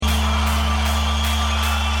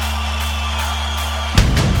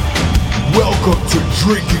Welcome to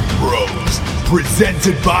Drinking Bros,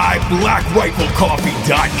 presented by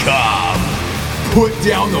BlackRifleCoffee.com. Put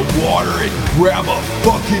down the water and grab a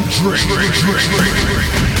fucking drink.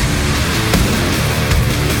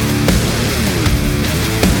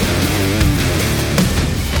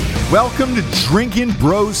 Welcome to Drinking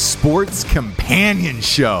Bros Sports Companion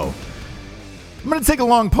Show. I'm going to take a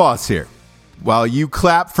long pause here while you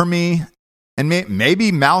clap for me and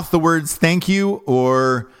maybe mouth the words thank you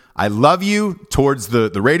or I love you towards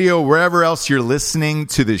the radio, wherever else you're listening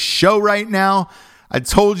to this show right now. I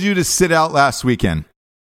told you to sit out last weekend.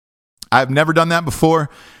 I've never done that before.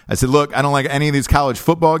 I said, look, I don't like any of these college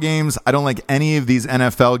football games. I don't like any of these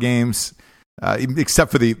NFL games.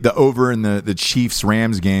 Except for the over in the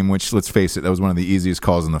Chiefs-Rams game, which, let's face it, that was one of the easiest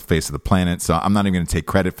calls on the face of the planet, so I'm not even going to take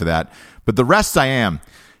credit for that. But the rest I am.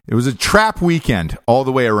 It was a trap weekend all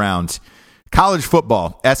the way around. College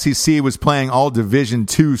football, SEC was playing all Division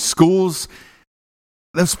II schools.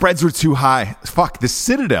 Those spreads were too high. Fuck, the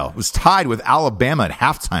Citadel was tied with Alabama at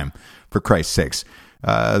halftime, for Christ's sakes.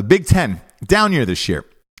 Big Ten, down year this year.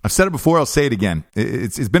 I've said it before, I'll say it again.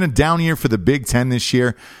 It's been a down year for the Big Ten this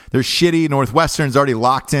year. They're shitty. Northwestern's already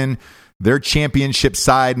locked in their championship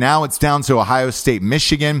side. Now it's down to Ohio State,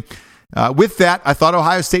 Michigan. With that, I thought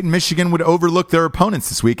Ohio State and Michigan would overlook their opponents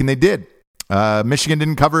this week, and they did. Michigan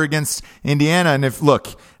didn't cover against Indiana. And I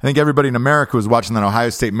think everybody in America was watching that Ohio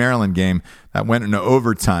State-Maryland game that went into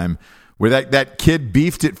overtime where that kid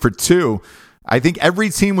beefed it for 2. I think every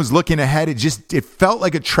team was looking ahead. It felt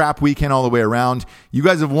like a trap weekend all the way around. You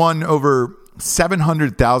guys have won over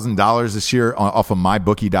 $700,000 this year off of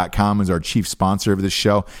mybookie.com as our chief sponsor of this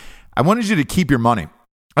show. I wanted you to keep your money.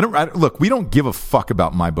 Look, we don't give a fuck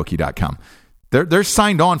about mybookie.com. They're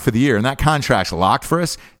signed on for the year, and that contract's locked for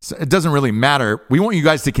us. So it doesn't really matter. We want you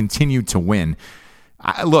guys to continue to win.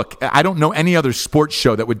 I don't know any other sports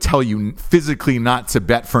show that would tell you physically not to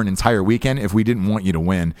bet for an entire weekend if we didn't want you to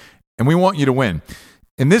win. And we want you to win.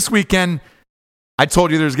 And this weekend, I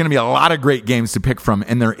told you there's going to be a lot of great games to pick from,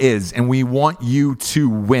 and there is. And we want you to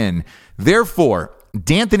win. Therefore,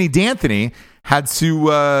 D'Anthony had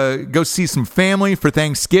to go see some family for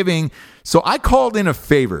Thanksgiving. So I called in a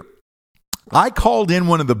favor. I called in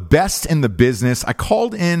one of the best in the business. I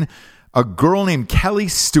called in a girl named Kelly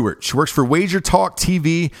Stewart. She works for Wager Talk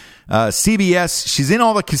TV, CBS. She's in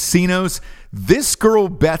all the casinos. This girl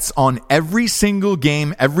bets on every single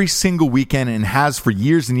game, every single weekend, and has for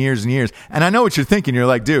years and years and years. And I know what you're thinking. You're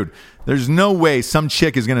like, dude, there's no way some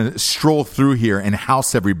chick is going to stroll through here and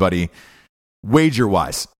house everybody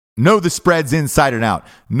wager-wise. Know the spreads inside and out.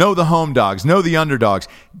 Know the home dogs. Know the underdogs.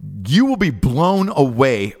 You will be blown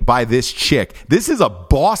away by this chick. This is a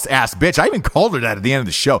boss-ass bitch. I even called her that at the end of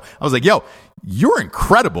the show. I was like, yo, you're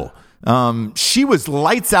incredible. She was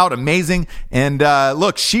lights out amazing. And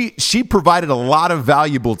look, she provided a lot of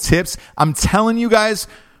valuable tips. I'm telling you guys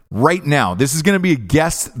right now, this is going to be a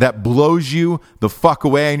guest that blows you the fuck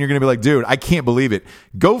away. And you're going to be like, dude, I can't believe it.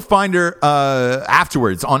 Go find her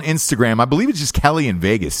afterwards on Instagram. I believe it's just Kelly in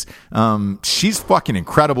Vegas. She's fucking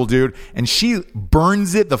incredible, dude. And she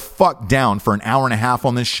burns it the fuck down for an hour and a half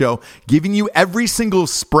on this show, giving you every single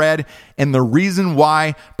spread and the reason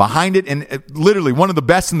why behind it. And literally one of the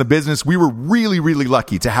best in the business. We were really, really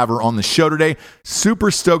lucky to have her on the show today.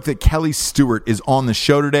 Super stoked that Kelly Stewart is on the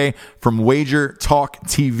show today from Wager Talk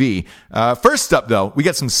TV. First up, though, we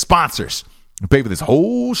got some sponsors who pay for this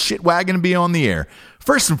whole shit wagon to be on the air.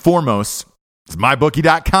 First and foremost, it's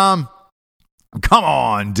mybookie.com. Come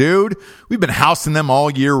on, dude. We've been housing them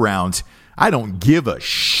all year round. I don't give a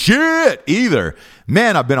shit either.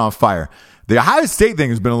 Man, I've been on fire. The Ohio State thing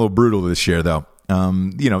has been a little brutal this year, though.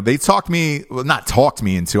 They talked me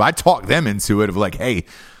into. I talked them into it of like, hey,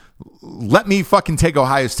 let me fucking take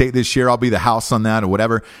Ohio State this year. I'll be the house on that or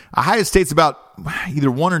whatever. Ohio State's about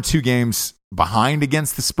either 1 or 2 games behind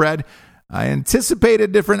against the spread. I anticipate a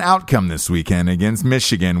different outcome this weekend against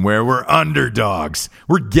Michigan, where we're underdogs.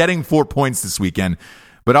 We're getting 4 points this weekend,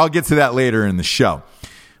 but I'll get to that later in the show.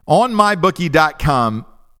 On mybookie.com,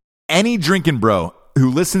 any drinking bro who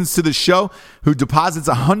listens to the show, who deposits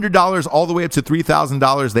 $100 all the way up to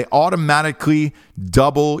 $3,000, they automatically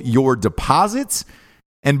double your deposits.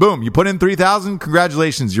 And boom, you put in 3,000,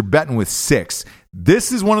 congratulations, you're betting with 6.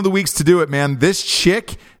 This is one of the weeks to do it, man. This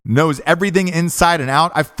chick knows everything inside and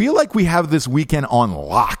out. I feel like we have this weekend on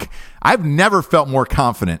lock. I've never felt more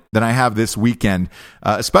confident than I have this weekend,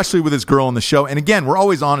 especially with this girl on the show. And again, we're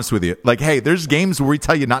always honest with you. Like, hey, there's games where we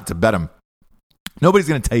tell you not to bet them. Nobody's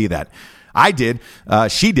going to tell you that. I did.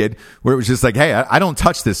 She did, where it was just like, hey, I don't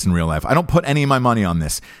touch this in real life. I don't put any of my money on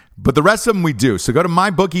this. But the rest of them we do. So go to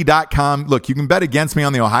mybookie.com. Look, you can bet against me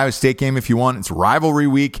on the Ohio State game if you want. It's rivalry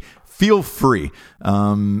week. feel free.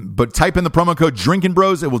 But type in the promo code Drinking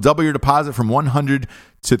Bros. It will double your deposit from $100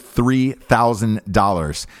 to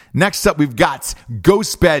 $3,000. Next up, we've got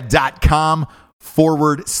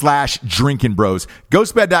ghostbed.com/Drinking Bros.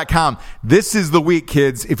 Ghostbed.com. This is the week,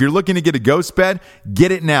 kids. If you're looking to get a ghost bed,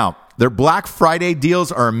 get it now. Their Black Friday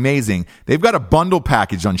deals are amazing. They've got a bundle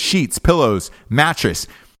package on sheets, pillows, mattress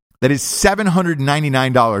that is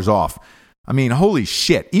 $799 off. I mean, holy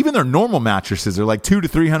shit. Even their normal mattresses are like $200 to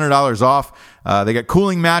 $300 off. They got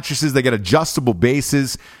cooling mattresses. They got adjustable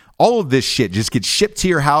bases. All of this shit just gets shipped to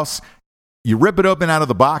your house. You rip it open out of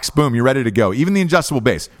the box. Boom, you're ready to go. Even the adjustable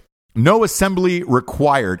base. No assembly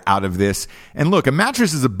required out of this. And look, a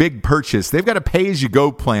mattress is a big purchase. They've got a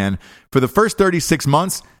pay-as-you-go plan for the first 36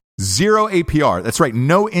 months. 0 APR. That's right.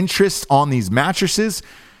 No interest on these mattresses.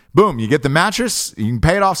 Boom. You get the mattress. You can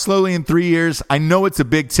pay it off slowly in 3 years. I know it's a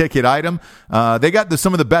big ticket item. They got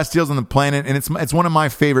some of the best deals on the planet, and it's one of my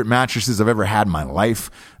favorite mattresses I've ever had in my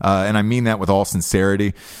life. And I mean that with all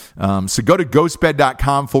sincerity. So go to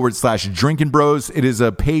ghostbed.com/Drinking Bros. It is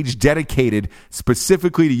a page dedicated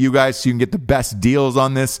specifically to you guys so you can get the best deals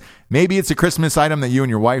on this. Maybe it's a Christmas item that you and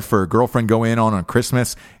your wife or girlfriend go in on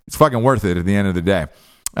Christmas. It's fucking worth it at the end of the day.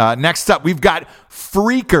 Next up, we've got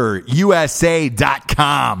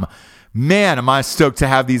freakerusa.com. Man, am I stoked to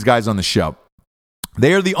have these guys on the show.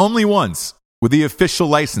 They are the only ones with the official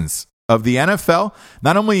license of the NFL,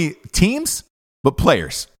 not only teams, but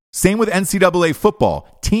players. Same with NCAA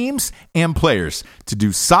football, teams and players, to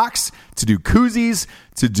do socks, to do koozies,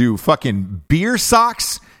 to do fucking beer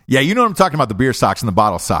socks. Yeah, you know what I'm talking about, the beer socks and the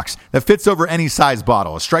bottle socks. That fits over any size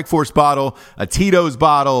bottle. A Strikeforce bottle, a Tito's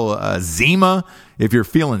bottle, a Zima, if you're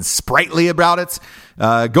feeling sprightly about it.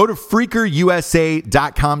 Go to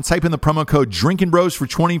freakerusa.com. Type in the promo code Drinking Bros for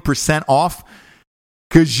 20% off.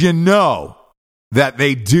 Because you know that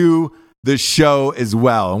they do the show as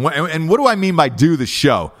well. And what do I mean by do the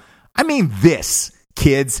show? I mean this,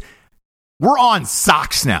 kids. We're on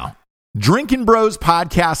socks now. Drinking Bros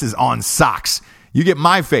podcast is on socks. You get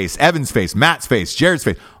my face, Evan's face, Matt's face, Jared's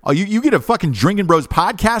face. Oh, you get a fucking Drinking Bros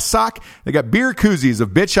podcast sock. They got beer koozies of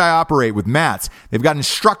Bitch I Operate with Matt's. They've got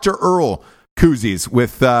Instructor Earl koozies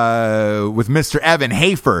with Mr. Evan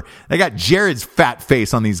Hafer. They got Jared's fat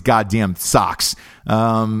face on these goddamn socks.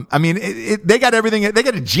 I mean, they got everything. They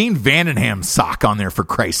got a Gene Vandenham sock on there, for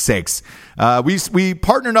Christ's sakes. We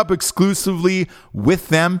partnered up exclusively with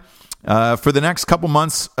them for the next couple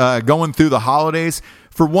months going through the holidays.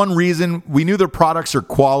 For one reason, we knew their products are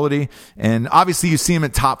quality, and obviously you see them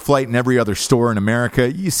at Top Flight and every other store in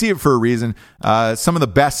America. You see it for a reason. Some of the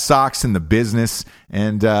best socks in the business,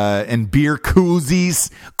 and beer koozies.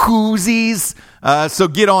 So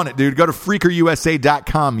get on it, dude. Go to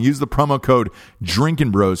freakerusa.com. Use the promo code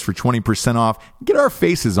Drinking Bros for 20% off. Get our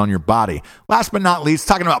faces on your body. Last but not least,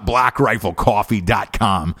 talking about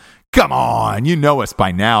blackriflecoffee.com. Come on, you know us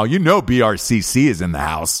by now. You know BRCC is in the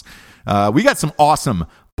house. We got some awesome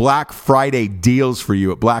Black Friday deals for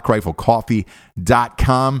you at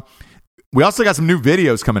blackriflecoffee.com. We also got some new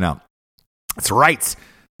videos coming out. That's right.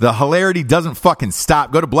 The hilarity doesn't fucking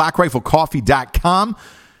stop. Go to blackriflecoffee.com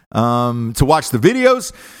to watch the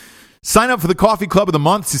videos. Sign up for the Coffee Club of the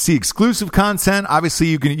Month to see exclusive content. Obviously,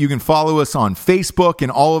 you can follow us on Facebook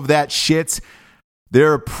and all of that shit.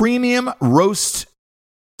 They're a premium roast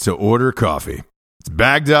to order coffee. It's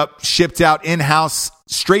bagged up, shipped out in-house,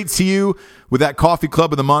 straight to you with that Coffee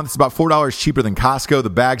Club of the Month. It's about $4 cheaper than Costco, the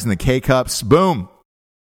bags and the K-Cups. Boom.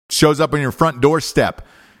 Shows up on your front doorstep.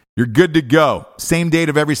 You're good to go. Same date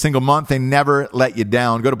of every single month. They never let you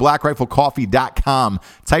down. Go to blackriflecoffee.com.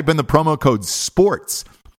 Type in the promo code SPORTS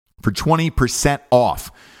for 20%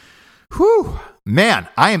 off. Whew. Man,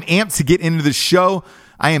 I am amped to get into the show.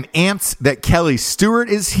 I am amped that Kelly Stewart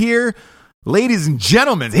is here. Ladies and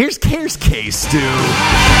gentlemen, here's K Stu.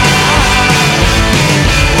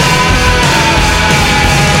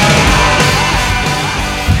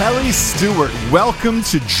 Kelly Stewart, welcome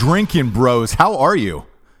to Drinking Bros. How are you?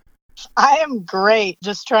 I am great.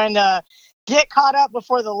 Just trying to get caught up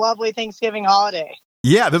before the lovely Thanksgiving holiday.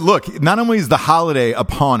 Yeah, look, not only is the holiday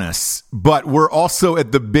upon us, but we're also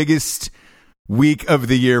at the biggest week of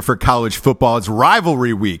the year for college football. It's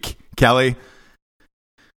Rivalry Week, Kelly.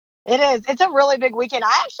 It is. It's a really big weekend.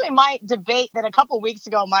 I actually might debate that a couple weeks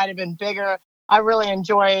ago might have been bigger. I really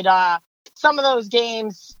enjoyed some of those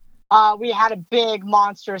games. We had a big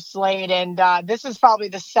monster slate, and this is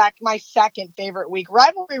probably my second favorite week.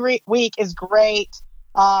 Rivalry week is great,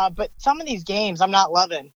 but some of these games I'm not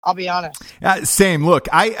loving. I'll be honest. Same. Look,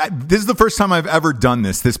 this is the first time I've ever done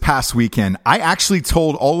this past weekend. I actually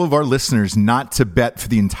told all of our listeners not to bet for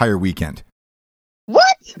the entire weekend.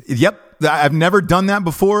 What? Yep. I've never done that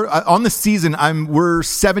before. On the season, we're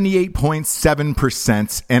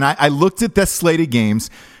 78.7%. And I looked at the slate of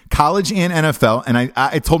games, college and NFL, and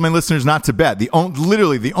I told my listeners not to bet.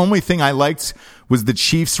 Literally, the only thing I liked was the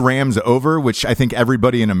Chiefs-Rams over, which I think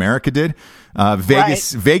everybody in America did.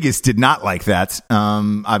 Vegas did not like that.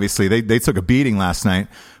 Obviously, they took a beating last night.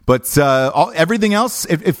 But everything else,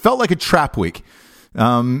 it felt like a trap week.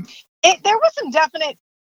 There was some definite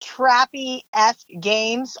trappy-esque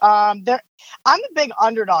games. I'm a big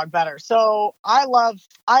underdog bettor, so I love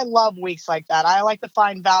weeks like that. I like to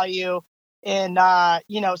find value in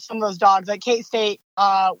some of those dogs, like K-State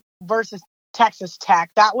versus Texas Tech.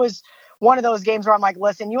 That was one of those games where I'm like,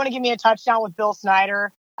 listen, you want to give me a touchdown with Bill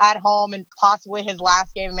Snyder at home and possibly his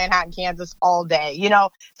last game in Manhattan, Kansas all day,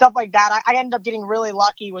 stuff like that. I ended up getting really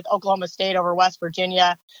lucky with Oklahoma State over West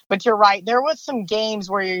Virginia, but you're right. There was some games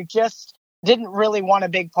where you just didn't really want a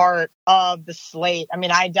big part of the slate. I mean,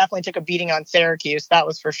 I definitely took a beating on Syracuse. That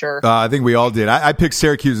was for sure. I think we all did. I picked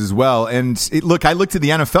Syracuse as well. And I looked at the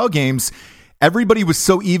NFL games. Everybody was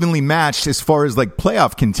so evenly matched as far as like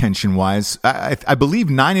playoff contention wise. I believe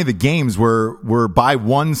 9 of the games were by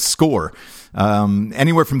one score,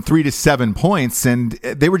 anywhere from 3 to 7 points, and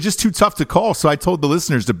they were just too tough to call. So I told the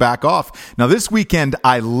listeners to back off. Now this weekend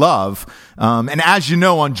I love, and as you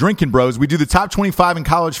know on Drinking Bros, we do the top 25 in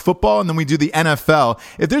college football, and then we do the NFL.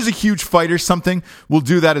 If there's a huge fight or something, we'll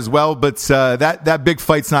do that as well. But that big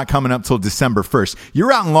fight's not coming up till December 1st.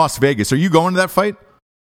 You're out in Las Vegas. Are you going to that fight?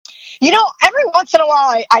 Every once in a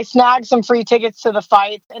while, I snag some free tickets to the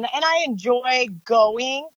fights, and I enjoy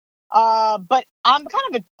going. But I'm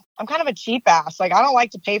kind of a cheap ass. Like, I don't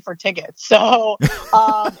like to pay for tickets, so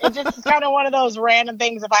it's just kind of one of those random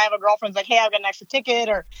things. If I have a girlfriend's like, "Hey, I've got an extra ticket,"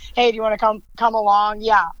 or "Hey, do you want to come along?"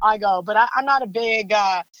 Yeah, I go. But I'm not a big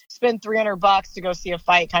spend $300 to go see a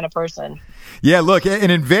fight kind of person. Yeah, look,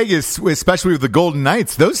 and in Vegas, especially with the Golden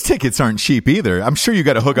Knights, those tickets aren't cheap either. I'm sure you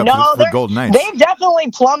got to hook up for Golden Knights. They've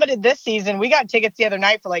definitely plummeted this season. We got tickets the other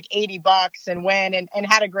night for like $80 and went and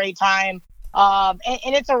had a great time. And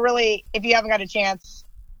it's if you haven't got a chance,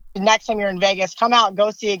 next time you're in Vegas, come out and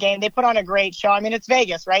go see a game. They put on a great show. I mean, it's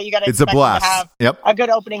Vegas, right? You got to expect to have a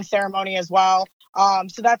good opening ceremony as well.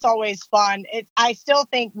 So that's always fun. I still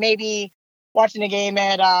think maybe watching a game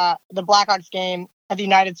at the Blackhawks game at the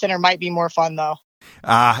United Center might be more fun, though.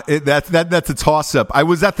 That's a toss-up. I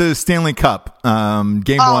was at the Stanley Cup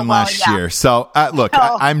game one last year. So, look,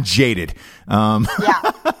 I'm jaded. Yeah.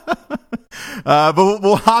 But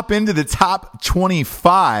we'll hop into the top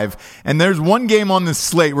 25, and there's one game on the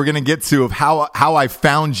slate we're going to get to of how I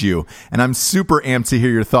found you, and I'm super amped to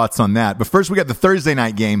hear your thoughts on that. But first, we got the Thursday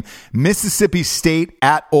night game, Mississippi State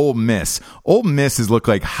at Ole Miss. Ole Miss has looked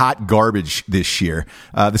like hot garbage this year.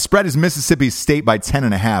 The spread is Mississippi State by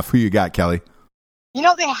 10.5. Who you got, Kelly?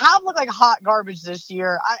 They have looked like hot garbage this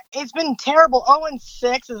year. It's been terrible.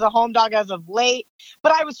 0-6 as a home dog as of late.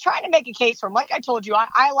 But I was trying to make a case for them. Like I told you,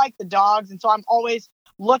 I like the dogs, and so I'm always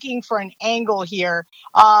looking for an angle here.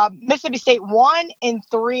 Mississippi State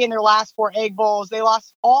 1-3 in their last 4 Egg Bowls. They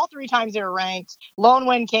lost all 3 times they were ranked. Lone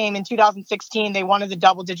win came in 2016. They won as a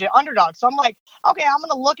double-digit underdog. So I'm like, okay, I'm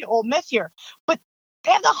going to look at Ole Miss here. But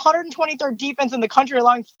they have the 123rd defense in the country,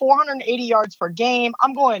 allowing 480 yards per game.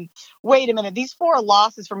 I'm going, wait a minute. These 4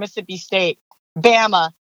 losses for Mississippi State, Bama,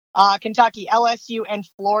 Kentucky, LSU, and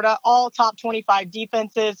Florida, all top 25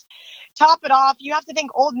 defenses. Top it off, you have to think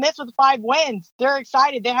Ole Miss with 5 wins. They're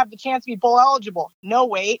excited. They have the chance to be bowl eligible. No,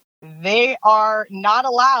 wait. They are not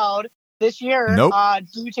allowed this year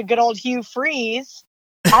due to good old Hugh Freeze.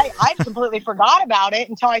 I completely forgot about it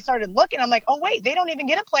until I started looking. I'm like, oh, wait, they don't even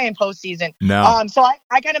get to play in postseason. No. So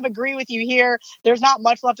I kind of agree with you here. There's not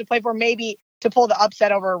much left to play for, maybe to pull the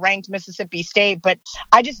upset over a ranked Mississippi State, but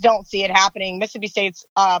I just don't see it happening. Mississippi State's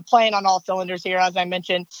playing on all cylinders here, as I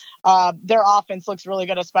mentioned. Their offense looks really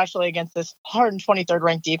good, especially against this 123rd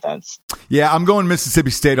ranked defense. Yeah, I'm going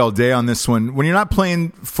Mississippi State all day on this one. When you're not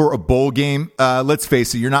playing for a bowl game, let's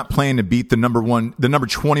face it, you're not playing to beat the number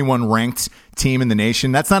 21 ranked team in the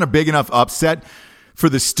nation. That's not a big enough upset for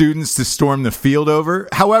the students to storm the field over.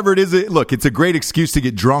 However, it's a great excuse to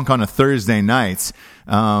get drunk on a Thursday night.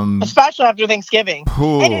 Especially after Thanksgiving.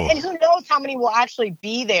 And who knows how many will actually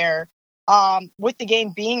be there with the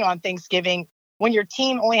game being on Thanksgiving. When your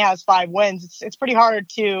team only has 5 wins, it's pretty hard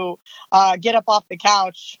to get up off the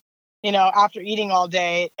couch, after eating all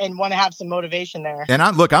day and want to have some motivation there. And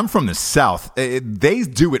I'm from the South. They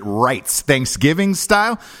do it right, Thanksgiving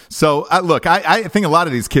style. So I think a lot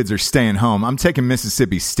of these kids are staying home. I'm taking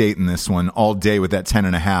Mississippi State in this one all day with that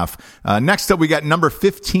 10.5. Next up, we got number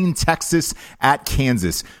 15, Texas at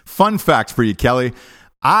Kansas. Fun fact for you, Kelly.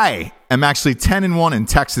 I am actually 10-1 in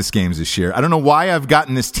Texas games this year. I don't know why I've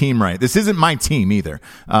gotten this team right. This isn't my team either,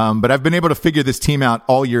 but I've been able to figure this team out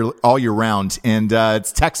all year round. And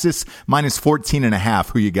it's Texas minus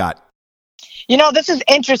 14.5. Who you got? This is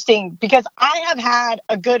interesting because I have had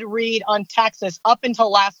a good read on Texas up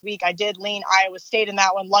until last week. I did lean Iowa State in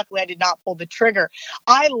that one. Luckily, I did not pull the trigger.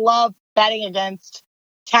 I love betting against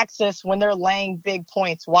Texas when they're laying big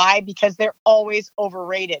points. Why? Because they're always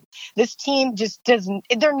overrated. This team just doesn't,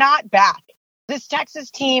 they're not bad. This Texas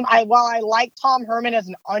team, while I like Tom Herman as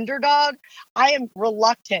an underdog, I am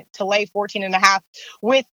reluctant to lay 14.5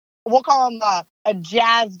 with, we'll call them a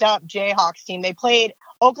jazzed up Jayhawks team. They played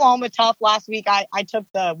Oklahoma tough last week. I took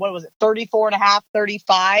 34.5,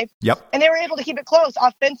 35. Yep. And they were able to keep it close.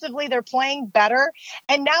 Offensively, they're playing better.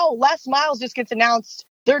 And now Les Miles just gets announced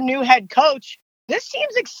their new head coach. This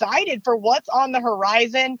team's excited for what's on the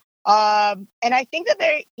horizon. And I think that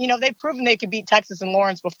they've proven they could beat Texas and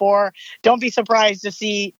Lawrence before. Don't be surprised to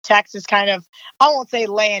see Texas kind of, I won't say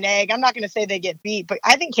lay an egg. I'm not going to say they get beat, but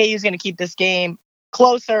I think KU's going to keep this game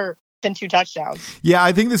closer than 2 touchdowns. Yeah,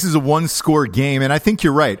 I think this is a one-score game, and I think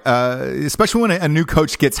you're right. Especially when a new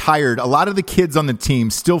coach gets hired, a lot of the kids on the team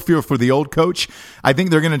still feel for the old coach. I think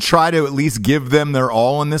they're going to try to at least give them their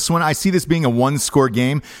all in this one. I see this being a one-score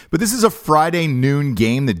game, but this is a Friday noon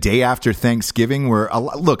game the day after Thanksgiving where, a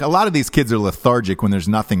lot of these kids are lethargic when there's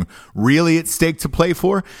nothing really at stake to play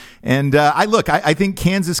for. And I think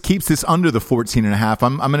Kansas keeps this under the 14.5.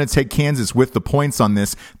 I'm going to take Kansas with the points on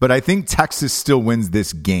this, but I think Texas still wins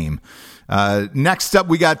this game. Next up,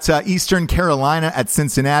 we got Eastern Carolina at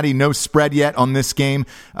Cincinnati. No spread yet on this game.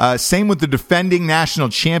 Same with the defending national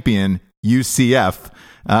champion, UCF,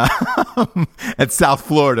 at South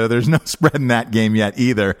Florida. There's no spread in that game yet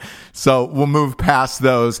either. So we'll move past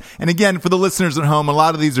those. And again, for the listeners at home, a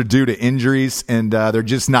lot of these are due to injuries, and they're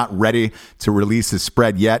just not ready to release a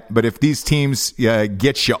spread yet. But if these teams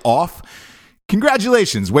get you off,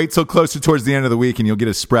 congratulations. Wait till closer towards the end of the week, and you'll get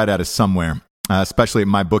a spread out of somewhere. Especially at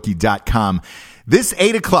mybookie.com. This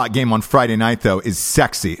 8 o'clock game on Friday night, though, is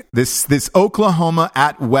sexy. This Oklahoma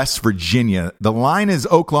at West Virginia. The line is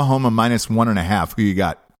Oklahoma minus 1.5. Who you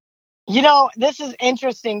got? This is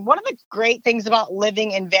interesting. One of the great things about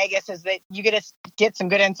living in Vegas is that you get some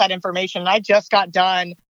good inside information. And I just got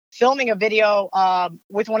done filming a video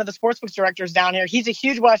with one of the sportsbooks directors down here. He's a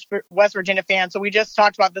huge West Virginia fan, so we just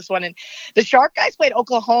talked about this one. And the Shark Guys played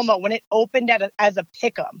Oklahoma when it opened as a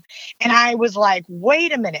pick'em. And I was like,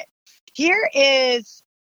 wait a minute. Here is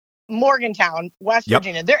Morgantown, West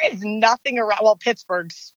Virginia. There is nothing around. Well,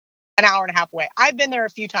 Pittsburgh's an hour and a half away. I've been there a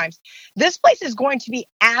few times. This place is going to be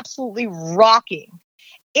absolutely rocking.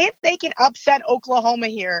 If they can upset Oklahoma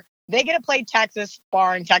here, they get to play Texas,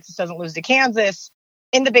 barring Texas doesn't lose to Kansas,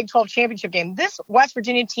 in the Big 12 championship game. This West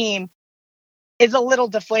Virginia team is a little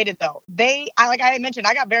deflated, though. Like I mentioned,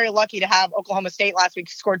 I got very lucky to have Oklahoma State last week,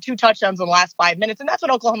 scored 2 touchdowns in the last 5 minutes, and that's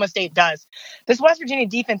what Oklahoma State does. This West Virginia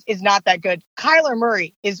defense is not that good. Kyler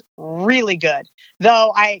Murray is really good,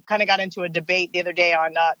 though I kind of got into a debate the other day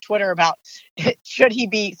on Twitter about should he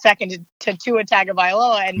be second to Tua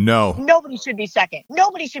Tagovailoa, and no, nobody should be second.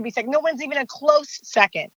 Nobody should be second. No one's even a close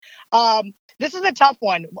second. This is a tough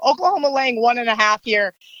one. Oklahoma laying 1.5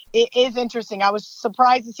 here. It is interesting. I was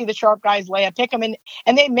surprised to see the Sharp Guys lay a pick 'em, and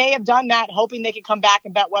they may have done that, hoping they could come back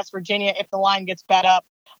and bet West Virginia if the line gets bet up.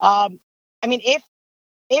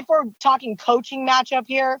 If we're talking coaching matchup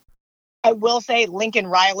here, I will say Lincoln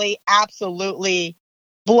Riley absolutely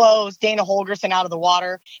blows Dana Holgerson out of the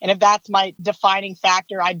water. And if that's my defining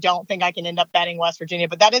factor, I don't think I can end up betting West Virginia.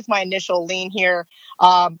 But that is my initial lean here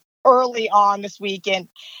early on this weekend.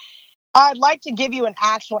 I'd like to give you an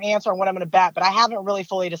actual answer on what I'm going to bet, but I haven't really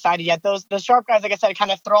fully decided yet. The Sharp Guys, like I said, are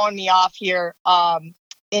kind of throwing me off here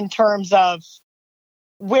in terms of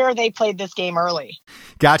where they played this game early.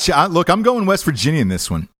 Gotcha. Look, I'm going West Virginia in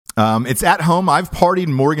this one. It's at home. I've partied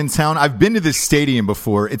in Morgantown. I've been to this stadium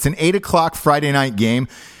before. It's an 8 o'clock Friday night game.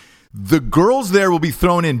 The girls there will be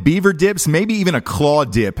throwing in beaver dips, maybe even a claw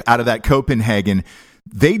dip out of that Copenhagen.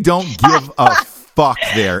 They don't give a fuck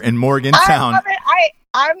there in Morgantown. I love it.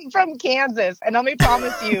 I'm from Kansas, and let me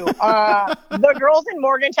promise you, the girls in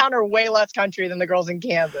Morgantown are way less country than the girls in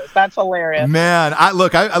Kansas. That's hilarious. Man, I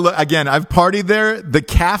look again, I've partied there. The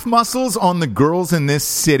calf muscles on the girls in this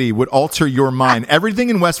city would alter your mind. Everything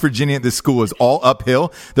in West Virginia at this school is all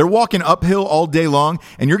uphill. They're walking uphill all day long,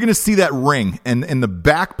 and you're going to see that ring in the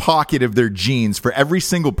back pocket of their jeans for every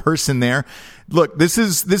single person there. Look, this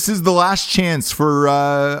is the last chance for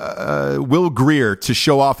Will Greer to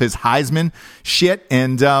show off his Heisman shit, and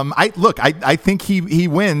And I think he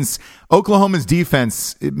wins. Oklahoma's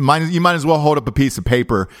defense, you might as well hold up a piece of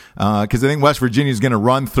paper because I think West Virginia is going to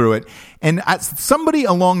run through it. And somebody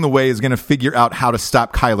along the way is going to figure out how to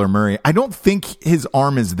stop Kyler Murray. I don't think his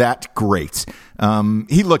arm is that great.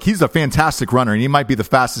 He's a fantastic runner, and he might be the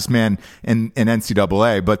fastest man in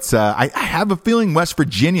NCAA. But I have a feeling West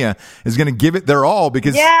Virginia is going to give it their all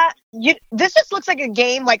because this just looks like a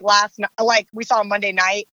game like we saw on Monday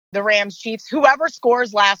night. The Rams Chiefs, whoever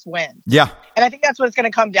scores last wins. Yeah. And I think that's what it's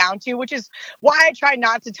going to come down to, which is why I try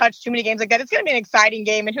not to touch too many games like that. It's going to be an exciting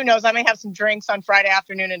game. And who knows, I may have some drinks on Friday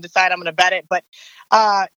afternoon and decide I'm going to bet it. But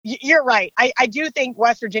you're right. I do think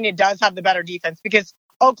West Virginia does have the better defense because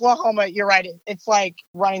Oklahoma, you're right. It's like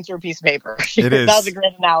running through a piece of paper. It is. That was a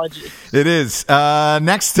great analogy. It is.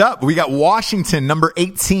 Next up, we got Washington, number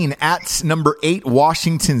 18 at number 8,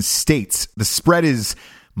 Washington State. The spread is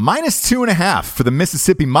 -2.5 for the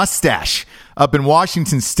Mississippi Mustache up in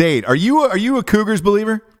Washington State. Are you a Cougars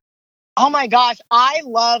believer? Oh my gosh, I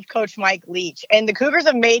love Coach Mike Leach, and the Cougars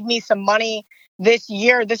have made me some money this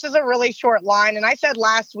year. This is a really short line, and I said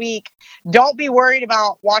last week, don't be worried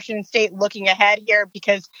about Washington State looking ahead here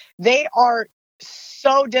because they are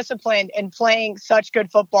so disciplined and playing such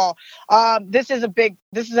good football. This is a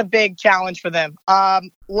big challenge for them.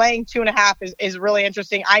 Laying 2.5 is really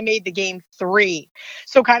interesting. I made the game 3.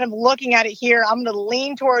 So kind of looking at it here, I'm going to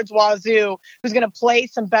lean towards Wazoo, who's going to play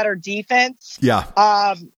some better defense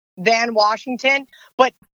than Washington.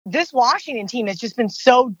 But this Washington team has just been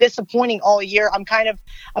so disappointing all year. I'm kind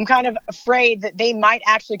of afraid that they might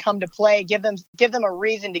actually come to play, give them a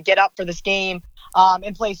reason to get up for this game.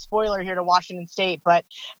 And play spoiler here to Washington State. But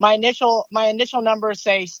my initial numbers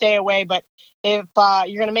say stay away. But if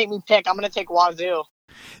you're going to make me pick, I'm going to take Wazoo.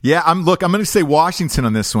 Yeah, I'm going to say Washington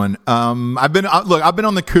on this one. I've been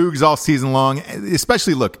on the Cougs all season long,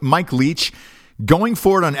 especially Mike Leach. Going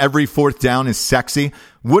forward on every fourth down is sexy.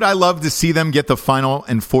 Would I love to see them get the final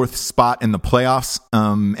and 4th spot in the playoffs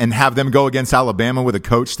and have them go against Alabama with a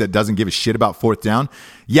coach that doesn't give a shit about 4th down?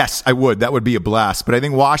 Yes, I would. That would be a blast. But I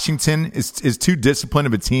think Washington is too disciplined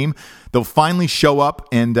of a team. They'll finally show up,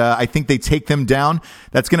 and I think they take them down.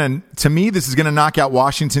 This is going to knock out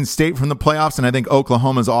Washington State from the playoffs, and I think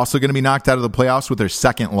Oklahoma is also going to be knocked out of the playoffs with their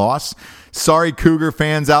second loss. Sorry, Cougar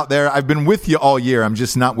fans out there. I've been with you all year. I'm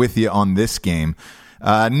just not with you on this game.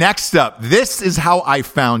 Next up, this is how I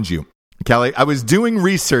found you, Kelly. I was doing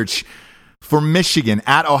research for Michigan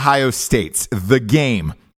at Ohio State, the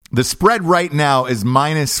game. The spread right now is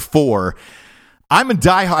 -4. I'm a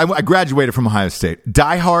diehard. I graduated from Ohio State.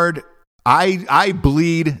 Diehard. I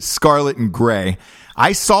bleed scarlet and gray.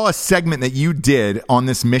 I saw a segment that you did on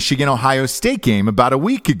this Michigan-Ohio State game about a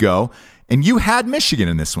week ago, and you had Michigan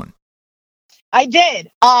in this one. I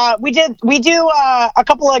did. We do a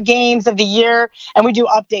couple of games of the year, and we do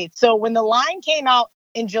updates. So when the line came out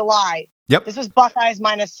in July, This was Buckeyes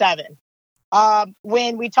 -7.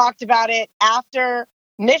 When we talked about it after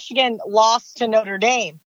Michigan lost to Notre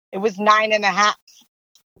Dame, it was 9.5.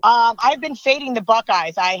 I've been fading the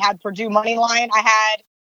Buckeyes. I had Purdue money line. I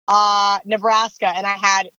had Nebraska, and I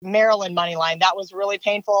had Maryland money line. That was really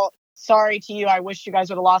painful. Sorry to you. I wish you guys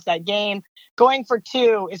would have lost that game. Going for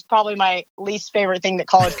 2 is probably my least favorite thing that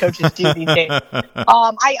college coaches do these days.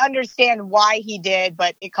 I understand why he did,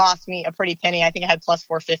 but it cost me a pretty penny. I think I had plus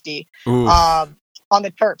 450 on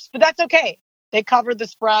the Terps, but that's okay. They covered the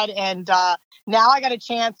spread, and now I got a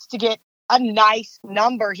chance to get a nice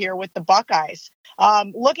number here with the Buckeyes.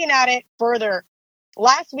 Looking at it further,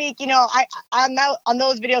 last week, I'm out on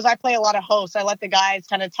those videos. I play a lot of hosts. I let the guys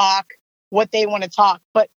kind of talk what they want to talk.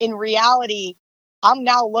 But in reality, I'm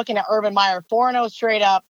now looking at Urban Meyer, 4-0 straight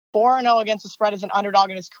up, 4-0 against the spread as an underdog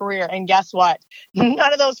in his career. And guess what?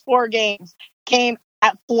 None of those 4 games came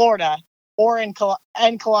at Florida or in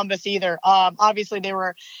Columbus either. Obviously, they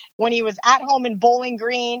were when he was at home in Bowling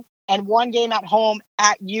Green and 1 game at home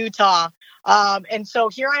at Utah. And so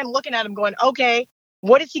here I am looking at him going, okay,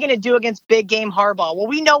 what is he going to do against big game Harbaugh? Well,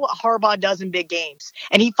 we know what Harbaugh does in big games,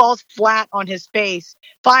 and he falls flat on his face.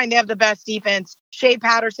 Fine, they have the best defense. Shea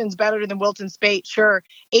Patterson's better than Wilton Spate, sure.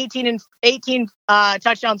 18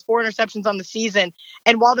 touchdowns, 4 interceptions on the season.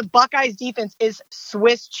 And while the Buckeyes defense is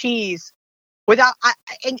Swiss cheese,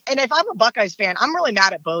 and if I'm a Buckeyes fan, I'm really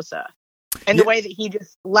mad at Bosa and the way that he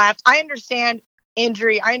just left. I understand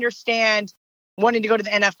injury. I understand wanting to go to the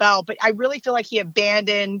NFL, but I really feel like he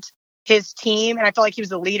abandoned his team, and I felt like he was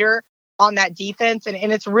the leader on that defense, and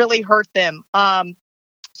it's really hurt them.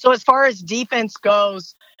 So as far as defense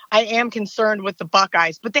goes, I am concerned with the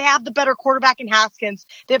Buckeyes, but they have the better quarterback in Haskins.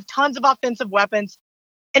 They have tons of offensive weapons.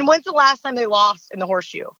 And when's the last time they lost in the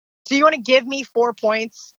Horseshoe? So you want to give me 4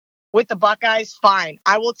 points with the Buckeyes, fine.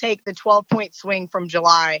 I will take the 12-point swing from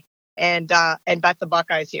July and bet the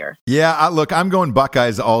Buckeyes here. Yeah, look, I'm going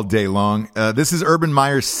Buckeyes all day long. This is Urban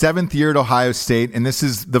Meyer's 7th year at Ohio State, and this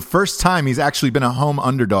is the first time he's actually been a home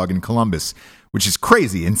underdog in Columbus, which is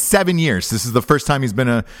crazy. In 7 years, this is the first time he's been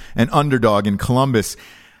an underdog in Columbus.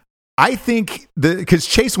 I think because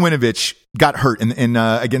Chase Winovich got hurt in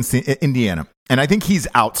against Indiana, and I think he's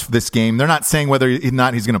out this game. They're not saying whether or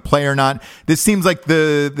not he's going to play or not. This seems like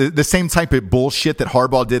the same type of bullshit that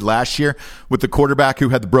Harbaugh did last year with the quarterback who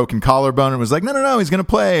had the broken collarbone and was like, no, he's going to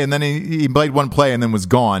play, and then he played one play and then was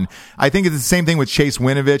gone. I think it's the same thing with Chase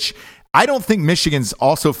Winovich. I don't think Michigan's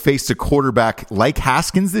also faced a quarterback like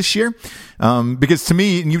Haskins this year, because to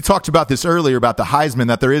me, and you talked about this earlier about the Heisman,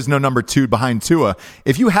 that there is no number 2 behind Tua.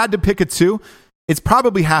 If you had to pick a 2, it's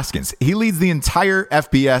probably Haskins. He leads the entire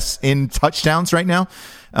FBS in touchdowns right now.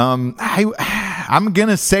 I'm going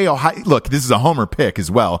to say Ohio. Look, this is a homer pick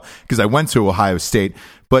as well because I went to Ohio State.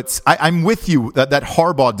 But I'm with you that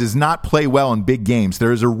Harbaugh does not play well in big games.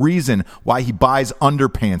 There is a reason why he buys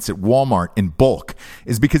underpants at Walmart in bulk,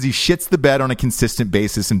 is because he shits the bed on a consistent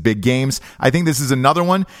basis in big games. I think this is another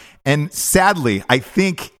one. And sadly, I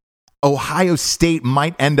think Ohio State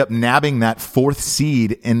might end up nabbing that 4th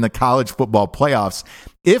seed in the college football playoffs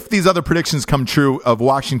if these other predictions come true of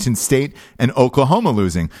Washington State and Oklahoma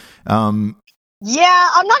losing. Yeah,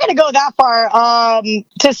 I'm not going to go that far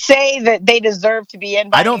to say that they deserve to be in.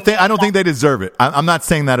 I don't think they deserve it. I'm not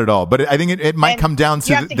saying that at all. But I think it might come down to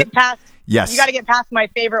you have to get past. Yes, you got to get past my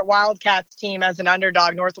favorite Wildcats team as an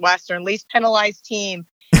underdog, Northwestern, least penalized team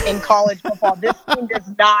in college football. This team does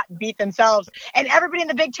not beat themselves, and everybody in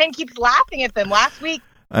the Big Ten keeps laughing at them. Last week,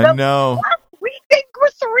 I know. We think we're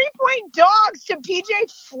 3-point dogs to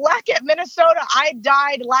PJ Fleck at Minnesota. I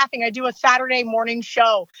died laughing. I do a Saturday morning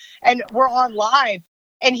show and we're on live.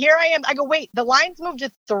 And here I am. I go, wait, the line's moved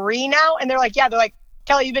to 3 now? And they're like,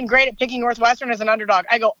 Kelly, you've been great at picking Northwestern as an underdog.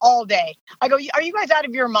 I go, all day. I go, are you guys out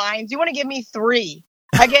of your minds? You want to give me 3?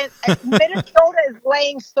 Again, Minnesota is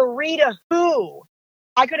laying 3 to who?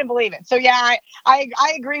 I couldn't believe it. So, yeah, I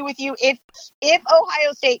agree with you. If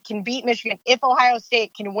Ohio State can beat Michigan, if Ohio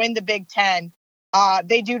State can win the Big Ten,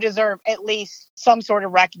 they do deserve at least some sort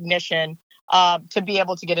of recognition to be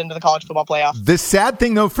able to get into the college football playoff. The sad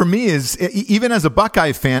thing, though, for me is, even as a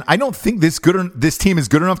Buckeye fan, I don't think this team is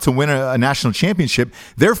good enough to win a national championship.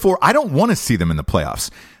 Therefore, I don't want to see them in the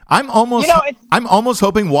playoffs. I'm almost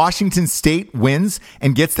hoping Washington State wins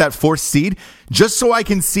and gets that 4th seed, just so I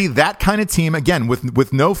can see that kind of team again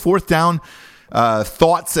with no 4th down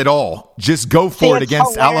thoughts at all. Just go for it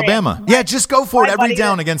against Alabama. Yeah, just go for it every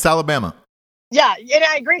down against Alabama. Yeah, and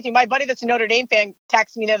I agree with you. My buddy that's a Notre Dame fan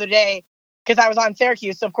texted me the other day because I was on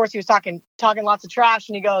Syracuse, so of course he was talking lots of trash,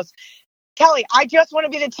 and he goes, Kelly, I just want to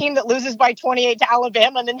be the team that loses by 28 to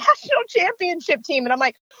Alabama in the national championship team. And I'm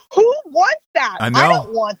like, who wants that? I know. I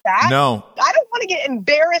don't want that. No. I don't want to get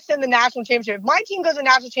embarrassed in the national championship. If my team goes to the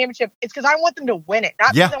national championship, it's because I want them to win it,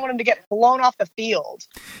 not because I want them to get blown off the field.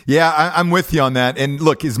 Yeah, I'm with you on that. And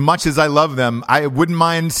look, as much as I love them, I wouldn't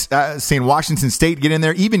mind seeing Washington State get in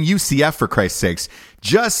there, even UCF, for Christ's sakes.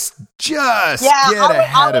 Just get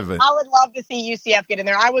ahead of it. I would love to see UCF get in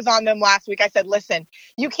there. I was on them last week. I said, listen,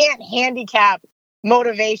 you can't handicap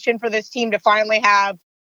motivation for this team to finally have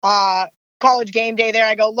college game day there.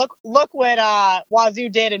 I go, look what Wazoo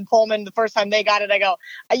did in Pullman the first time they got it. I go,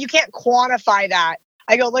 you can't quantify that.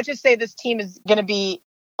 I go, let's just say this team is going to be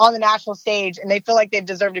on the national stage and they feel like they've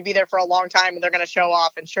deserved to be there for a long time and they're going to show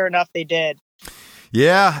off. And sure enough, they did.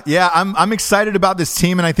 Yeah, I'm excited about this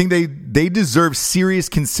team, and I think they deserve serious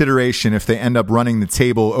consideration if they end up running the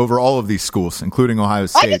table over all of these schools, including Ohio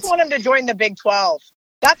State. I just want them to join the Big 12.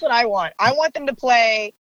 That's what I want. I want them to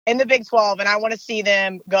play in the Big 12, and I want to see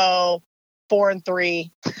them go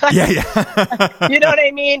 4-3. Yeah. You know what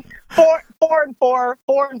I mean? 4-4,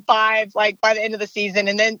 4-5, like by the end of the season,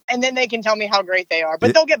 and then they can tell me how great they are.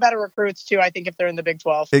 But they'll get better recruits too, I think, if they're in the Big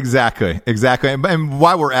 12. Exactly. And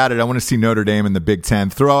while we're at it, I want to see Notre Dame in the Big 10.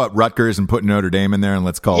 Throw out Rutgers and put Notre Dame in there, and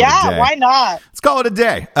let's call it a day. Yeah, why not? Let's call it a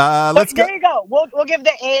day. There you go. We'll give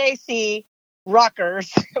the AAC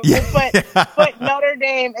Rutgers. Put Notre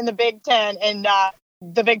Dame in the Big 10, and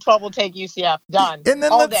the Big 12 will take UCF. Done. And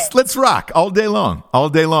then let's rock all day long.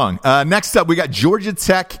 Next up, we got Georgia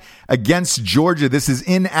Tech against Georgia. This is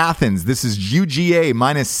in Athens. This is UGA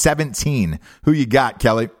minus 17. Who you got,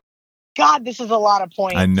 Kelly? God, this is a lot of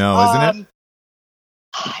points. I know, isn't it?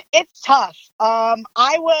 It's tough. I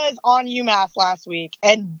was on UMass last week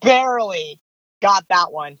and barely got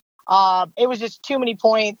that one. It was just too many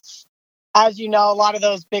points. As you know, a lot of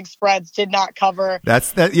those big spreads did not cover.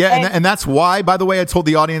 And that's why, by the way, I told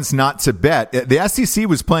the audience not to bet. The SEC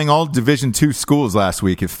was playing all Division II schools last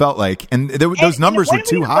week, it felt like, and those numbers were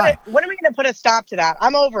too high. When are we going to put a stop to that?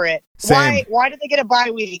 I'm over it. Same. Why did they get a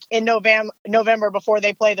bye week in November before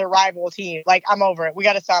they play their rival team? Like, I'm over it. We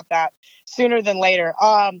got to stop that sooner than later.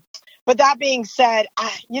 But that being said,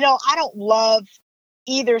 I don't love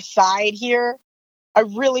either side here. I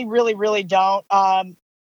really, really, really don't.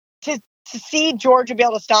 To see Georgia be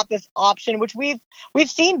able to stop this option, which we've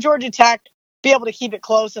seen Georgia Tech be able to keep it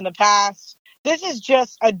close in the past. This is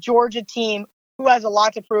just a Georgia team who has a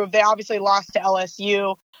lot to prove. They obviously lost to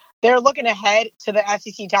LSU. They're looking ahead to the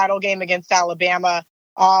SEC title game against Alabama.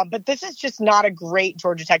 But this is just not a great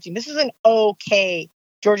Georgia Tech team. This is an okay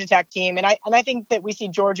Georgia Tech team. And I think that we see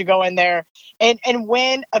Georgia go in there and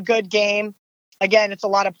win a good game. Again, it's a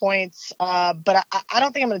lot of points, but I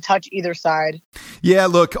don't think I'm going to touch either side. Yeah,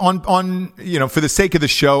 look, on for the sake of the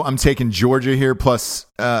show, I'm taking Georgia here. Plus,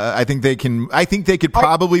 I think they could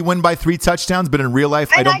probably win by 3 touchdowns. But in real life,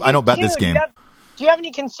 I don't bet this game. Do you have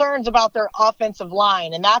any concerns about their offensive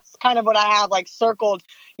line? And that's kind of what I have circled.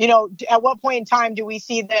 At what point in time do we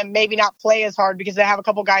see them maybe not play as hard because they have a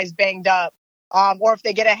couple guys banged up? Or if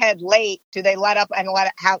they get ahead late, do they let up and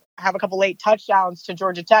have a couple late touchdowns to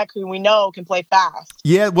Georgia Tech, who we know can play fast?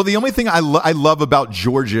 Yeah, well, the only thing I love about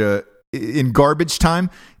Georgia in garbage time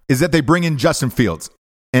is that they bring in Justin Fields.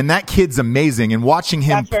 And that kid's amazing. And watching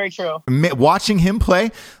him, that's very true. Watching him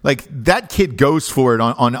play, that kid goes for it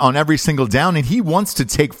on every single down, and he wants to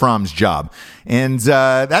take Fromm's job. And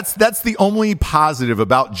that's the only positive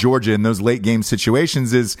about Georgia in those late game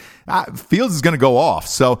situations is Fields is going to go off.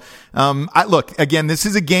 So look, again, this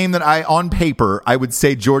is a game that on paper, I would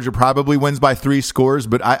say Georgia probably wins by 3 scores,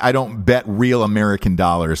 but I don't bet real American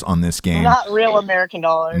dollars on this game. Not real American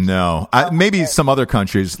dollars. No, maybe some other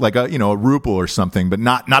countries like a ruble or something, but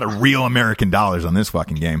not a real American dollars on this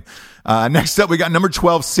fucking game. Next up, we got number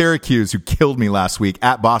 12, Syracuse, who killed me last week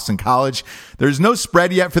at Boston College. There's no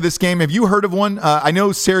spread yet for this game. Have you heard of one? I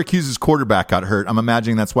know Syracuse's quarterback got hurt. I'm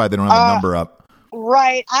imagining that's why they don't have a number up.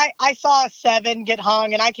 Right. I saw a 7 get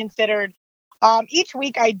hung, and I considered each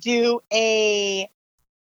week I do a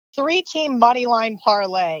 3-team money line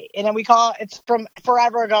parlay, and then it's from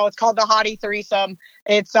forever ago. It's called the Hottie Threesome.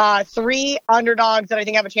 It's 3 underdogs that I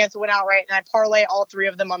think have a chance to win outright, and I parlay all 3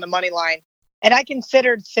 of them on the money line. And I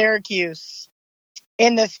considered Syracuse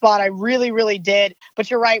in this spot. I really, really did.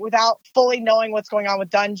 But you're right, without fully knowing what's going on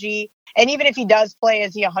with Dungy, and even if he does play,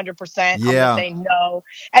 is he 100%? Yeah. I'm going to say no.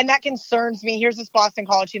 And that concerns me. Here's this Boston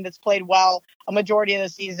College team that's played well a majority of the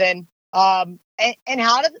season.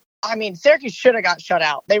 Syracuse should have got shut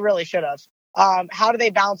out. They really should have. How do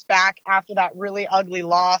they bounce back after that really ugly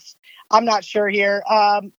loss? I'm not sure here.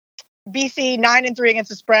 BC 9-3 against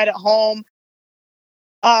the spread at home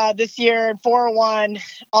this year, and 4-1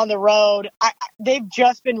 on the road. They've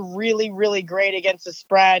just been really, really great against the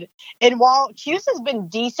spread. And while Cuse has been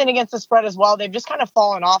decent against the spread as well, they've just kind of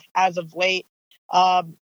fallen off as of late.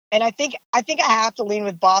 And I think I have to lean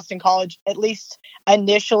with Boston College, at least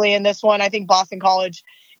initially in this one. I think Boston College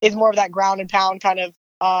is more of that ground and pound kind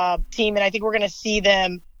of team. And I think we're going to see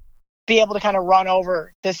them be able to kind of run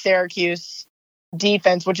over the Syracuse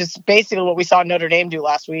defense, which is basically what we saw Notre Dame do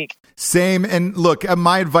last week. Same. And look,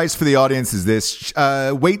 my advice for the audience is this.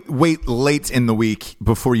 Wait late in the week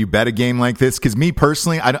before you bet a game like this. Because me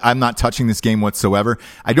personally, I'm not touching this game whatsoever.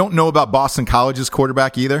 I don't know about Boston College's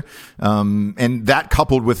quarterback either. And that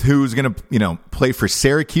coupled with who's going to play for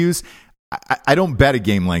Syracuse, I don't bet a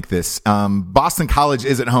game like this. Boston College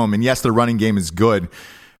is at home, and yes, their running game is good,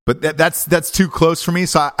 but that's too close for me,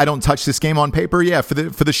 so I don't touch this game on paper. Yeah, for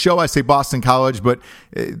the show, I say Boston College, but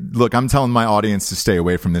look, I'm telling my audience to stay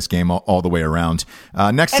away from this game all the way around.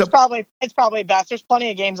 Next up, it's probably best. There's plenty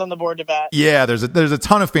of games on the board to bet. Yeah, there's a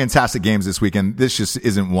ton of fantastic games this weekend. This just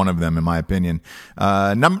isn't one of them, in my opinion.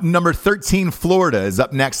 Number 13, Florida is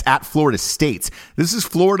up next at Florida State. This is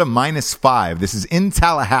Florida -5. This is in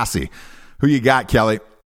Tallahassee. Who you got, Kelly?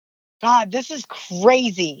 God, this is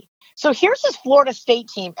crazy. So here's this Florida State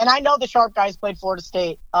team, and I know the Sharp guys played Florida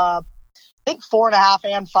State. I think 4.5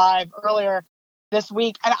 and 5 earlier this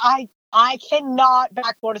week, and I cannot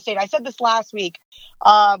back Florida State. I said this last week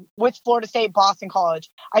with Florida State, Boston College.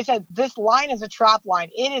 I said this line is a trap line.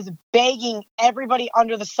 It is begging everybody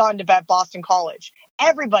under the sun to bet Boston College.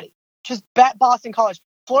 Everybody, just bet Boston College.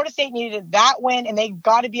 Florida State needed that win, and they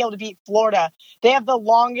got to be able to beat Florida. They have the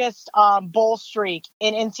longest bowl streak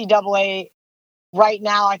in NCAA right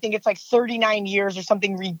now. I think it's 39 years or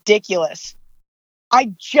something ridiculous.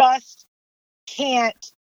 I just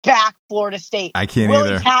can't back Florida State. I can't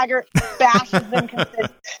Willie either. Taggart bashes them.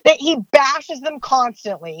 He bashes them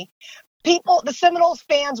constantly. The Seminoles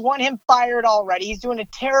fans want him fired already. He's doing a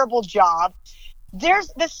terrible job.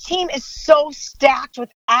 This team is so stacked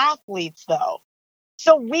with athletes, though.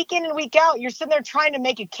 So week in and week out, you're sitting there trying to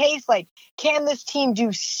make a case like, can this team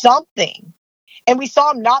do something? And we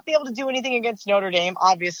saw him not be able to do anything against Notre Dame,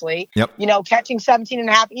 obviously. Yep. Catching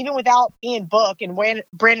 17.5, even without Ian Book and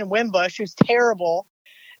Brandon Wimbush, who's terrible.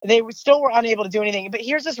 They still were unable to do anything. But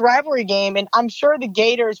here's this rivalry game, and I'm sure the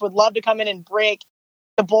Gators would love to come in and break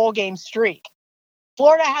the bowl game streak.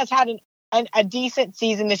 Florida has had a decent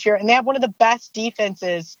season this year, and they have one of the best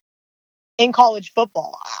defenses in college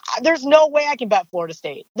football. There's no way I can bet Florida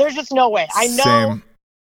State. There's just no way. I know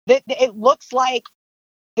that it looks like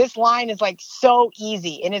this line is like so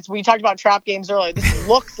easy, and we talked about trap games earlier. This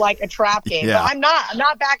looks like a trap game, yeah. But I'm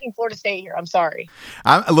not backing Florida State here. I'm sorry.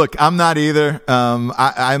 I'm not either.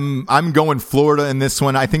 I'm going Florida in this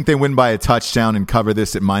one. I think they win by a touchdown and cover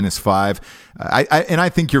this at -5. I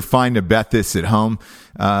think you're fine to bet this at home.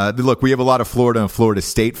 Look, we have a lot of Florida and Florida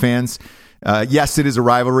State fans. Yes, it is a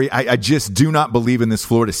rivalry. I just do not believe in this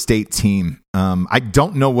Florida State team. I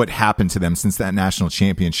don't know what happened to them since that national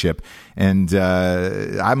championship. And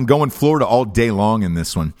I'm going Florida all day long in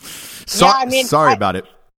this one. Sorry about it.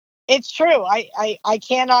 It's true. I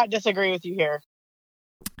cannot disagree with you here.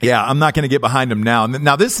 Yeah, I'm not going to get behind them now.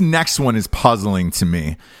 Now, this next one is puzzling to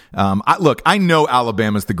me. I know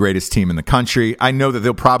Alabama's the greatest team in the country. I know that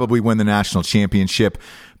they'll probably win the national championship.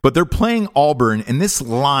 But they're playing Auburn, and this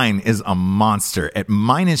line is a monster at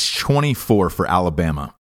 -24 for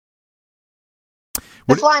Alabama.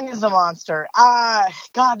 This line is a monster.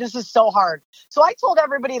 God, this is so hard. So I told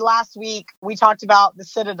everybody last week, we talked about the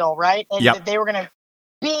Citadel, right? And that they were going to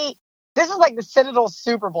be, this is like the Citadel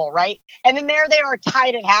Super Bowl, right? And then there they are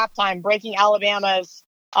tied at halftime, breaking Alabama's,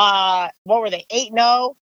 what were they,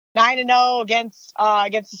 8-0, 9-0 against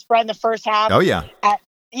the spread in the first half. Oh, yeah.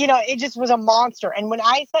 It just was a monster. And when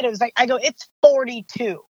I said it was like, I go, it's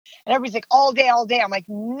 42. And everybody's like, all day. I'm like,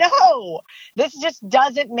 no, this just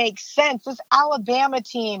doesn't make sense. This Alabama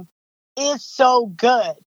team is so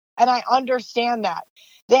good. And I understand that.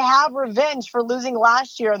 They have revenge for losing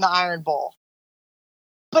last year in the Iron Bowl.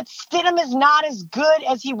 But Stidham is not as good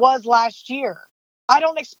as he was last year. I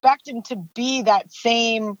don't expect him to be that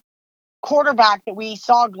same quarterback that we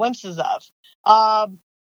saw glimpses of.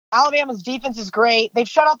 Alabama's defense is great. They've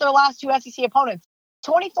shut out their last two SEC opponents.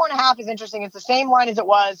 24.5 is interesting. It's the same line as it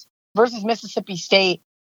was versus Mississippi State.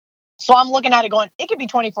 So I'm looking at it going, it could be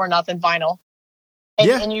 24-0 final.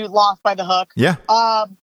 And you lost by the hook. Yeah.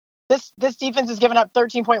 This defense has given up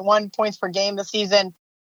 13.1 points per game this season.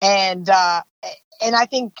 And I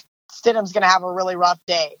think Stidham's going to have a really rough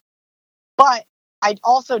day. But I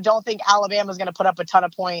also don't think Alabama's going to put up a ton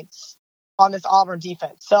of points on this Auburn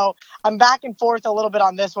defense. So I'm back and forth a little bit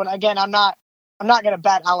on this one. Again, I'm not going to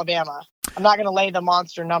bet Alabama. I'm not going to lay the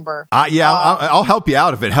monster number. I'll help you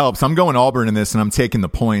out if it helps. I'm going Auburn in this, and I'm taking the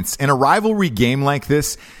points. In a rivalry game like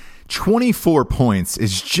this, 24 points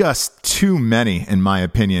is just too many, in my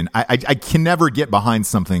opinion. I can never get behind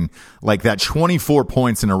something like that. 24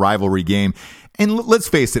 points in a rivalry game. And let's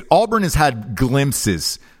face it, Auburn has had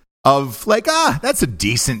glimpses of like, that's a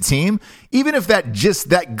decent team. Even if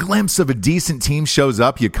that glimpse of a decent team shows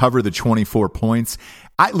up, you cover the 24 points.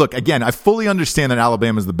 I fully understand that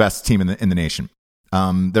Alabama is the best team in the nation.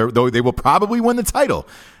 Though they will probably win the title.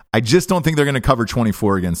 I just don't think they're going to cover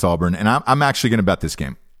 24 against Auburn, and I'm actually going to bet this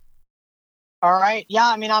game. All right. Yeah,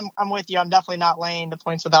 I mean, I'm with you. I'm definitely not laying the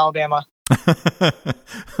points with Alabama.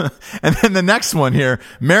 And then the next one here,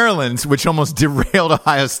 Maryland, which almost derailed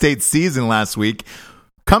Ohio State's season last week,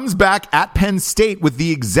 comes back at Penn State with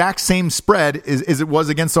the exact same spread as it was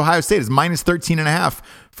against Ohio State. It's -13.5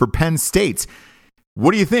 for Penn State.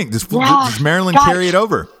 What do you think? Does Maryland carry it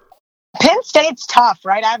over? Penn State's tough,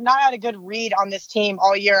 right? I've not had a good read on this team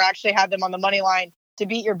all year. I actually had them on the money line to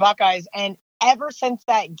beat your Buckeyes. And ever since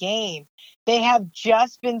that game, they have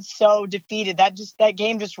just been so defeated. That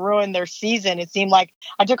game just ruined their season. It seemed like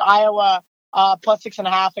I took Iowa plus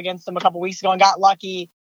 6.5 against them a couple weeks ago and got lucky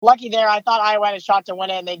there. I thought Iowa had a shot to win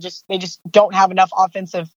it, and they just don't have enough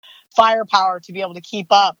offensive firepower to be able to keep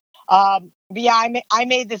up. But yeah, I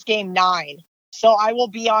made this game 9, so I will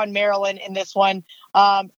be on Maryland in this one.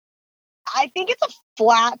 I think it's a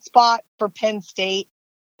flat spot for Penn State.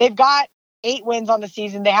 They've got 8 wins on the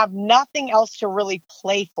season. They have nothing else to really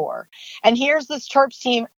play for. And here's this Terps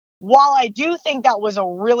team. While I do think that was a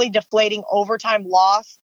really deflating overtime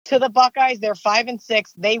loss to the Buckeyes, they're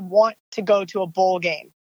 5-6. They want to go to a bowl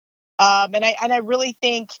game. And I really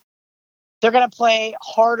think they're going to play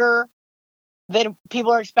harder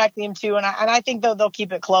people are expecting them to, and I think they'll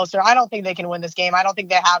keep it closer. I don't think they can win this game. I don't think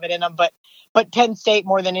they have it in them, but Penn State,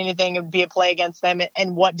 more than anything, it would be a play against them.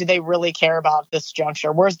 And what do they really care about at this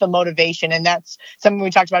juncture? Where's the motivation? And that's something we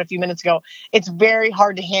talked about a few minutes ago. It's very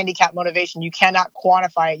hard to handicap motivation. You cannot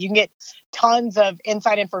quantify it. You can get tons of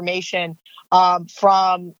inside information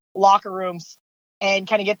from locker rooms and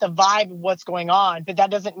kind of get the vibe of what's going on. But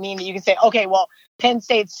that doesn't mean that you can say, okay, well, Penn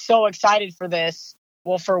State's so excited for this.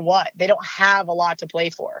 Well, for what? They don't have a lot to play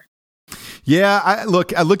for. Yeah,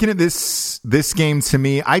 looking at this game, to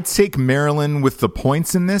me, I'd take Maryland with the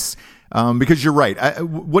points in this because you're right.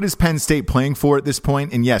 What is Penn State playing for at this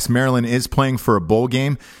point? And yes, Maryland is playing for a bowl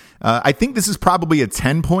game. I think this is probably a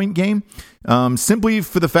 10-point game, simply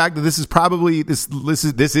for the fact that this is probably this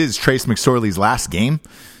is Trace McSorley's last game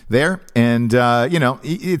there, and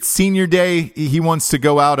it's senior day. He wants to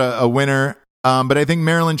go out a winner. But I think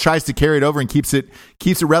Maryland tries to carry it over and keeps it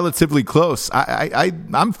relatively close.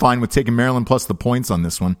 I'm fine with taking Maryland plus the points on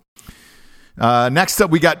this one. Next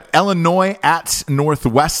up, we got Illinois at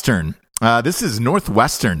Northwestern. This is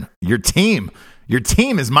Northwestern. Your team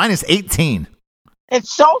is minus 18.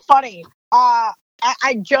 It's so funny.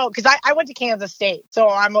 I joke because I went to Kansas State, so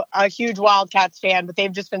I'm a huge Wildcats fan, but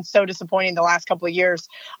they've just been so disappointing the last couple of years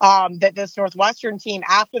that this Northwestern team,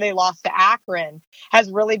 after they lost to Akron,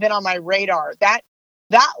 has really been on my radar. That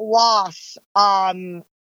loss, I'm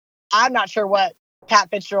not sure what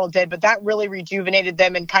Pat Fitzgerald did, but that really rejuvenated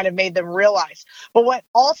them and kind of made them realize. But what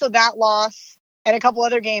also that loss and a couple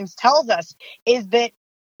other games tells us is that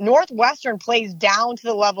Northwestern plays down to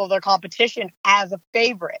the level of their competition as a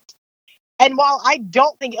favorite. And while I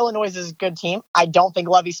don't think Illinois is a good team, I don't think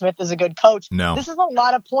Lovie Smith is a good coach. No. This is a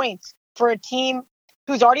lot of points for a team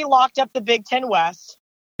who's already locked up the Big Ten West.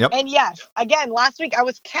 Yep. And yes, again, last week I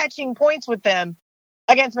was catching points with them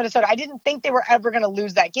against Minnesota. I didn't think they were ever going to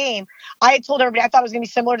lose that game. I had told everybody I thought it was going to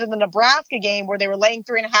be similar to the Nebraska game where they were laying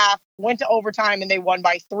 3.5, went to overtime, and they won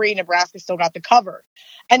by 3. Nebraska still got the cover.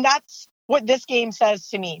 And that's what this game says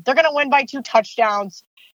to me. They're going to win by 2 touchdowns.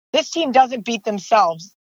 This team doesn't beat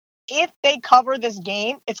themselves. If they cover this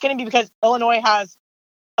game, it's going to be because Illinois has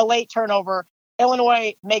a late turnover.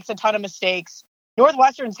 Illinois makes a ton of mistakes.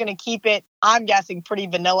 Northwestern's going to keep it, I'm guessing, pretty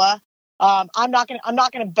vanilla. I'm not going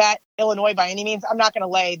to bet Illinois by any means. I'm not going to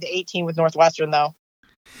lay the 18 with Northwestern, though.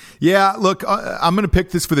 Yeah, look, I'm going to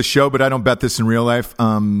pick this for the show, but I don't bet this in real life.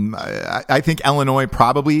 I think Illinois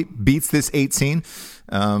probably beats this 18.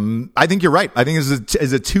 I think you're right. I think this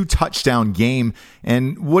is a 2-touchdown game.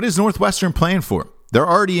 And what is Northwestern playing for? They're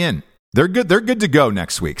already in. They're good. They're good to go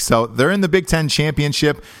next week. So they're in the Big Ten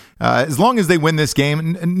championship. As long as they win this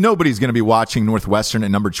game, nobody's going to be watching Northwestern at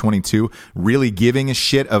number 22 really giving a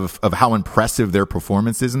shit of how impressive their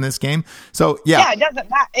performance is in this game. So yeah, it doesn't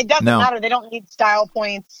matter. It doesn't matter. They don't need style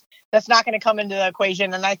points. That's not going to come into the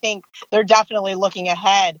equation. And I think they're definitely looking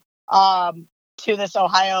ahead to this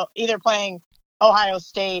Ohio, either playing Ohio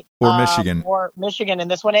State or Michigan in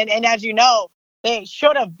this one. And as you know, they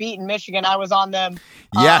should have beaten Michigan. I was on them.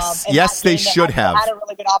 Yes, they should have. Had a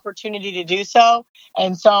really good opportunity to do so.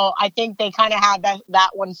 And so I think they kind of have that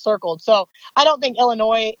one circled. So I don't think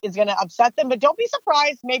Illinois is going to upset them, but don't be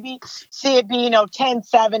surprised. Maybe see it be,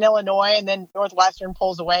 10-7 Illinois, and then Northwestern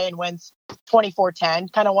pulls away and wins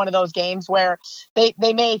 24-10. Kind of one of those games where they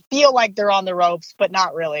may feel like they're on the ropes, but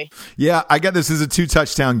not really. Yeah, I got this as a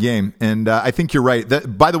 2-touchdown game, and I think you're right.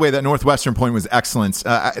 By the way, that Northwestern point was excellent.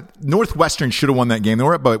 Northwestern should have won that game. They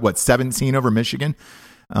were up by 17 over Michigan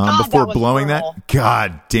before blowing brutal. that.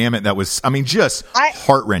 God damn it, that was just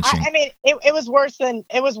heart-wrenching. It was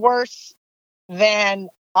worse than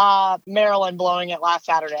Maryland blowing it last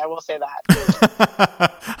Saturday. I will say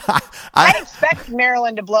that. I expected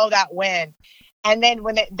Maryland to blow that win, and then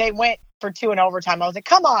when they went for 2 in overtime, I was like,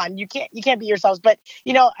 "Come on, you can't beat yourselves." But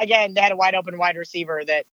again, they had a wide open wide receiver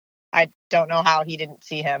that I don't know how he didn't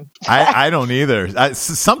see him. I don't either.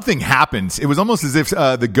 Something happened. It was almost as if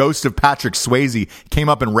the ghost of Patrick Swayze came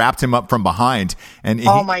up and wrapped him up from behind, and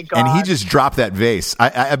oh my God. And he just dropped that vase.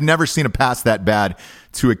 I've never seen a pass that bad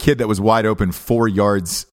to a kid that was wide open 4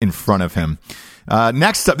 yards in front of him.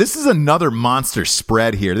 Next up, this is another monster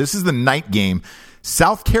spread here. This is the night game.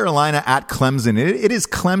 South Carolina at Clemson. It is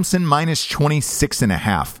Clemson minus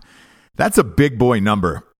 26.5. That's a big boy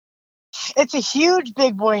number. It's a huge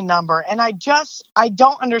big boy number. And I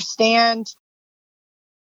don't understand.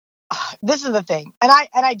 This is the thing. And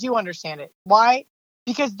I do understand it. Why?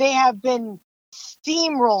 Because they have been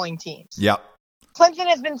steamrolling teams. Yep. Clemson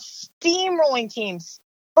has been steamrolling teams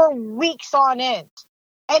for weeks on end.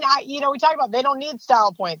 And we talk about they don't need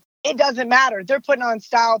style points. It doesn't matter. They're putting on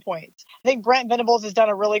style points. I think Brent Venables has done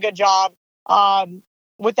a really good job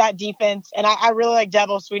with that defense, and I really like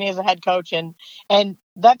Dabo Sweeney as a head coach, and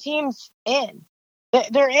that team's in.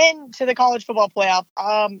 They're in to the college football playoff.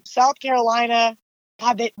 South Carolina,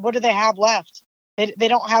 God, what do they have left? They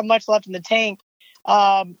don't have much left in the tank.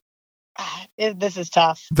 This is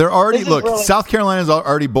tough. They're already South Carolina's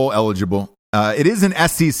already bowl eligible. It is an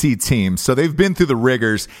SEC team, so they've been through the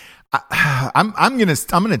rigors. I'm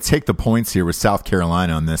gonna take the points here with South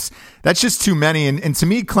Carolina on this. That's just too many. And to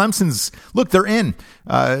me, Clemson's they're in.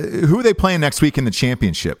 Who are they playing next week in the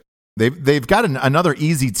championship? They've got another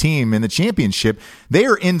easy team in the championship. They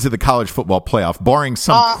are into the college football playoff, barring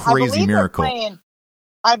some crazy miracle.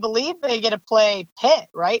 I believe they get to play Pitt,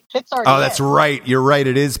 right? Pitt's already. Oh, that's right. You're right.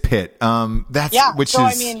 It is Pitt. Boy,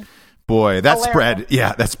 that spread,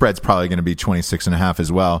 that spread's probably going to be 26.5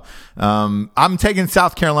 as well. I'm taking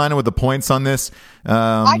South Carolina with the points on this.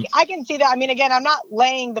 I can see that. I mean, again, I'm not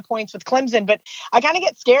laying the points with Clemson, but I kind of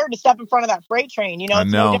get scared to step in front of that freight train. You know,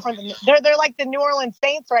 it's no different than they're like the New Orleans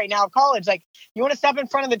Saints right now, college. Like, you want to step in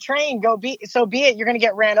front of the train, so be it. You're going to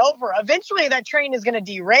get ran over. Eventually, that train is going to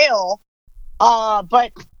derail.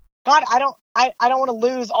 But God, I don't want to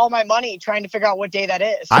lose all my money trying to figure out what day that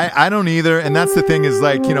is. I don't either. And that's the thing is,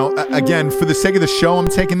 like, you know, again, for the sake of the show, I'm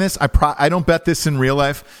taking this. I don't bet this in real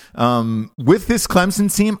life. With this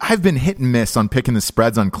Clemson team, I've been hit and miss on picking the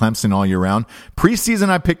spreads on Clemson all year round. Preseason,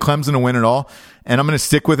 I picked Clemson to win it all. And I'm going to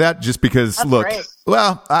stick with that just because, that's look, great.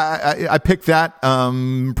 Well, I picked that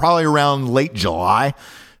probably around late July.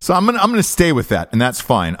 So I'm gonna stay with that, and that's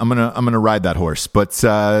fine. I'm gonna ride that horse, but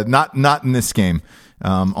not in this game,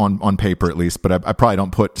 on paper at least. But I probably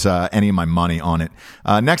don't put any of my money on it.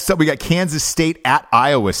 Next up, we got Kansas State at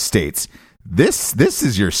Iowa State. This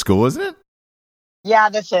is your school, isn't it? Yeah,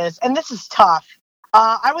 this is, and this is tough.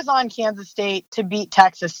 I was on Kansas State to beat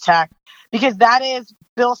Texas Tech because that is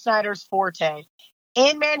Bill Snyder's forte.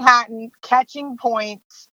 In Manhattan, catching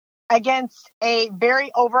points against a very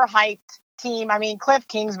overhyped team. I mean, Cliff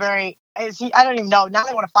Kingsbury, I don't even know. Now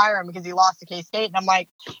they want to fire him because he lost to K-State. And I'm like,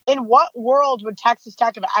 in what world would Texas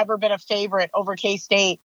Tech have ever been a favorite over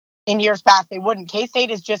K-State in years past? They wouldn't. K-State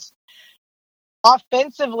is just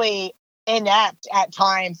offensively inept at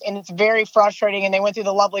times, and it's very frustrating. And they went through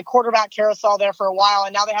the lovely quarterback carousel there for a while,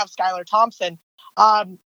 and now they have Skylar Thompson. Have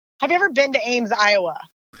you ever been to Ames, Iowa?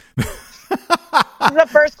 This is the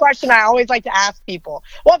first question I always like to ask people.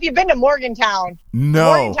 Well, if you've been to Morgantown.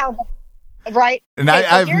 No. Right. And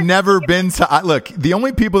I've never been to, look, the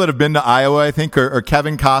only people that have been to Iowa, I think, are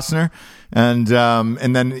Kevin Costner and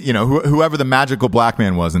then, you know, whoever the magical black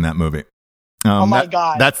man was in that movie. Oh my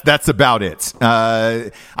God. That's about it.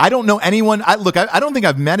 I don't know anyone. I don't think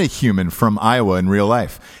I've met a human from Iowa in real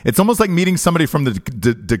life. It's almost like meeting somebody from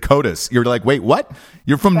the Dakotas. You're like, wait, what?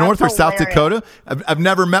 You're from North or South Dakota? I've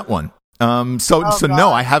never met one. So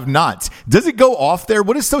no, I have not. Does it go off there?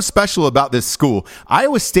 What is so special about this school?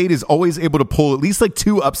 Iowa State is always able to pull at least like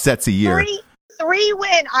 2 upsets a year. Three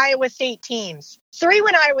win Iowa State teams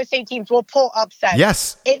will pull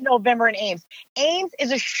upsets in November in Ames. Ames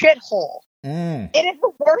is a shithole. It is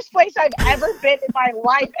the worst place I've ever been in my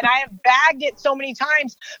life, and I have bagged it so many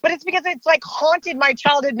times, but it's because it's like haunted my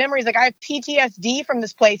childhood memories. Like, I have PTSD from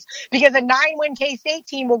this place because a 9-win K-State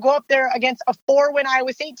team will go up there against a 4-win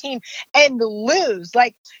Iowa State team and lose.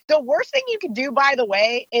 Like, the worst thing you can do, by the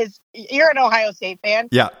way, is you're an Ohio State fan.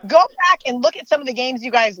 Yeah. Go back and look at some of the games you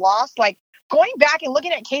guys lost. Like, going back and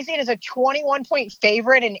looking at K-State as a 21-point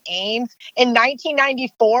favorite in Ames in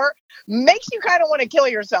 1994 makes you kind of want to kill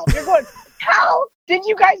yourself. You're going, how did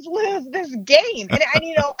you guys lose this game? And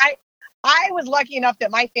you know, I was lucky enough that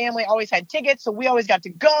my family always had tickets, so we always got to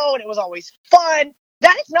go, and it was always fun.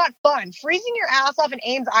 That is not fun. Freezing your ass off in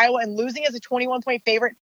Ames, Iowa, and losing as a 21-point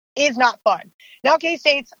favorite is not fun. Now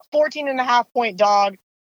K-State's 14.5-point dog.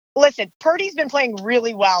 Listen, Purdy's been playing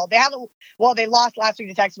really well. They lost last week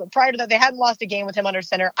to Texas, but prior to that, they hadn't lost a game with him under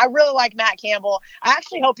center. I really like Matt Campbell. I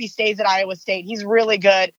actually hope he stays at Iowa State. He's really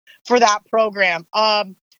good for that program.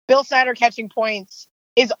 Bill Snyder catching points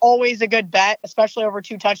is always a good bet, especially over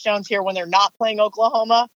 2 touchdowns here when they're not playing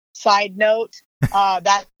Oklahoma. Side note,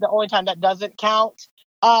 that's the only time that doesn't count.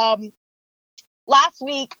 Last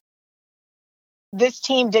week, this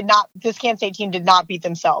Kansas State team did not beat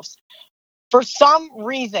themselves. For some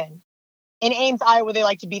reason, in Ames, Iowa, they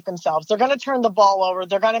like to beat themselves. They're going to turn the ball over.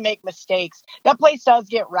 They're going to make mistakes. That place does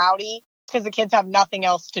get rowdy because the kids have nothing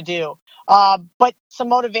else to do. But some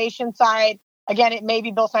motivation side, again, it may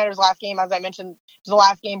be Bill Snyder's last game. As I mentioned, it was the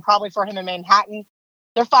last game probably for him in Manhattan.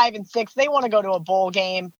 They're 5-6. They want to go to a bowl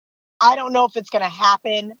game. I don't know if it's going to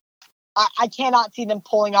happen. I cannot see them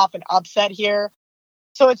pulling off an upset here.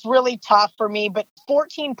 So it's really tough for me. But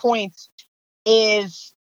 14 points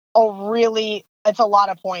is a really it's a lot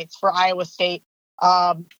of points for Iowa State.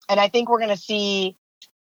 And I think we're going to see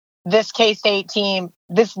this K-State team,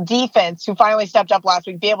 this defense who finally stepped up last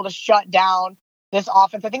week, be able to shut down this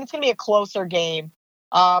offense. I think it's going to be a closer game.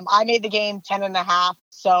 I made the game 10.5,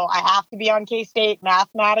 so I have to be on K-State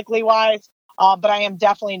mathematically wise. But I am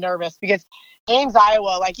definitely nervous because Ames,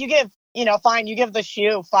 Iowa, like you give, fine, you give the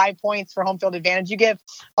shoe 5 points for home field advantage. You give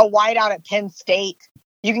a whiteout at Penn State.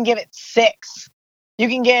 You can give it 6. You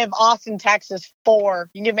can give Austin, Texas 4.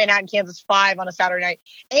 You can give Manhattan, Kansas 5 on a Saturday night.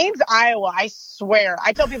 Ames, Iowa, I swear.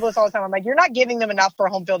 I tell people this all the time. I'm like, you're not giving them enough for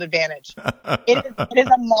home field advantage. It is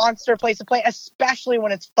a monster place to play, especially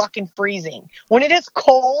when it's fucking freezing. When it is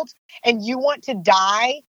cold and you want to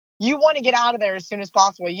die, you want to get out of there as soon as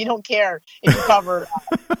possible. You don't care if you cover.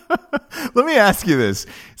 Let me ask you this.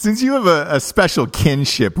 Since you have a special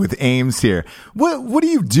kinship with Ames here, what do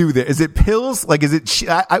you do there? Is it pills? Like, is it,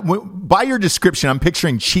 by your description, I'm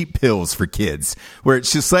picturing cheap pills for kids where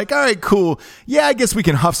it's just like, all right, cool. Yeah, I guess we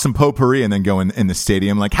can huff some potpourri and then go in the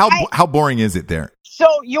stadium. Like, how boring is it there? So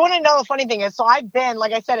you want to know the funny thing is, so I've been,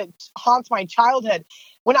 like I said, it haunts my childhood.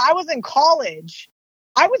 When I was in college,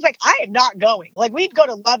 I was like, I am not going. Like, we'd go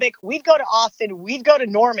to Lubbock, we'd go to Austin, we'd go to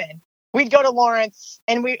Norman, we'd go to Lawrence,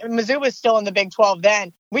 and Mizzou was still in the Big 12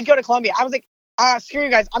 then. We'd go to Columbia. I was like, screw you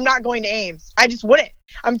guys, I'm not going to Ames. I just wouldn't.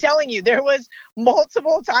 I'm telling you, there was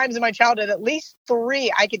multiple times in my childhood, at least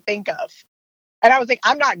 3 I could think of. And I was like,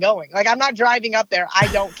 I'm not going. Like, I'm not driving up there. I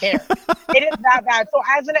don't care. It is that bad. So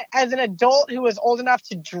as an adult who is old enough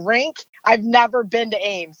to drink, I've never been to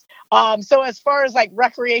Ames. So as far as like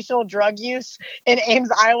recreational drug use in Ames,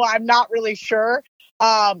 Iowa, I'm not really sure.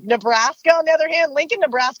 Nebraska, on the other hand, Lincoln,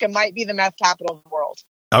 Nebraska might be the meth capital of the world.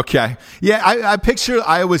 Okay. Yeah, I picture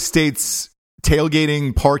Iowa State's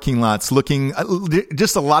tailgating parking lots looking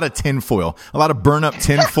just a lot of tinfoil, a lot of burn up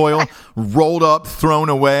tinfoil rolled up, thrown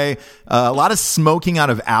away, a lot of smoking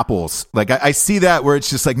out of apples. Like I see that where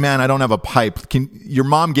it's just like, man, I don't have a pipe. Your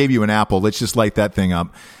mom gave you an apple. Let's just light that thing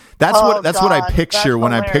up. That's what I picture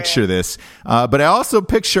when I picture this. But I also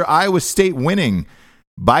picture Iowa State winning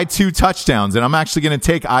by 2 touchdowns. And I'm actually going to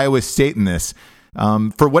take Iowa State in this.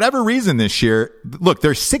 For whatever reason this year, look,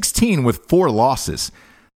 they're 16 with 4 losses.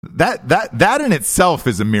 That in itself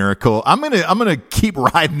is a miracle. I'm gonna keep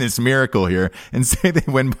riding this miracle here and say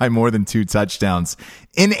they win by more than 2 touchdowns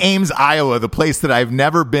in Ames, Iowa, the place that I've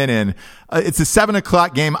never been in. It's a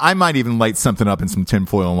 7:00 game. I might even light something up in some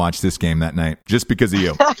tinfoil and watch this game that night just because of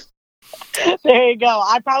you. There you go.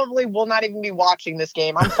 I probably will not even be watching this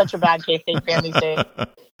game. I'm such a bad K-State fan these days.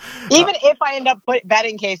 Even if I end up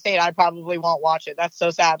betting K-State, I probably won't watch it. That's so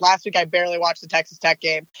sad. Last week, I barely watched the Texas Tech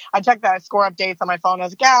game. I checked the score updates on my phone. I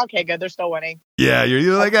was like, yeah, okay, good. They're still winning. Yeah,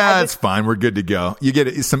 you're like, it's fine. We're good to go. You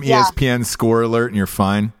get some ESPN score alert and you're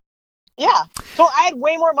fine. Yeah. So I had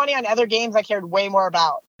way more money on other games I cared way more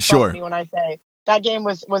about. Sure. When I say that game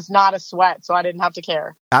was not a sweat, so I didn't have to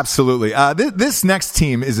care. Absolutely. This next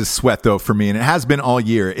team is a sweat, though, for me, and it has been all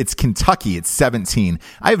year. It's Kentucky. It's 17.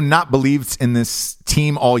 I have not believed in this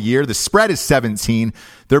team all year. The spread is 17.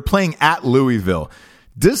 They're playing at Louisville.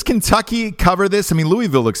 Does Kentucky cover this? I mean,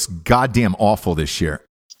 Louisville looks goddamn awful this year.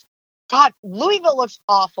 God, Louisville looks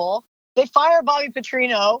awful. They fire Bobby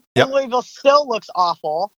Petrino, and Louisville still looks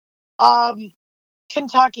awful.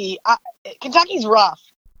 Kentucky's rough.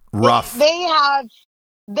 Rough. They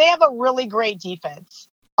have a really great defense.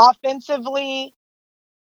 Offensively,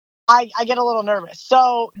 I get a little nervous.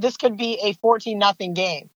 So this could be a 14-0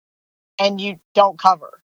 game, and you don't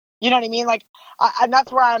cover. You know what I mean? Like,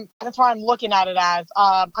 that's where I'm looking at it as.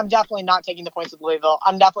 I'm definitely not taking the points with Louisville.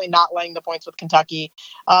 I'm definitely not laying the points with Kentucky.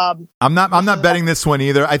 I'm not betting this one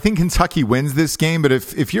either. I think Kentucky wins this game, but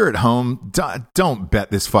if you're at home, don't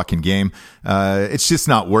bet this fucking game. It's just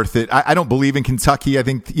not worth it. I don't believe in Kentucky. I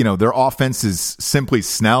think their offense is simply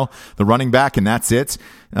Snell, the running back, and that's it.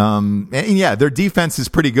 And yeah, their defense is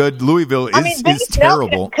pretty good. Louisville is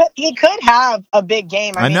terrible. He could have a big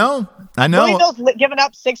game. I know. Louisville's given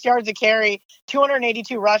up 6 yards a carry,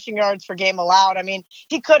 282 rushing yards per game allowed. I mean,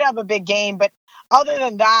 he could have a big game, but other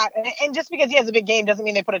than that, and just because he has a big game doesn't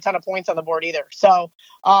mean they put a ton of points on the board either. So,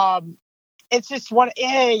 it's just one.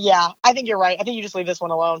 Yeah, I think you're right. I think you just leave this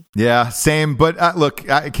one alone. Yeah, same. But look,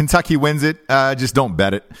 Kentucky wins it. Just don't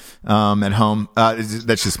bet it at home.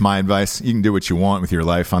 That's just my advice. You can do what you want with your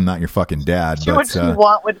life. I'm not your fucking dad. Do what you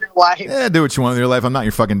want with your life. Yeah, do what you want with your life. I'm not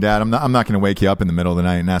your fucking dad. I'm not going to wake you up in the middle of the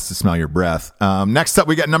night and ask to smell your breath. Next up,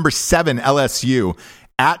 we got number 7 LSU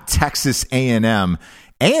at Texas A&M.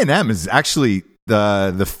 A&M is actually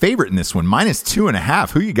the favorite in this one,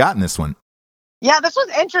 -2.5. Who you got in this one? Yeah, this was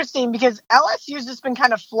interesting because LSU's just been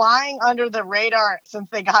kind of flying under the radar since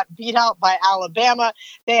they got beat out by Alabama.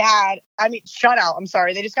 They had, shutout. I'm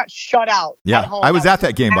sorry. They just got shut out Yeah, at home. I was at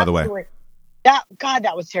that game, by the way. That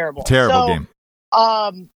was terrible. Terrible game.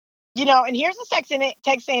 And here's the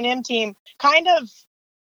Texas A&M team kind of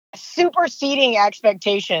superseding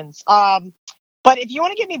expectations. But if you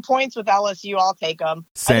want to give me points with LSU, I'll take them.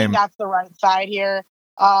 Same. I think that's the right side here.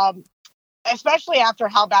 Especially after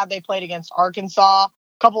how bad they played against Arkansas a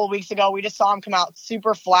couple of weeks ago. We just saw them come out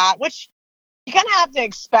super flat, which you kind of have to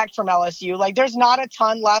expect from LSU. Like, there's not a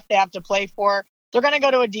ton left they have to play for. They're going to go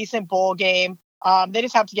to a decent bowl game. They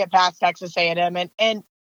just have to get past Texas A&M. And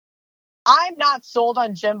I'm not sold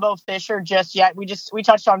on Jimbo Fisher just yet. We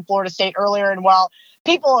touched on Florida State earlier, and while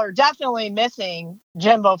people are definitely missing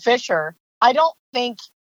Jimbo Fisher, I don't think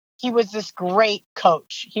he was this great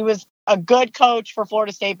coach. He was a good coach for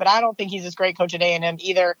Florida State, but I don't think he's this great coach at A&M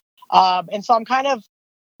either. And so I'm kind of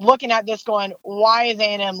looking at this going, why is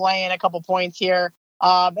A&M laying a couple points here?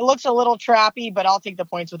 It looks a little trappy, but I'll take the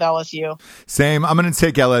points with LSU. Same. I'm going to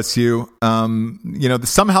take LSU.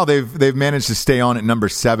 Somehow they've managed to stay on at number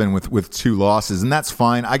 7 with 2 losses, and that's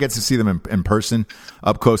fine. I get to see them in person,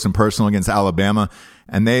 up close and personal against Alabama.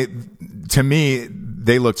 And to me,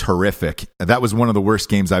 they looked horrific. That was one of the worst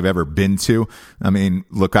games I've ever been to. I mean,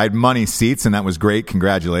 look, I had money seats, and that was great.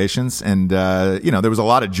 Congratulations. And, there was a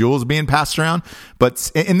lot of jewels being passed around.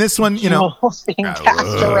 But in this one, jewels being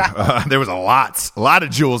passed around. There was a lot of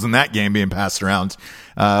jewels in that game being passed around.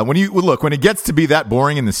 When it gets to be that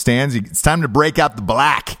boring in the stands, it's time to break out the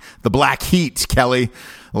black heat, Kelly.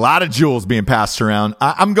 A lot of jewels being passed around.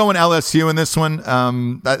 I'm going LSU in this one.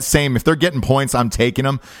 Same. If they're getting points, I'm taking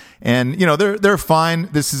them. And they're fine.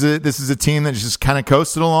 This is a team that just kind of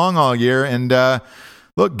coasted along all year. And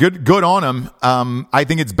look, good on them. I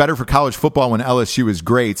think it's better for college football when LSU is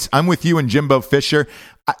great. I'm with you and Jimbo Fisher.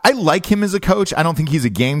 I like him as a coach. I don't think he's a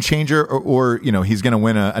game changer or he's going to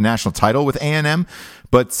win a national title with A&M.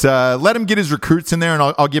 But let him get his recruits in there, and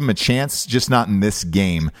I'll give him a chance, just not in this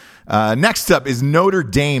game. Next up is Notre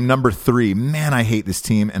Dame, number 3. Man, I hate this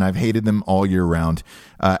team, and I've hated them all year round.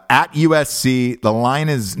 At USC, the line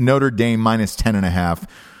is Notre Dame minus 10.5.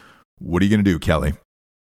 What are you going to do, Kelly?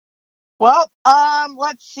 Well,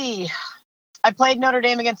 let's see. I played Notre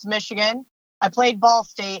Dame against Michigan. I played Ball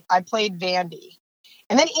State. I played Vandy.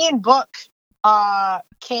 And then Ian Book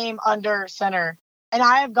came under center, and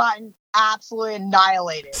I have gotten absolutely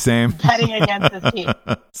annihilated. Same. Betting against this team.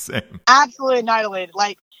 Same. Absolutely annihilated.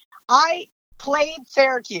 Like, I played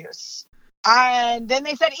Syracuse, and then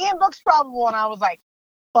they said Ian Book's probable, and I was like,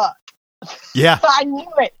 fuck. Yeah. I knew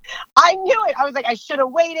it. I was like, I should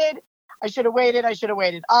have waited.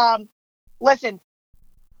 Listen,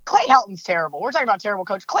 Clay Helton's terrible. We're talking about terrible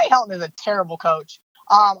coach. Clay Helton is a terrible coach.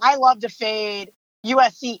 I love to fade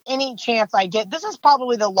USC any chance I get. This is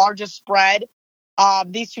probably the largest spread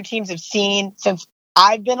these two teams have seen since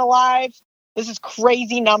I've been alive. This is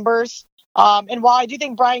crazy numbers. And while I do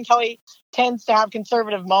think Brian Kelly tends to have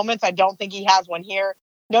conservative moments, I don't think he has one here.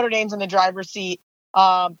 Notre Dame's in the driver's seat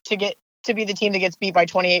to be the team that gets beat by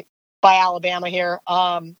 28 by Alabama here.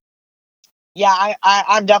 I'm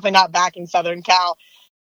definitely not backing Southern Cal.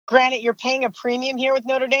 Granted, you're paying a premium here with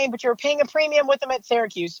Notre Dame, but you're paying a premium with them at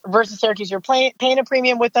Syracuse versus Syracuse. You're paying a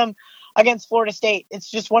premium with them against Florida State.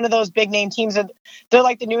 It's just one of those big name teams. They're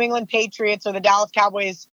like the New England Patriots or the Dallas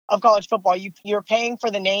Cowboys of college football. You're paying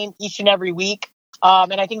for the name each and every week.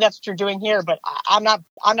 And I think that's what you're doing here, but I'm not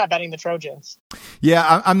betting the Trojans.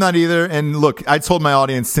 Yeah, I'm not either. And look, I told my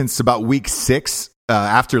audience since about week 6,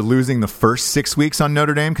 after losing the first 6 weeks on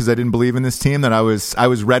Notre Dame because I didn't believe in this team, that I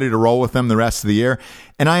was ready to roll with them the rest of the year,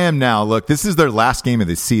 and I am now. Look, this is their last game of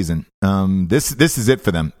the season. This is it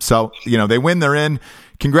for them. So they win, they're in.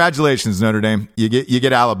 Congratulations, Notre Dame. You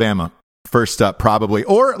get Alabama first up probably,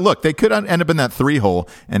 or look, they could end up in that 3 hole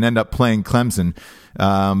and end up playing Clemson.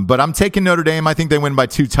 But I'm taking Notre Dame. I think they win by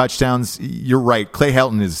 2 touchdowns. You're right. Clay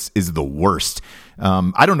Helton is the worst.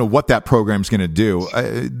 I don't know what that program's going to do.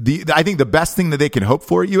 I think the best thing that they can hope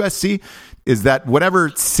for at USC is that whatever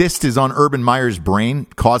cyst is on Urban Meyer's brain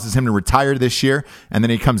causes him to retire this year, and then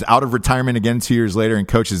he comes out of retirement again 2 years later and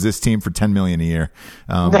coaches this team for $10 million a year.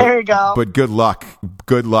 There you go. But good luck,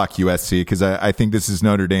 USC, because I think this is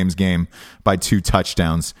Notre Dame's game by 2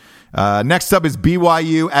 touchdowns. Next up is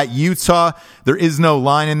BYU at Utah. There is no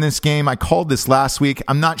line in this game. I called this last week.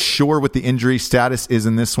 I'm not sure what the injury status is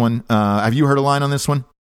in this one. Have you heard a line on this one?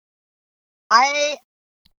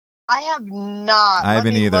 I have not. I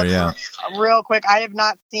haven't either, yeah. Real quick, I have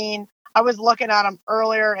not seen. I was looking at them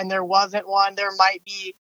earlier, and there wasn't one. There might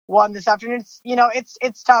be won this afternoon.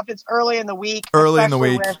 It's tough. It's early in the week. Early in the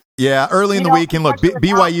week. Early in the week. And look,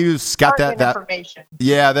 BYU's got that information.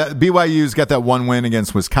 Yeah, that BYU's got that one win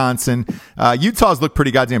against Wisconsin. Utah's looked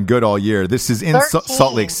pretty goddamn good all year. This is in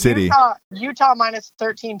Salt Lake City. Utah minus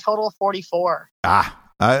 13, total 44.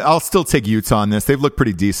 I'll still take Utah on this. They've looked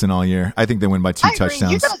pretty decent all year. I think they win by 2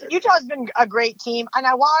 touchdowns. Utah's been a great team. And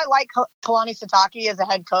while I like Kalani Sitake as a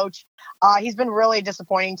head coach, he's been really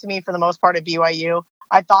disappointing to me for the most part at BYU.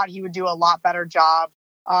 I thought he would do a lot better job.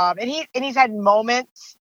 And he's had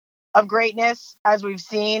moments of greatness, as we've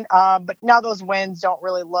seen. But now those wins don't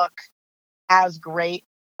really look as great.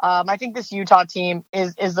 I think this Utah team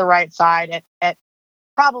is the right side at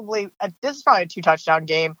this is probably a 2 touchdown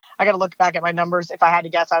game. I got to look back at my numbers. If I had to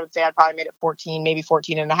guess, I would say I'd probably made it 14, maybe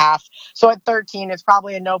 14 and a half. So at 13, it's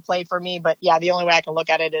probably a no play for me. But yeah, the only way I can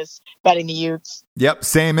look at it is betting the Utes. Yep,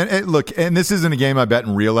 same. And look, and this isn't a game I bet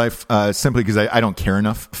in real life, simply because I don't care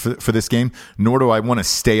enough for this game, nor do I want to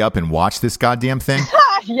stay up and watch this goddamn thing.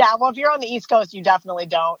 Yeah, well, if you're on the East Coast, you definitely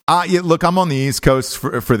don't. Look, I'm on the East Coast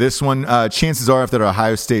for this one. Chances are, after the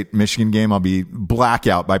Ohio State-Michigan game, I'll be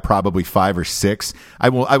blackout by probably 5 or 6. I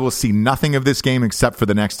will see nothing of this game except for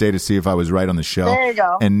the next day to see if I was right on the show. There you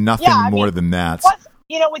go. And nothing more than that. Plus,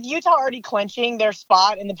 with Utah already clinching their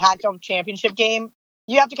spot in the Pac-12 championship game,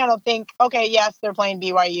 you have to kind of think, okay, yes, they're playing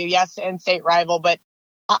BYU, yes, in-state rival, but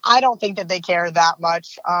I don't think that they care that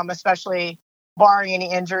much, especially barring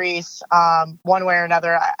any injuries one way or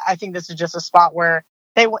another. I think this is just a spot where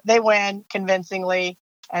they win convincingly,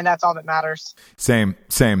 and that's all that matters. Same.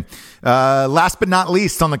 Last but not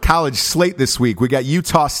least, on the college slate this week, we got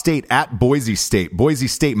Utah State at Boise State. Boise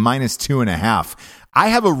State minus 2.5. I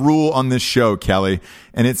have a rule on this show, Kelly,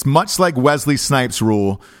 and it's much like Wesley Snipes'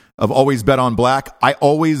 rule of always bet on black. I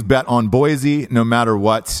always bet on Boise no matter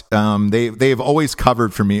what. They've always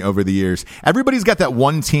covered for me over the years. Everybody's got that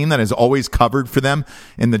one team that has always covered for them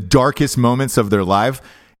in the darkest moments of their life.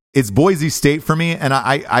 It's Boise State for me, and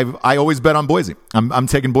I always bet on Boise. I'm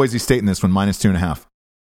taking Boise State in this one, minus 2.5.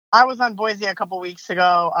 I was on Boise a couple weeks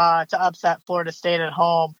ago to upset Florida State at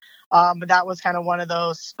home. But that was kind of one of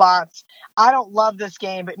those spots. I don't love this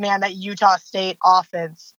game, but man, that Utah State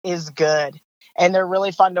offense is good. And they're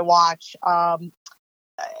really fun to watch. I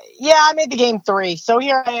made the game 3. So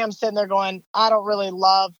here I am sitting there going, I don't really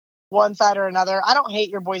love one side or another. I don't hate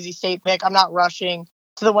your Boise State pick. I'm not rushing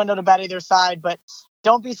to the window to bet either side, but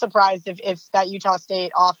don't be surprised if that Utah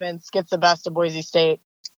State offense gets the best of Boise State.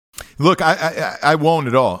 Look, I won't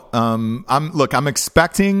at all. I'm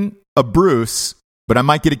expecting a Bruce, but I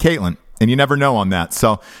might get a Caitlin. And you never know on that.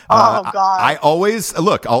 So God. I'll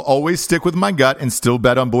always stick with my gut and still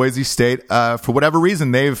bet on Boise State. For whatever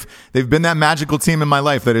reason, they've been that magical team in my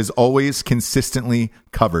life that is always consistently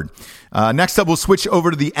covered. Next up, we'll switch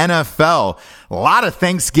over to the NFL. A lot of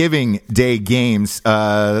Thanksgiving Day games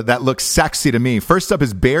that look sexy to me. First up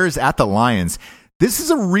is Bears at the Lions. This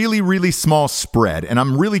is a really, really small spread, and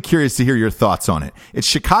I'm really curious to hear your thoughts on it. It's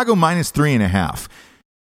Chicago minus 3.5.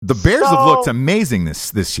 The Bears have looked amazing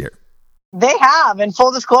this year. They have. And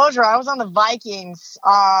full disclosure, I was on the Vikings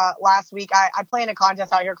last week. I play in a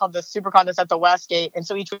contest out here called the Super Contest at the Westgate. And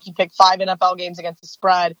so each week you pick 5 NFL games against the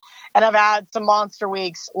spread. And I've had some monster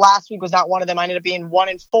weeks. Last week was not one of them. I ended up being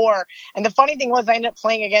 1-4. And the funny thing was I ended up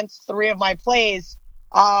playing against 3 of my plays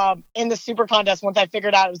in the Super Contest once I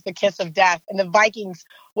figured out it was the kiss of death. And the Vikings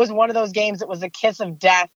was one of those games that was a kiss of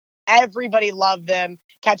death. Everybody loved them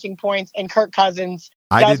catching points, and Kirk Cousins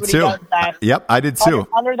I did too. Yep, I did too.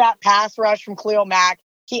 Under that pass rush from Khalil Mack,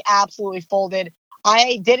 he absolutely folded.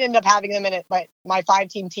 I did end up having them in it, my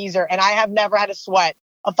 5-team teaser, and I have never had to sweat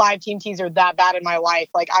a 5-team teaser that bad in my life.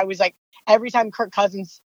 I was like, every time Kirk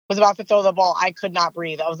Cousins was about to throw the ball, I could not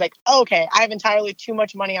breathe. I was like, okay, I have entirely too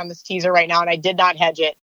much money on this teaser right now, and I did not hedge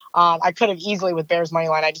it. I could have easily with Bears money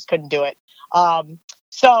line. I just couldn't do it.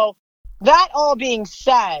 So that all being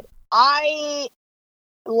said, I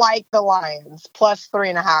like the Lions plus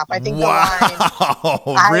 3.5. I think the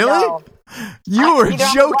Lions. Really? You were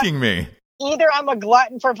joking me. Either I'm a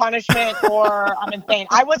glutton for punishment or I'm insane.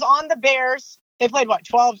 I was on the Bears. They played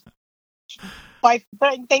 12 by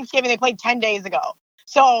Thanksgiving. They played 10 days ago.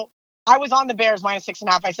 So I was on the Bears minus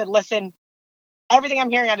 6.5. I said, listen, everything I'm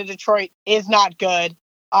hearing out of Detroit is not good.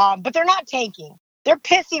 But they're not tanking. They're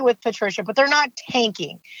pissy with Patricia, but they're not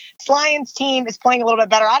tanking. This Lions team is playing a little bit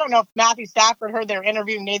better. I don't know if Matthew Stafford heard they're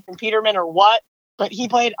interviewing Nathan Peterman or what, but he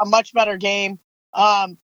played a much better game.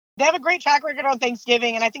 They have a great track record on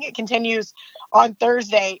Thanksgiving, and I think it continues on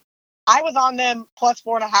Thursday. I was on them plus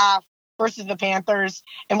 4.5 versus the Panthers.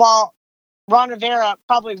 And while Ron Rivera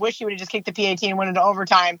probably wished he would have just kicked the PAT and went into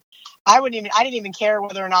overtime. I didn't even care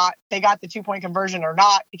whether or not they got the 2-point conversion or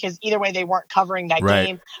not, because either way they weren't covering that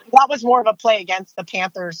game. That was more of a play against the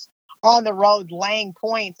Panthers on the road, laying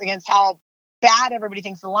points against how bad everybody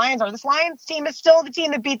thinks the Lions are. This Lions team is still the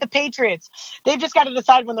team that beat the Patriots. They've just got to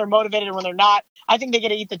decide when they're motivated and when they're not. I think they get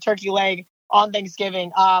to eat the turkey leg on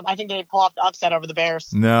Thanksgiving. I think they pull off the upset over the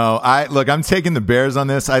Bears. No, I'm taking the Bears on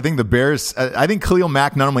this. I think the Bears, I think Khalil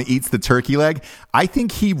Mack not only eats the turkey leg, I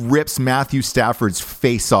think he rips Matthew Stafford's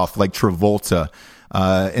face off like Travolta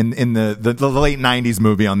in the late 90s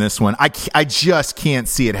movie on this one. I just can't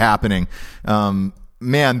see it happening.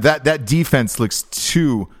 Man, that defense looks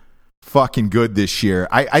too fucking good this year.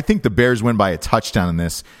 I think the Bears win by a touchdown in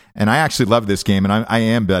this, and I actually love this game, and I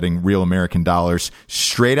am betting real American dollars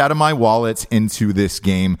straight out of my wallet into this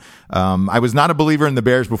game. I was not a believer in the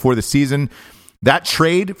Bears before the season. That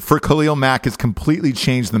trade for Khalil Mack has completely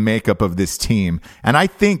changed the makeup of this team. And I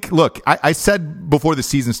think, look, I said before the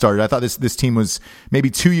season started, I thought this team was maybe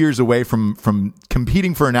 2 years away from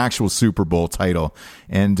competing for an actual Super Bowl title.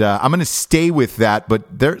 And I'm going to stay with that, but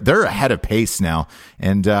they're ahead of pace now.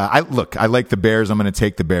 And I like the Bears. I'm going to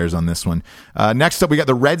take the Bears on this one. Next up, we got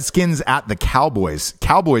the Redskins at the Cowboys.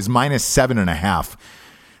 Cowboys -7.5.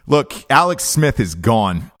 Look, Alex Smith is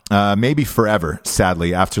gone. Maybe forever,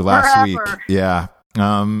 sadly, after last week. Yeah.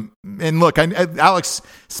 And look, Alex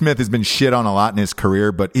Smith has been shit on a lot in his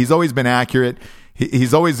career, but he's always been accurate.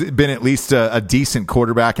 He's always been at least a decent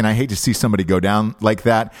quarterback, and I hate to see somebody go down like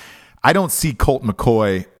that. I don't see Colt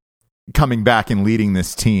McCoy coming back and leading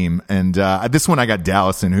this team. And this one I got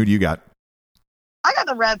Dallas in. Who do you got? I got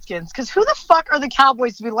the Redskins, because who the fuck are the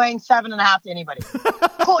Cowboys to be laying 7.5 to anybody?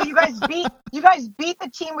 Cool, you guys beat the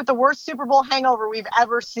team with the worst Super Bowl hangover we've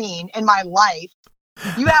ever seen in my life.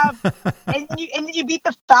 You have, and you beat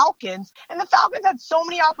the Falcons, and the Falcons had so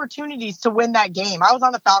many opportunities to win that game. I was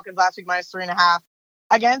on the Falcons last week -3.5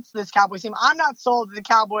 against this Cowboys team. I'm not sold that the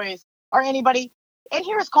Cowboys are anybody. And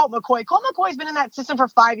here's Colt McCoy. Colt McCoy's been in that system for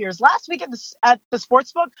 5 years. Last week at the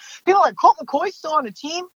sportsbook, people are like, Colt McCoy's still on the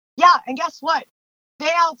team? Yeah, and guess what? They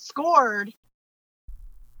outscored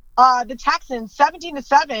the Texans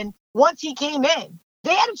 17-7 once he came in.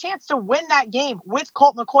 They had a chance to win that game with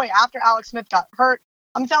Colt McCoy after Alex Smith got hurt.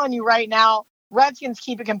 I'm telling you right now, Redskins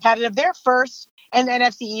keep it competitive. They're first in the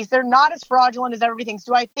NFC East. They're not as fraudulent as everybody thinks.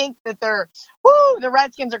 Do I think that the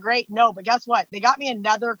Redskins are great? No, but guess what? They got me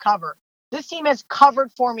another cover. This team has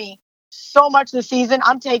covered for me so much this season.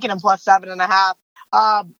 I'm taking them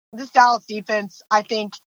 +7.5. This Dallas defense, I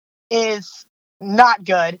think, is not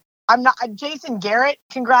good. Jason Garrett.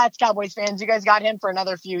 Congrats, Cowboys fans. You guys got him for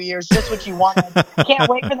another few years. Just what you wanted. Can't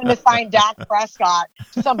wait for them to sign Dak Prescott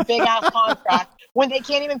to some big ass contract when they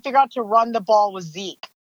can't even figure out to run the ball with Zeke.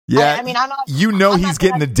 Yeah, I mean, I'm not. He's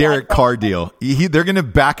getting the Derek Carr deal. They're going to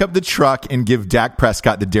back up the truck and give Dak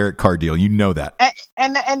Prescott the Derek Carr deal. You know that.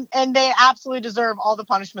 And they absolutely deserve all the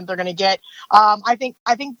punishment they're going to get. I think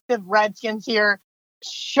the Redskins here.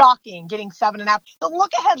 Shocking, getting 7.5. The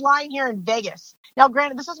look-ahead line here in Vegas. Now,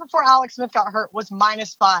 granted, this was before Alex Smith got hurt, was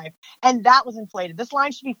 -5, and that was inflated. This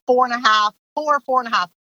line should be 4.5, 4.5.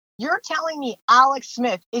 You're telling me Alex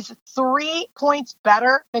Smith is 3 points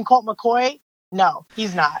better than Colt McCoy? No,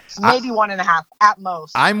 he's not. Maybe 1.5 at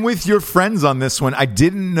most. I'm with your friends on this one. I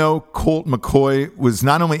didn't know Colt McCoy was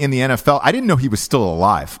not only in the NFL, I didn't know he was still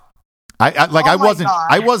alive.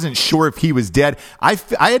 I wasn't sure if he was dead. I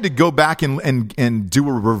had to go back and do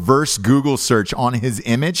a reverse Google search on his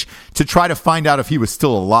image to try to find out if he was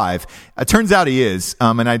still alive. It turns out he is,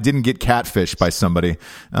 and I didn't get catfished by somebody.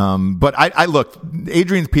 But I look,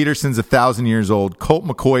 Adrian Peterson's 1,000 years old. Colt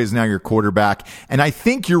McCoy is now your quarterback, and I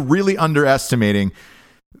think you're really underestimating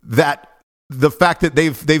that. The fact that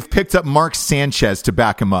they've picked up Mark Sanchez to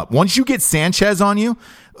back him up. Once you get Sanchez on you,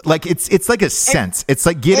 like it's like a sense. It's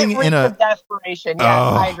like getting in a desperation. Yeah,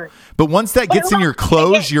 I agree. But once that gets in your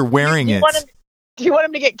clothes, you're wearing it. Do you want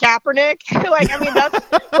him to get Kaepernick?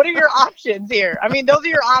 What are your options here? I mean, those are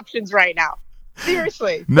your options right now.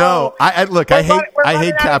 Seriously. No, I hate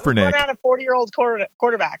Kaepernick. We're out of 40-year-old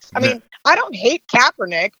quarterbacks. I mean, I don't hate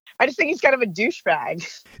Kaepernick. I just think he's kind of a douchebag.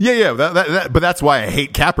 Yeah. But that's why I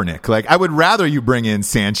hate Kaepernick. Like, I would rather you bring in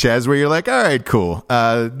Sanchez, where you're like, all right, cool.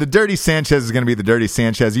 The dirty Sanchez is going to be the dirty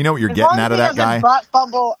Sanchez. You know what you're getting out of that guy. Butt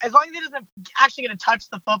fumble, as long as he doesn't actually going to touch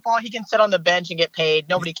the football, he can sit on the bench and get paid.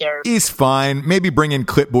 Nobody cares. He's fine. Maybe bring in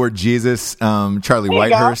clipboard Jesus, Charlie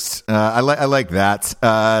Whitehurst. I like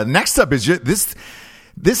that. Next up is this.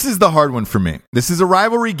 This is the hard one for me. This is a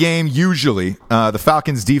rivalry game. Usually, the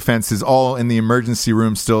Falcons defense is all in the emergency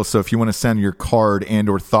room still. So if you want to send your card and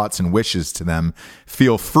or thoughts and wishes to them,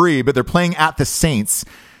 feel free. But they're playing at the Saints.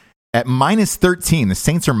 at minus 13. The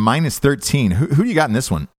Saints are minus 13. Who do you got in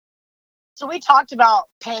this one? So we talked about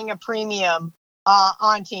paying a premium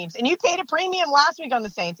on teams. And you paid a premium last week on the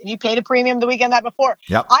Saints, and you paid a premium the weekend that before.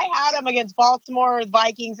 Yep. I had them against Baltimore,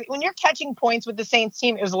 Vikings. When you're catching points with the Saints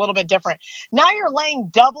team, it was a little bit different. Now you're laying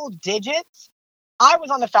double digits. I was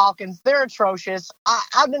on the Falcons. They're atrocious.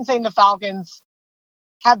 I've been saying the Falcons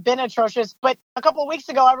have been atrocious, but a couple of weeks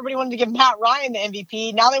ago, everybody wanted to give Matt Ryan the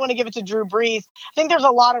MVP. Now they want to give it to Drew Brees. I think there's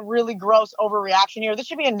a lot of really gross overreaction here. This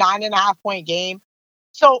should be a 9.5 point game.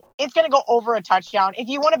 So it's going to go over a touchdown. If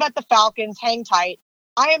you want to bet the Falcons, hang tight.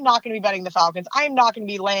 I am not going to be betting the Falcons. I am not going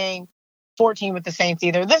to be laying 14 with the Saints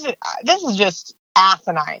either. This is just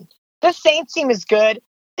asinine. The Saints team is good.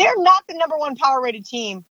 They're not the number one power rated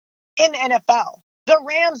team in the NFL. The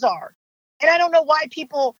Rams are. And I don't know why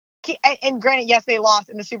people keep, and granted, yes, they lost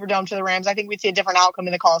in the Superdome to the Rams. I think we'd see a different outcome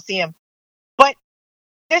in the Coliseum. But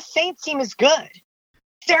this Saints team is good.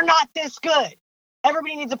 They're not this good.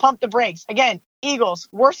 Everybody needs to pump the brakes. Again, Eagles,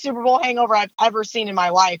 worst Super Bowl hangover I've ever seen in my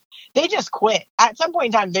life. They just quit. At some point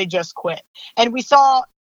in time, they just quit. And we saw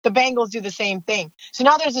the Bengals do the same thing. So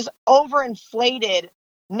now there's this overinflated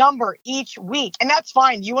number each week. And that's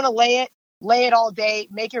fine. You want to lay it all day,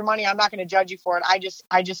 make your money. I'm not going to judge you for it. I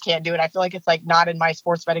just can't do it. I feel like it's like not in my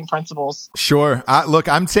sports betting principles. Sure. Look,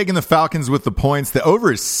 I'm taking the Falcons with the points. The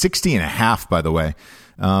over is 60.5, by the way.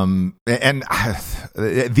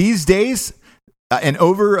 These days, an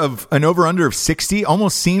over under of 60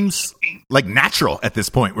 almost seems like natural at this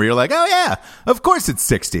point, where you're like, oh yeah, of course it's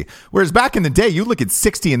 60. Whereas back in the day, you look at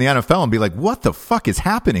 60 in the NFL and be like, what the fuck is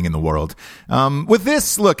happening in the world? With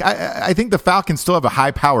this, look, I think the Falcons still have a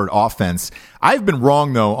high powered offense. I've been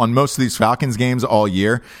wrong though on most of these Falcons games all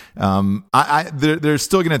year. They're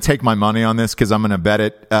still going to take my money on this because I'm going to bet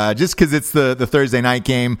it, just because it's the Thursday night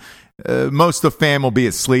game. Most of the fam will be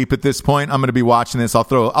asleep at this point. I'm going to be watching this. I'll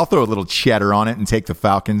throw a little cheddar on it and take the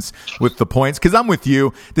Falcons with the points because I'm with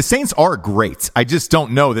you. The Saints are great. I just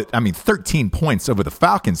don't know that. 13 points over the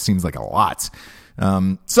Falcons seems like a lot.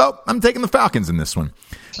 So I'm taking the Falcons in this one.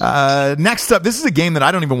 Next up, this is a game that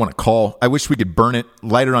I don't even want to call. I wish we could burn it,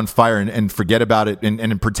 light it on fire, and forget about it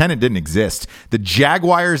and pretend it didn't exist. The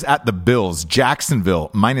Jaguars at the Bills. Jacksonville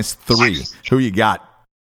 -3. Who you got?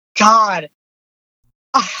 God.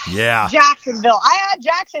 Yeah. Jacksonville. I had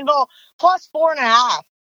Jacksonville plus 4.5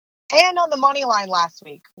 and on the money line last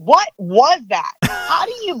week. What was that? How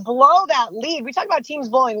do you blow that lead? We talk about teams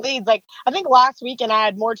blowing leads. Like, I think last weekend I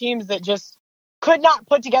had more teams that just could not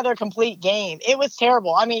put together a complete game. It was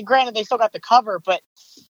terrible. Granted, they still got the cover, but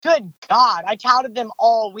good God, I touted them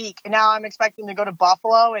all week. And now I'm expecting to go to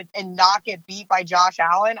Buffalo and not get beat by Josh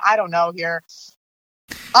Allen. I don't know here.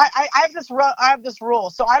 I have this rule,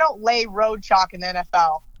 so I don't lay road chalk in the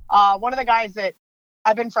NFL. One of the guys that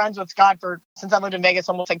I've been friends with, Scott, since I lived in Vegas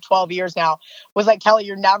almost like 12 years now, was like, Kelly,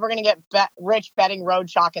 you're never going to get rich betting road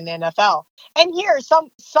chalk in the NFL. And here,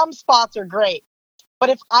 some spots are great, but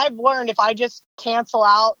if I just cancel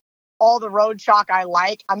out all the road chalk I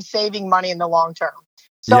like, I'm saving money in the long term.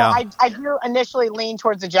 So yeah. I do initially lean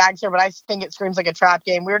towards the Jags here, but I think it screams like a trap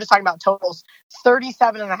game. We were just talking about totals,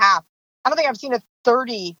 37.5. I don't think I've seen a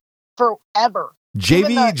 30 forever.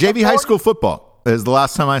 JV high school football is the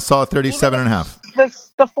last time I saw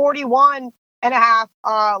 37.5. The 41.5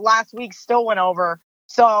 last week still went over.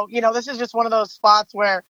 So, this is just one of those spots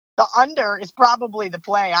where the under is probably the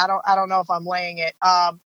play. I don't know if I'm laying it.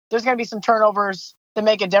 There's going to be some turnovers to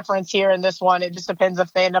make a difference here in this one. It just depends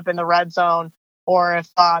if they end up in the red zone or if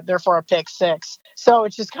they're for a pick six. So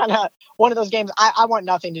it's just kind of one of those games. I want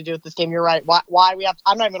nothing to do with this game. You're right. Why we have?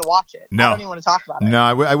 I'm not even going to watch it. No. I don't even want to talk about it. No,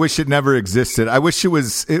 I wish it never existed. I wish it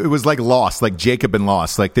was like Lost, like Jacob and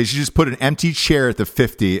Lost. Like they should just put an empty chair at the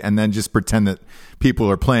 50 and then just pretend that people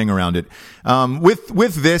are playing around it.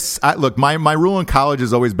 With this, look, my rule in college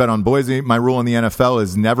is always bet on Boise. My rule in the NFL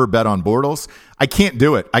is never bet on Bortles. I can't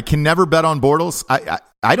do it. I can never bet on Bortles.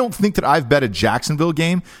 I don't think that I've bet a Jacksonville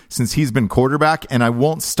game since he's been quarterback, and I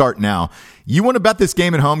won't start now. You want to bet this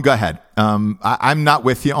game at home? Go ahead. I'm not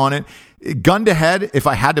with you on it. Gun to head, if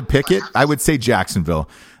I had to pick it, I would say Jacksonville.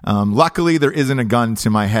 Luckily, there isn't a gun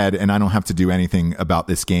to my head, and I don't have to do anything about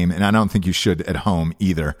this game, and I don't think you should at home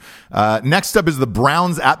either. Next up is the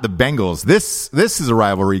Browns at the Bengals. This is a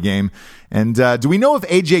rivalry game, and do we know if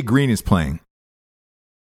AJ Green is playing?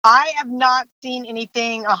 I have not seen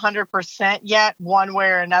anything 100% yet, one way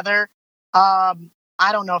or another. I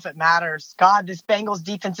don't know if it matters. God, this Bengals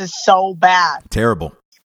defense is so bad. Terrible.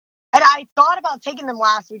 And I thought about taking them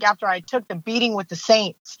last week after I took the beating with the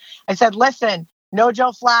Saints. I said, listen, no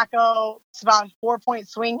Joe Flacco. It's about a 4-point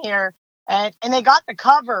swing here. And they got the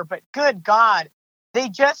cover, but good God. They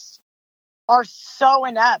just are so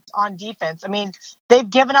inept on defense. I mean, they've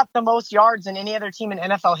given up the most yards than any other team in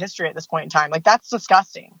NFL history at this point in time. Like, that's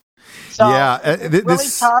disgusting. So yeah, it's really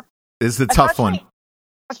tough. This is a tough one.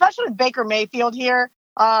 Especially with Baker Mayfield here.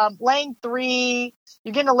 Laying 3,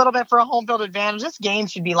 you're getting a little bit for a home field advantage. This game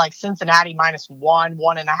should be like Cincinnati -1,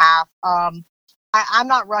 1.5. I'm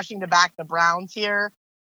not rushing to back the Browns here.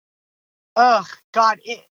 Ugh, God.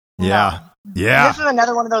 Yeah. This is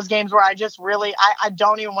another one of those games where I just really, I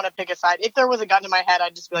don't even want to pick a side. If there was a gun to my head,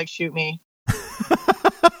 I'd just be like, shoot me.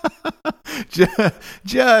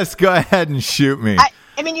 just go ahead and shoot me.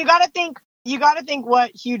 I mean, you got to think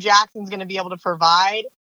what Hugh Jackson's going to be able to provide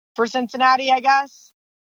for Cincinnati, I guess.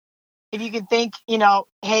 If you can think,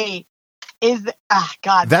 hey,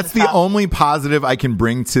 God. That's the only positive I can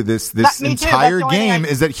bring to this entire game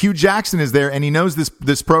is that Hugh Jackson is there and he knows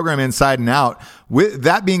this program inside and out. With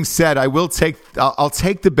that being said, I'll take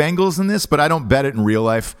the Bengals in this, but I don't bet it in real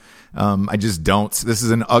life. I just don't. This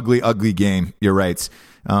is an ugly, ugly game. You're right.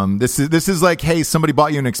 This is like, hey, somebody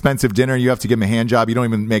bought you an expensive dinner. You have to give them a hand job. You don't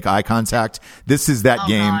even make eye contact. This is that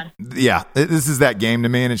game. God. Yeah, this is that game to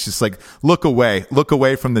me. And it's just like, look away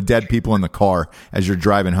from the dead people in the car as you're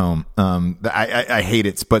driving home. I hate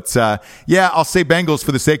it, but yeah, I'll say Bengals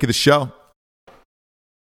for the sake of the show.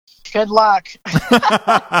 Good luck.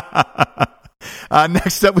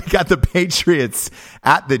 Next up, we got the Patriots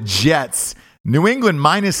at the Jets. New England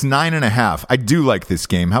 -9.5. I do like this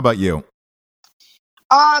game. How about you?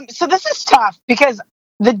 So this is tough because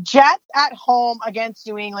the Jets at home against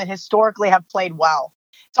New England historically have played well.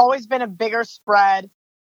 It's always been a bigger spread.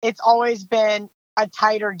 It's always been a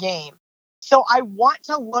tighter game. So I want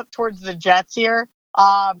to look towards the Jets here.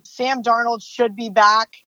 Sam Darnold should be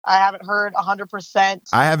back. I haven't heard 100%.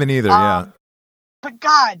 I haven't either, yeah. But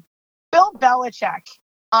God, Bill Belichick,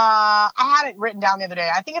 I had it written down the other day.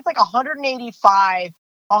 I think it's like 185,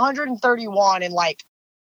 131, and like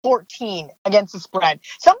 14 against the spread.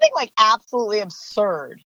 Something like absolutely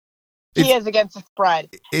absurd. He is against the spread.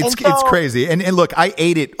 It's crazy. And look, I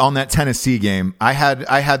ate it on that Tennessee game. I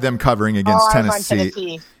had them covering against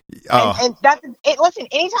Tennessee. And that's it. Listen,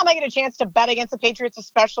 anytime I get a chance to bet against the Patriots,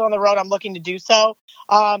 especially on the road, I'm looking to do so.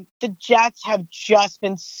 The Jets have just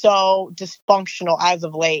been so dysfunctional as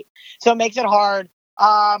of late. So it makes it hard.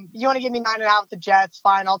 You want to give me 9.5 with the Jets?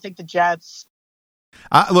 Fine, I'll take the Jets.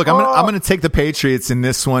 Look, I'm going to take the Patriots in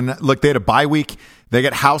this one. Look, they had a bye week. They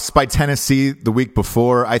got housed by Tennessee the week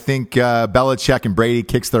before. I think Belichick and Brady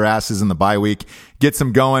kicks their asses in the bye week, gets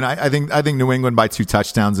them going. I think New England by 2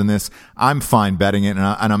 touchdowns in this. I'm fine betting it,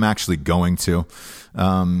 and I'm actually going to.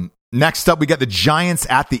 Next up, we got the Giants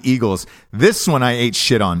at the Eagles. This one I ate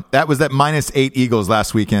shit on. That was that -8 Eagles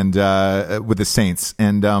last weekend with the Saints,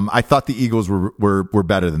 and I thought the Eagles were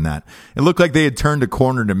better than that. It looked like they had turned a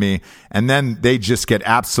corner to me, and then they just get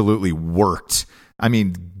absolutely worked. I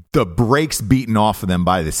mean, the brakes beaten off of them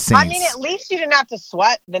by the Saints. I mean, at least you didn't have to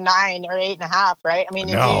sweat the 9 or 8.5, right? I mean,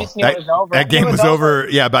 you just knew it was over. That game was over.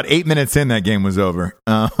 Yeah, about 8 minutes in, that game was over.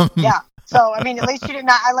 Yeah. So, I mean, at least you did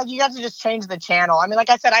not. You got to just change the channel. I mean, like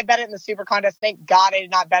I said, I bet it in the Super Contest. Thank God I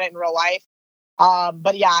did not bet it in real life.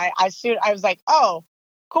 But yeah, I was like, oh,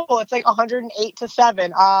 cool. It's like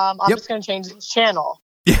 108-7. I'm just going to change this channel.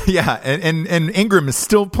 Yeah, and Ingram is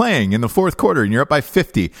still playing in the fourth quarter, and you're up by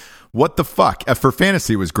 50. What the fuck? For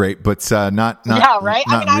fantasy, it was great, but not yeah, right.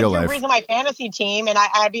 Not I in real was life. reason my fantasy team, and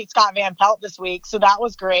I beat Scott Van Pelt this week, so that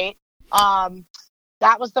was great.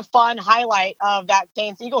 That was the fun highlight of that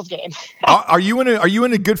Saints-Eagles game. Are you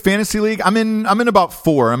in a good fantasy league? I'm in about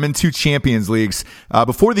 4. I'm in 2 Champions leagues.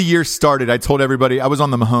 Before the year started, I told everybody I was on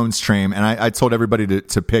the Mahomes train, and I told everybody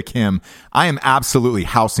to pick him. I am absolutely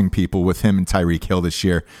housing people with him and Tyreek Hill this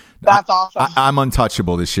year. That's awesome. I'm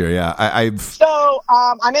untouchable this year. Yeah,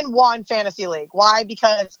 I'm in 1 fantasy league. Why?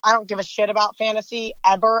 Because I don't give a shit about fantasy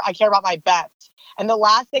ever. I care about my bets. And the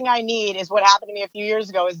last thing I need is what happened to me a few years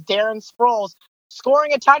ago is Darren Sproles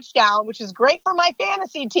scoring a touchdown, which is great for my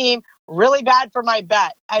fantasy team, really bad for my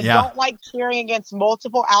bet. I don't like cheering against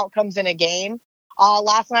multiple outcomes in a game.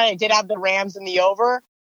 Last night I did have the Rams in the over.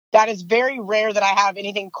 That is very rare that I have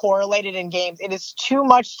anything correlated in games. It is too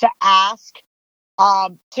much to ask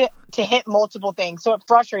to hit multiple things. So it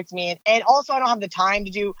frustrates me. And also I don't have the time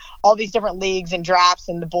to do all these different leagues and drafts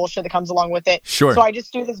and the bullshit that comes along with it. Sure. So I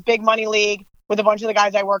just do this big money league with a bunch of the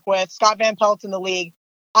guys I work with. Scott Van Pelt's in the league.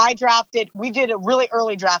 We did a really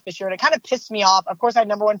early draft this year, and it kind of pissed me off. Of course, I had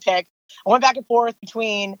number 1 pick. I went back and forth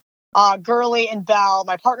between Gurley and Bell.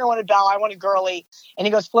 My partner wanted Bell. I wanted Gurley. And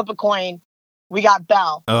he goes, flip a coin. We got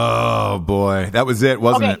Bell. Oh, boy. That was it,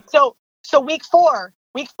 wasn't it? So week 4,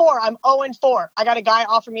 I'm 0-4. I got a guy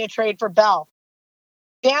offer me a trade for Bell.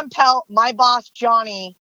 Van Pelt, my boss,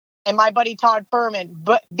 Johnny, and my buddy Todd Furman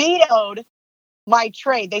vetoed my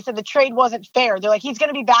trade. They said the trade wasn't fair. They're like, he's going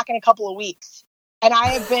to be back in a couple of weeks. And I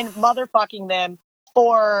have been motherfucking them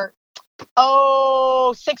for,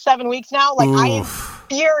 6-7 weeks now. Like, I am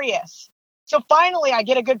furious. So finally, I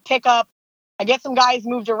get a good pickup. I get some guys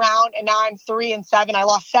moved around, and now I'm 3-7. I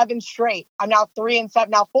lost 7 straight. I'm now 3-7,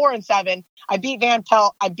 now 4-7. I beat Van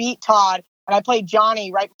Pelt. I beat Todd. And I played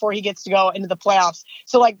Johnny right before he gets to go into the playoffs.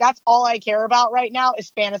 So, like, that's all I care about right now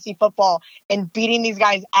is fantasy football and beating these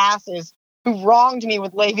guys' asses who wronged me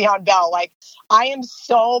with Le'Veon Bell. Like, I am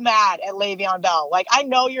so mad at Le'Veon Bell. Like, I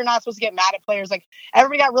know you're not supposed to get mad at players. Like,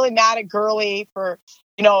 everybody got really mad at Gurley for,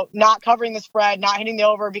 not covering the spread, not hitting the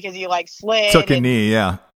over because he, like, slid. Took a knee,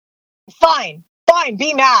 yeah. Fine,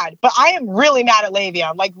 be mad. But I am really mad at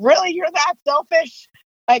Le'Veon. Like, really? You're that selfish?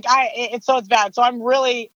 Like, it's bad. So I'm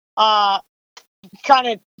really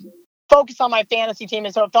trying to focus on my fantasy team,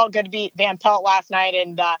 and so it felt good to beat Van Pelt last night.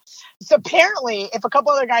 And so apparently, if a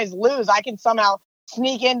couple other guys lose, I can somehow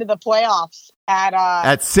sneak into the playoffs at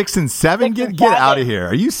 6-7. Get out of here!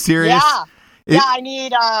 Are you serious? Yeah. I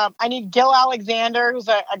need Gil Alexander, who's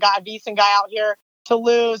a decent guy out here, to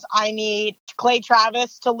lose. I need Clay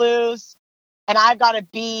Travis to lose, and I've got to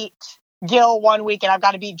beat Gil one week, and I've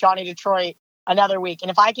got to beat Johnny Detroit another week.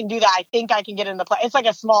 And if I can do that, I think I can get in the play. It's like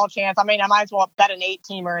a small chance. I mean, I might as well bet an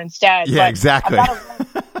 8-teamer instead. Yeah, exactly.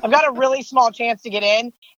 I've got a really small chance to get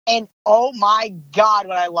in. And oh my God,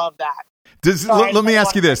 would I love that. Let me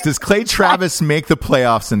ask you this. Does Clay Travis make the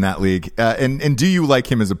playoffs in that league? And do you like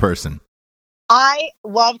him as a person? I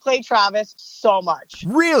love Clay Travis so much.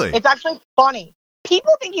 Really? It's actually funny.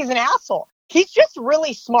 People think he's an asshole. He's just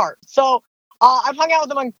really smart. So I've hung out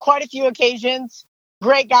with him on quite a few occasions.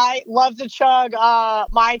 Great guy, loves to chug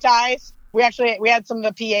Mai Tais. We had some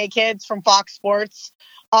of the PA kids from Fox Sports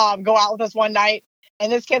go out with us one night,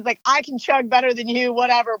 and this kid's like, I can chug better than you,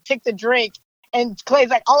 whatever, pick the drink. And Clay's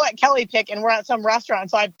like, I'll let Kelly pick, and we're at some restaurant,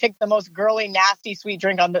 so I picked the most girly, nasty, sweet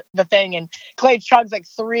drink on the thing, and Clay chugs like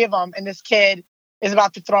 3 of them, and this kid is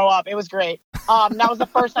about to throw up. It was great. That was the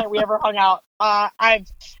first night we ever hung out.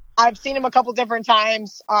 I've seen him a couple different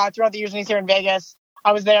times throughout the years when he's here in Vegas.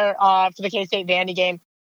 I was there for the K-State Vandy game.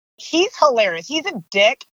 He's hilarious. He's a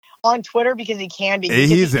dick on Twitter because he can be.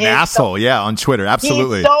 He's an asshole, on Twitter.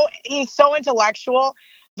 Absolutely. He's so intellectual.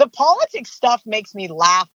 The politics stuff makes me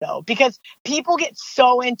laugh, though, because people get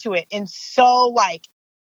so into it and so, like,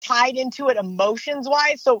 tied into it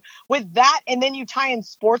emotions-wise. So with that, and then you tie in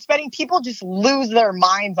sports betting, people just lose their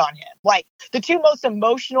minds on him. Like, the two most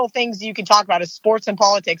emotional things you can talk about is sports and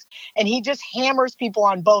politics, and he just hammers people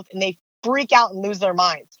on both, and they freak out and lose their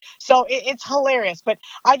minds. So it's hilarious, but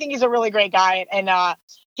I think he's a really great guy. And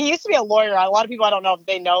he used to be a lawyer. A lot of people, I don't know if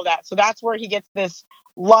they know that. So that's where he gets this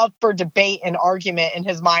love for debate and argument in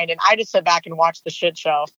his mind. And I just sit back and watch the shit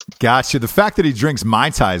show. Gotcha. The fact that he drinks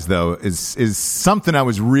Mai Tais, though, is something I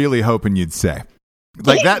was really hoping you'd say.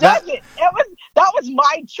 Like that was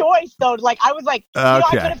my choice, though. Like, I was like, I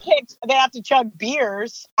could have picked, they have to chug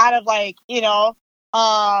beers out of, like,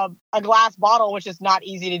 a glass bottle, which is not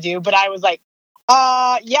easy to do. But I was like,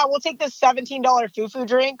 we'll take this $17 fufu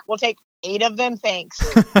drink. We'll take 8 of them. Thanks.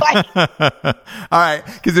 All right.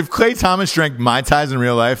 Because if Clay Thomas drank Mai Tais in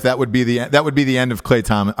real life, that would be the end of Clay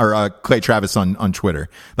Thomas or Clay Travis on Twitter.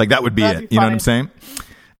 Like, that would be it. You know what I'm saying?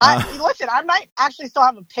 Listen, I might actually still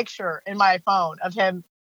have a picture in my phone of him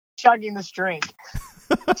chugging this drink.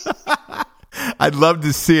 I'd love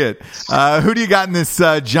to see it. Who do you got in this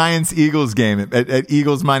Giants-Eagles game at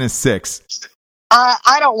Eagles -6?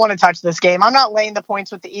 I don't want to touch this game. I'm not laying the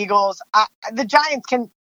points with the Eagles. The Giants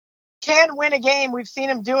can win a game. We've seen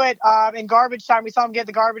them do it in garbage time. We saw them get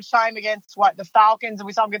the garbage time against the Falcons, and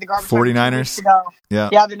we saw them get the garbage 49ers. time 2 weeks ago.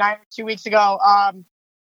 Yeah, the Niners 2 weeks ago.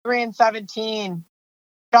 3-17.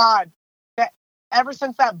 God, ever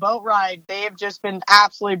since that boat ride, they have just been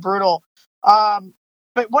absolutely brutal.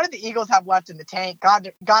 But what do the Eagles have left in the tank?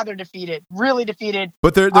 God, they're defeated, really defeated.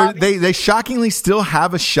 But they shockingly still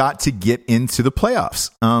have a shot to get into the playoffs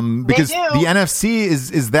because the NFC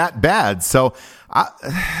is that bad. So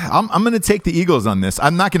I'm going to take the Eagles on this.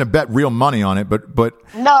 I'm not going to bet real money on it, but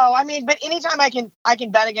no, I mean, but anytime I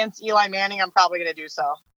can bet against Eli Manning, I'm probably going to do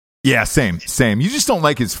so. Yeah, same. You just don't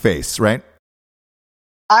like his face, right?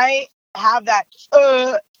 I have that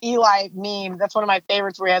Eli meme. That's one of my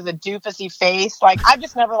favorites where he has a doofusy face. Like, I've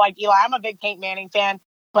just never liked Eli. I'm a big Peyton Manning fan,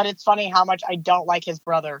 but it's funny how much I don't like his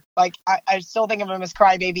brother. Like, I still think of him as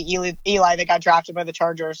crybaby Eli that got drafted by the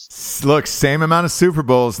Chargers. Look, same amount of Super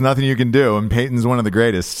Bowls, nothing you can do, and Peyton's one of the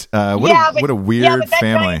greatest. What a weird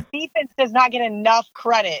family. Defense does not get enough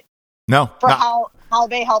credit. No, for how how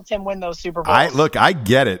they helped him win those Super Bowls. I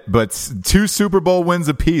get it, but 2 Super Bowl wins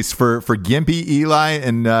apiece for Gimpy, Eli,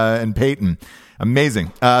 and Peyton.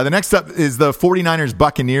 Amazing. The next up is the 49ers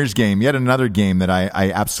Buccaneers game. Yet another game that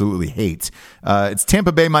I absolutely hate. It's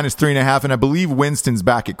Tampa Bay minus 3.5, and I believe Winston's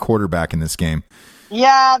back at quarterback in this game.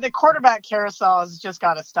 Yeah, the quarterback carousel has just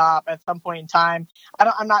got to stop at some point in time.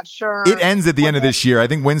 I'm not sure. It ends at the end of this year. I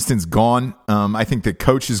think Winston's gone. I think the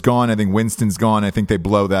coach is gone. I think Winston's gone. I think they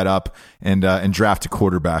blow that up and draft a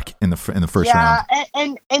quarterback in the first round.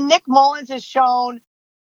 Yeah, and Nick Mullins has shown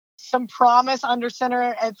some promise under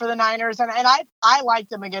center for the Niners, and I liked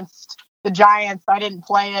him against the Giants. I didn't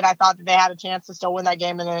play it. I thought that they had a chance to still win that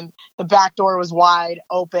game, and then the back door was wide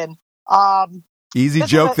open. Easy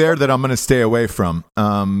joke there that I'm going to stay away from.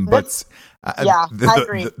 But I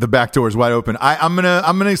agree. The back door is wide open. I'm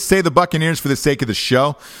gonna say the Buccaneers for the sake of the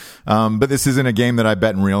show. But this isn't a game that I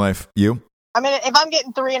bet in real life. You? I mean, if I'm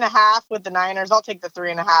getting 3.5 with the Niners, I'll take the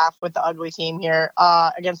 3.5 with the ugly team here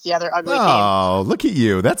against the other ugly team. Oh, look at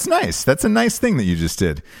you. That's nice. That's a nice thing that you just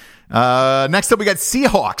did. Next up, we got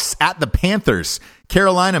Seahawks at the Panthers.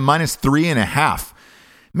 Carolina minus 3.5.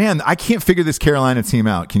 Man, I can't figure this Carolina team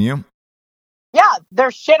out. Can you? Yeah,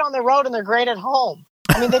 they're shit on the road and they're great at home.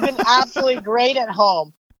 I mean, they've been absolutely great at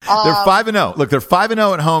home. They're 5-0. Look, they're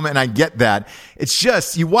 5-0 at home, and I get that. It's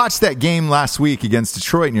just you watched that game last week against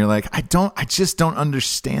Detroit, and you're like, I just don't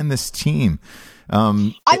understand this team. I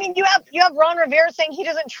mean, you have Ron Rivera saying he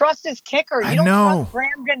doesn't trust his kicker. You don't trust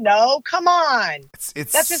Graham Gano? Come on.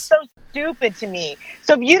 That's just so stupid to me.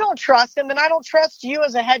 So if you don't trust him, then I don't trust you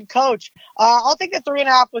as a head coach. I'll take the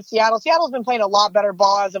 3.5 with Seattle. Seattle's been playing a lot better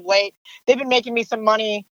ball as of late. They've been making me some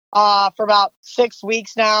money for about 6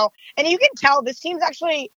 weeks now. And you can tell this team's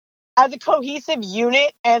actually, as a cohesive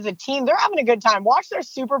unit, as a team, they're having a good time. Watch their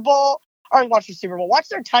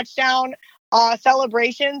touchdown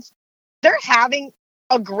celebrations. They're having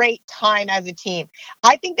a great time as a team.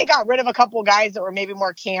 I think they got rid of a couple of guys that were maybe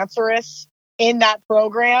more cancerous in that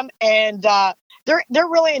program, and they're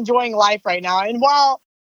really enjoying life right now. And while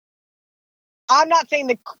I'm not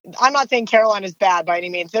saying Carolina's bad by any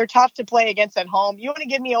means, they're tough to play against at home. You want to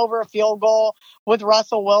give me over a field goal with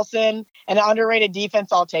Russell Wilson and an underrated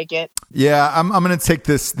defense, I'll take it. Yeah, I'm going to take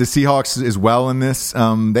the Seahawks as well in this.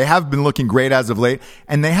 They have been looking great as of late,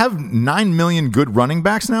 and they have 9 million good running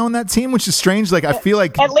backs now on that team, which is strange. Like I feel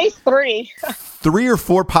like at least 3. 3 or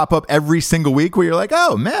 4 pop up every single week where you're like,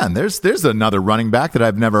 oh man, there's another running back that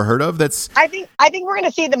I've never heard of. I think we're going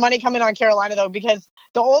to see the money coming on Carolina though, because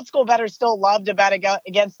the old school bettors still love to bet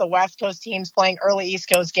against the West Coast teams playing early East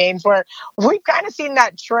Coast games, where we've kind of seen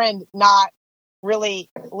that trend not really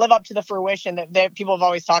live up to the fruition that people have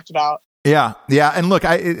always talked about. Yeah. And look,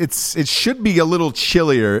 it should be a little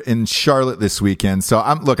chillier in Charlotte this weekend. So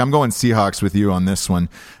I'm going Seahawks with you on this one.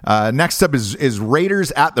 Next up is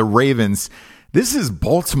Raiders at the Ravens. This is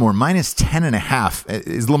Baltimore minus 10.5.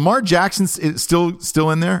 Is Lamar Jackson still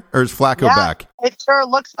in there, or is Flacco back? It sure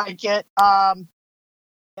looks like it. God,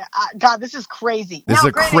 this is crazy. This is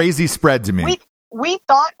a crazy spread to me. We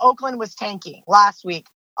thought Oakland was tanking last week.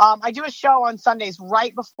 I do a show on Sundays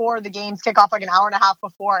right before the games kick off, like an hour and a half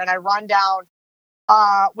before, and I run down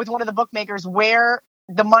with one of the bookmakers where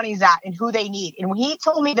the money's at and who they need. And he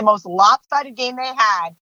told me the most lopsided game they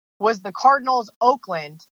had was the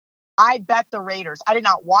Cardinals-Oakland. I bet the Raiders. I did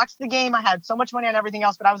not watch the game. I had so much money on everything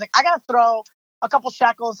else, but I was like, I got to throw a couple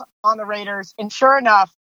shekels on the Raiders. And sure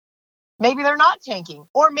enough, maybe they're not tanking.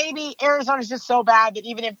 Or maybe Arizona's just so bad that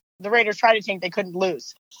even if the Raiders tried to tank, they couldn't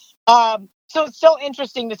lose. So it's still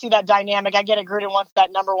interesting to see that dynamic. I get it. Gruden wants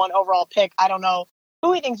that number 1 overall pick. I don't know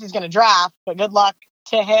who he thinks he's going to draft, but good luck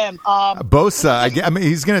to him. Bosa, I mean,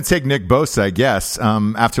 he's going to take Nick Bosa, I guess,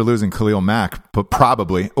 after losing Khalil Mack, but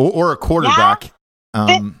probably, or a quarterback. Yeah.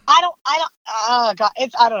 I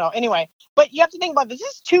don't know. Anyway, but you have to think about this.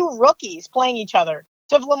 This is 2 rookies playing each other.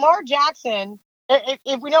 So if Lamar Jackson,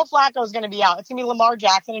 if we know Flacco is going to be out, it's going to be Lamar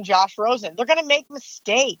Jackson and Josh Rosen. They're going to make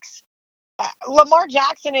mistakes. Lamar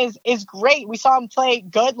Jackson is great. We saw him play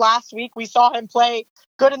good last week. We saw him play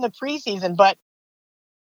good in the preseason. But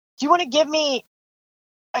do you want to give me?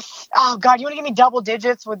 You want to give me double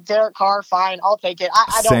digits with Derek Carr? Fine, I'll take it.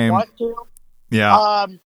 I don't want to. Yeah.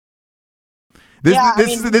 This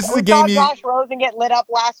is a game. We saw Josh Rosen get lit up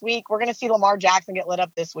last week. We're going to see Lamar Jackson get lit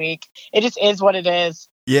up this week. It just is what it is.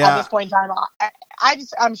 Yeah. At this point in time,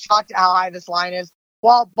 I'm shocked at how high this line is.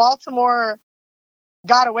 While Baltimore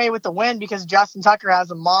got away with the win because Justin Tucker has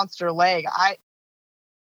a monster leg.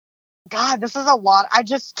 This is a lot. I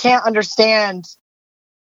just can't understand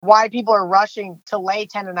why people are rushing to lay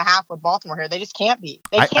 10.5 with Baltimore here. They just can't be.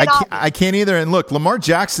 They cannot. I can't either. And look, Lamar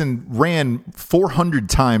Jackson ran 400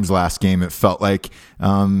 times last game. It felt like,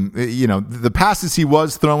 the passes he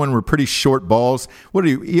was throwing were pretty short balls.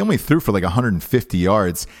 He only threw for like 150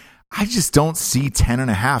 yards. I just don't see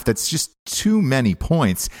 10.5. That's just too many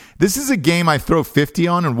points. This is a game I throw 50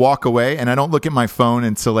 on and walk away, and I don't look at my phone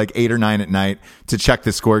until like 8 or 9 at night to check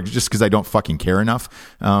the score just because I don't fucking care enough.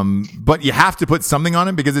 But you have to put something on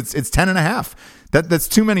it because it's 10.5. That's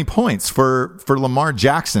too many points for Lamar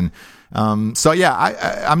Jackson. I'm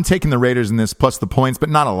taking the Raiders in this plus the points, but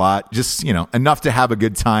not a lot. Just, enough to have a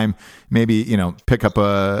good time. Maybe, pick up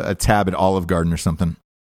a tab at Olive Garden or something.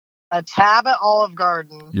 A tab at Olive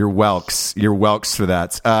Garden. You're welks for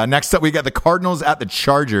that. Next up, we got the Cardinals at the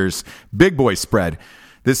Chargers. Big boy spread.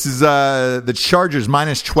 This is the Chargers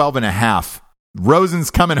minus 12.5. Rosen's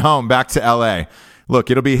coming home back to L.A. Look,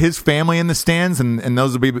 it'll be his family in the stands, and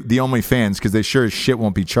those will be the only fans because they sure as shit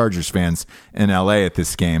won't be Chargers fans in L.A. at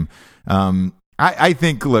this game. I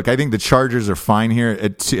think the Chargers are fine here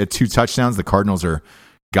at 2 touchdowns. The Cardinals are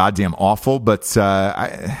goddamn awful, but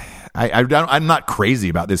I'm not crazy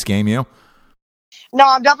about this game, you? No,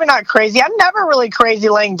 I'm definitely not crazy. I'm never really crazy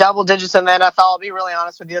laying double digits in the NFL. I'll be really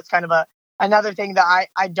honest with you. That's kind of another thing that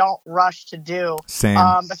I don't rush to do. Same.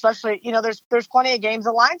 Especially, there's plenty of games.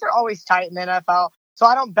 The lines are always tight in the NFL, so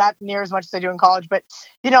I don't bet near as much as I do in college. But,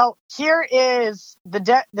 here is the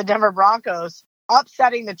Denver Broncos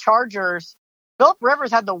upsetting the Chargers. Phillip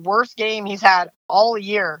Rivers had the worst game he's had all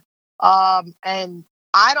year. And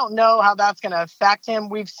I don't know how that's going to affect him.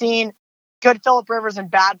 We've seen good Phillip Rivers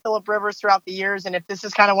and bad Phillip Rivers throughout the years. And if this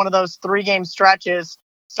is kind of one of those 3-game stretches,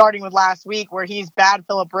 starting with last week, where he's bad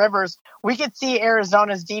Phillip Rivers, we could see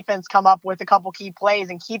Arizona's defense come up with a couple key plays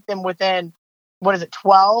and keep them within,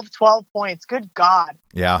 12 points. Good God.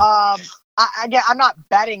 Yeah. I'm not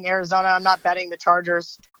betting Arizona. I'm not betting the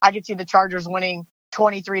Chargers. I could see the Chargers winning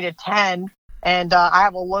 23-10. And I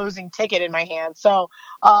have a losing ticket in my hand, so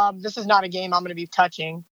this is not a game I'm going to be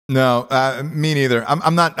touching. No, me neither.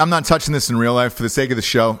 I'm not touching this in real life for the sake of the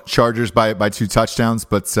show. Chargers by 2 touchdowns,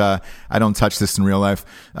 but I don't touch this in real life.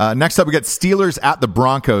 Next up, we got Steelers at the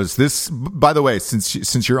Broncos. This, by the way,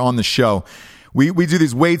 since you're on the show, we do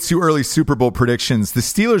these way too early Super Bowl predictions. The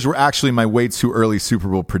Steelers were actually my way too early Super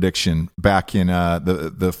Bowl prediction back in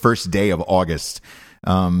the first day of August.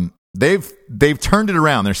 They've turned it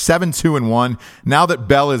around. They're 7-2-1. Now that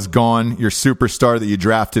Bell is gone, your superstar that you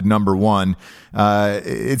drafted number 1,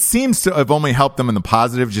 it seems to have only helped them in the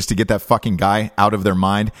positive just to get that fucking guy out of their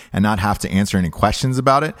mind and not have to answer any questions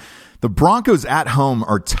about it. The Broncos at home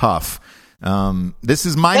are tough. This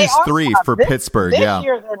is -3 for Pittsburgh. This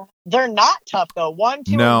year they're not tough though.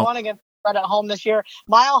 1-2-1 against the spread at home this year.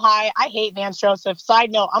 Mile high. I hate Vance Joseph.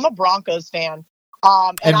 Side note, I'm a Broncos fan.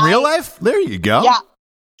 In real life? There you go. Yeah.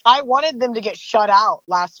 I wanted them to get shut out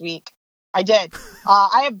last week. I did.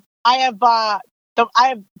 I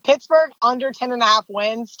have Pittsburgh under 10.5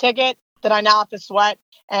 wins ticket that I now have to sweat,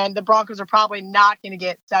 and the Broncos are probably not going to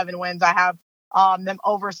get 7 wins. I have them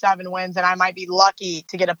over 7 wins, and I might be lucky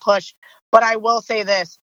to get a push. But I will say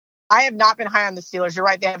this: I have not been high on the Steelers. You're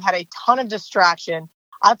right; they have had a ton of distraction.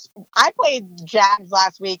 I played Jags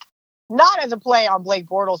last week, not as a play on Blake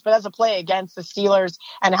Bortles, but as a play against the Steelers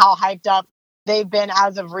and how hyped up they've been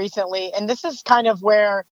as of recently. And this is kind of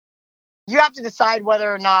where you have to decide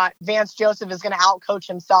whether or not Vance Joseph is going to outcoach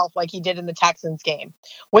himself like he did in the Texans game.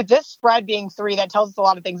 With this spread being 3, that tells us a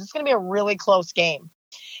lot of things. It's going to be a really close game.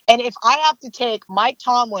 And if I have to take Mike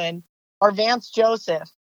Tomlin or Vance Joseph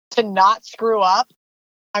to not screw up,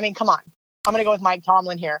 I mean, come on. I'm going to go with Mike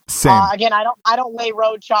Tomlin here. Again, I don't lay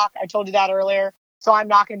road chalk. I told you that earlier. So I'm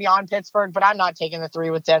not going to be on Pittsburgh, but I'm not taking the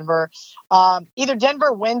 3 with Denver. Either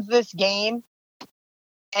Denver wins this game,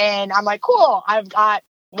 and I'm like, cool, I've got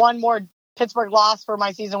one more Pittsburgh loss for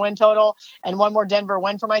my season win total and one more Denver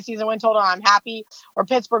win for my season win total. I'm happy. Or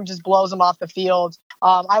Pittsburgh just blows them off the field.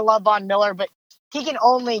 I love Von Miller, but he can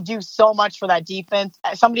only do so much for that defense.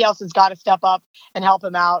 Somebody else has got to step up and help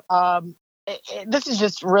him out. This is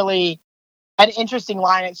just really an interesting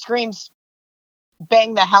line. It screams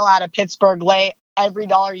bang the hell out of Pittsburgh. Lay every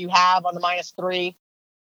dollar you have on the -3.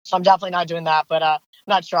 So I'm definitely not doing that, but I'm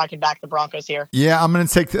not sure I can back the Broncos here. Yeah, I'm going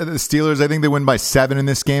to take the Steelers. I think they win by 7 in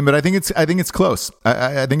this game, but I think it's close.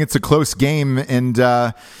 I think it's a close game, and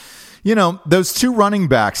those 2 running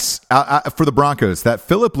backs for the Broncos, that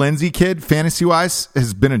Phillip Lindsay kid, fantasy-wise,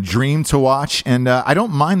 has been a dream to watch, and I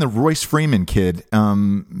don't mind the Royce Freeman kid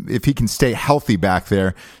if he can stay healthy back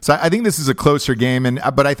there. So I think this is a closer game,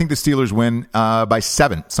 but I think the Steelers win by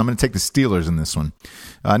 7. So I'm going to take the Steelers in this one.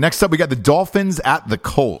 Next up, we got the Dolphins at the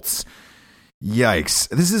Colts. Yikes.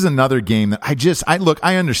 This is another game that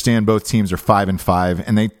I understand both teams are 5-5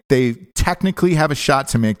 and they technically have a shot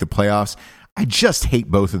to make the playoffs. I just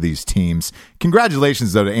hate both of these teams.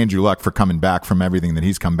 Congratulations, though, to Andrew Luck for coming back from everything that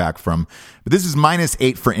he's come back from. But this is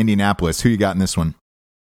 -8 for Indianapolis. Who you got in this one?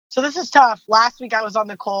 So this is tough. Last week I was on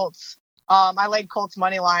the Colts. I laid Colts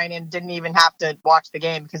money line and didn't even have to watch the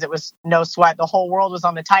game because it was no sweat. The whole world was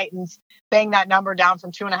on the Titans, banged that number down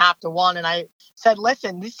from 2.5 to 1. And I said,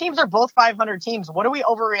 listen, these teams are both 500 teams. What are we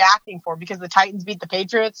overreacting for? Because the Titans beat the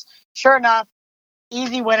Patriots. Sure enough,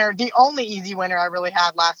 easy winner. The only easy winner I really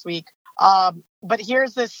had last week. But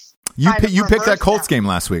here's this. You picked that Colts game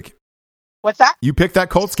last week. What's that? You picked that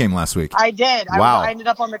Colts game last week. I did. Wow. I ended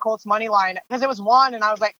up on the Colts money line because it was 1, and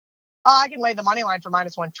I was like, oh, I can lay the money line for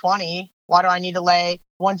 -120. Why do I need to lay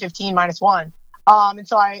 115 -1? And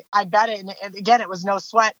so I bet it. And again, it was no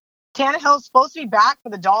sweat. Tannehill's supposed to be back for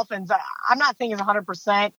the Dolphins. I'm not thinking it's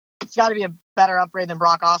 100%. It's got to be a better upgrade than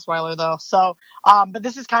Brock Osweiler, though. So, but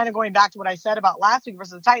this is kind of going back to what I said about last week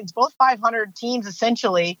versus the Titans. Both 500 teams,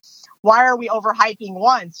 essentially. Why are we overhyping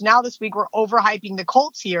one? So now this week we're overhyping the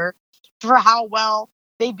Colts here for how well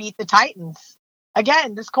they beat the Titans.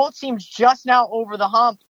 Again, this Colts team's just now over the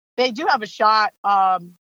hump. They do have a shot.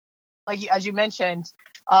 As you mentioned,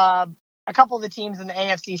 a couple of the teams in the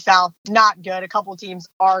AFC South, not good. A couple of teams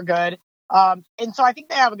are good. And so I think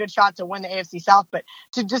they have a good shot to win the AFC South, but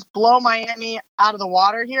to just blow Miami out of the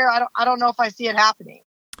water here, I don't know if I see it happening.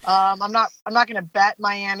 I'm not going to bet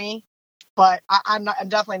Miami, but I'm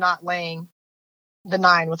definitely not laying the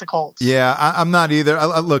 9 with the Colts. Yeah, I'm not either.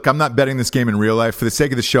 Look, I'm not betting this game in real life. For the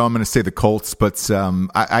sake of the show, I'm going to say the Colts, but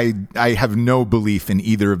I have no belief in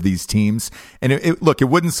either of these teams. And it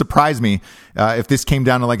wouldn't surprise me if this came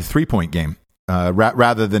down to like a 3-point game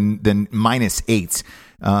rather than -8.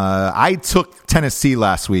 I took Tennessee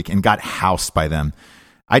last week and got housed by them.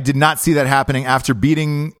 I did not see that happening after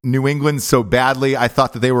beating New England so badly. I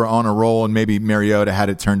thought that they were on a roll and maybe Mariota had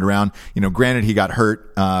it turned around. Granted he got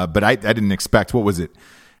hurt, but I didn't expect, what was it?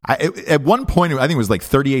 At one point, I think it was like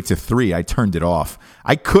 38-3. I turned it off.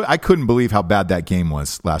 I couldn't believe how bad that game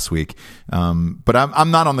was last week. But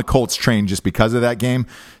I'm not on the Colts train just because of that game.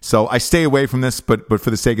 So I stay away from this, but for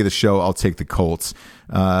the sake of the show, I'll take the Colts.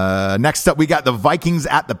 Next up, we got the Vikings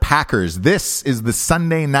at the Packers. This is the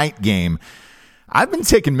Sunday night game. I've been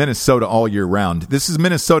taking Minnesota all year round. This is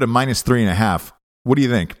Minnesota -3.5. What do you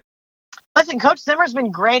think? Listen, Coach Zimmer's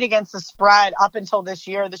been great against the spread up until this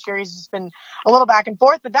year. This year he's just been a little back and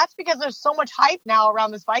forth, but that's because there's so much hype now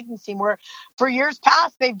around this Vikings team where for years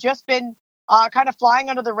past they've just been kind of flying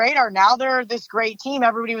under the radar. Now they're this great team.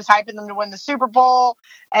 Everybody was hyping them to win the Super Bowl,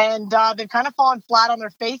 and they've kind of fallen flat on their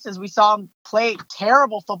faces. We saw them play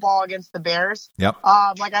terrible football against the Bears. Yep.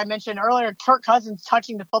 Like I mentioned earlier, Kirk Cousins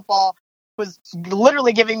touching the football was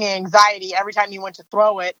literally giving me anxiety every time he went to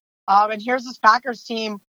throw it. And here's this Packers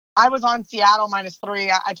team. I was on Seattle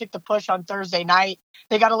 -3. I took the push on Thursday night.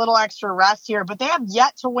 They got a little extra rest here, but they have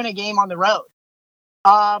yet to win a game on the road.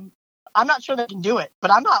 I'm not sure they can do it,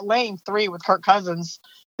 but I'm not laying 3 with Kirk Cousins.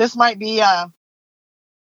 This might be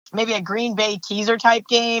maybe a Green Bay teaser type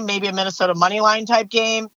game, maybe a Minnesota money line type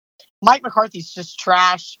game. Mike McCarthy's just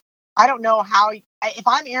trash. I don't know if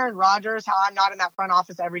I'm Aaron Rodgers, how I'm not in that front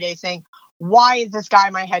office every day saying, why is this guy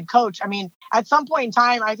my head coach? I mean, at some point in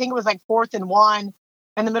time, I think it was like 4th and 1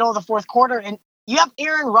 in the middle of the fourth quarter, and you have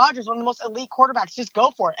Aaron Rodgers, one of the most elite quarterbacks. Just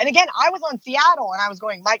go for it. And again, I was on Seattle, and I was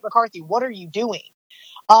going, Mike McCarthy, what are you doing?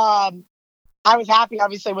 I was happy,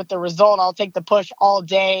 obviously, with the result. I'll take the push all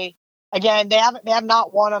day. Again, they have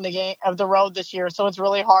not won on the game of the road this year, so it's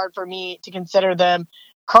really hard for me to consider them.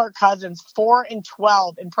 Kirk Cousins,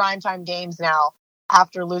 4-12 in primetime games now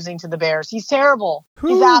after losing to the Bears. He's terrible.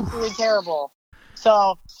 Whew. He's absolutely terrible.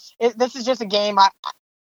 So this is just a game.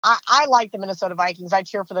 I like the Minnesota Vikings. I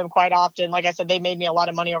cheer for them quite often. Like I said, they made me a lot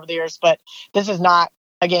of money over the years, but this is not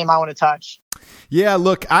a game I want to touch. Yeah,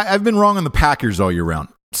 look, I've been wrong on the Packers all year round.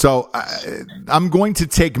 So I'm going to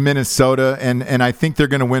take Minnesota, and I think they're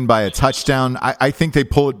going to win by a touchdown. I think they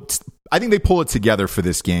pull it together for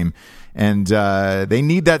this game, and they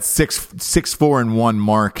need that 6-4-1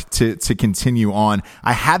 mark to continue on.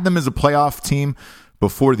 I had them as a playoff team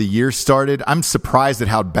before the year started. I'm surprised at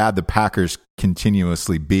how bad the Packers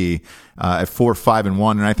continuously be at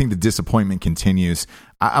 4-5-1, and I think the disappointment continues.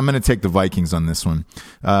 I'm going to take the Vikings on this one.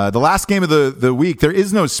 The last game of the week, there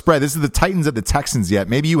is no spread. This is the Titans at the Texans yet.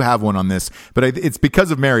 Maybe you have one on this, but it's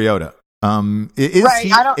because of Mariota. Right.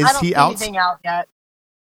 I don't see out? anything out yet.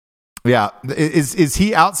 Yeah. Is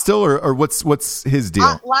he out still, or what's his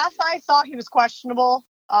deal? Last I saw, he was questionable.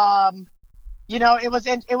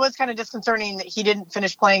 it was kind of disconcerting that he didn't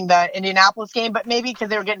finish playing the Indianapolis game, but maybe because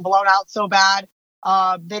they were getting blown out so bad,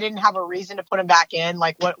 they didn't have a reason to put him back in.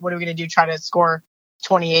 Like, what are we going to do? Try to score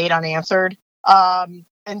 28 unanswered? And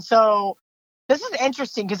so this is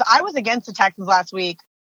interesting because I was against the Texans last week.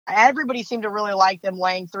 Everybody seemed to really like them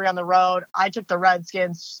laying 3 on the road. I took the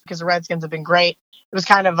Redskins because the Redskins have been great. It was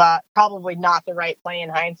kind of probably not the right play in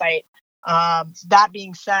hindsight. That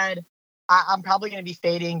being said, I'm probably going to be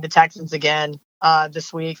fading the Texans again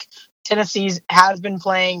this week. Tennessee has been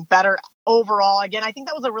playing better overall. Again, I think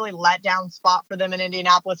that was a really letdown spot for them in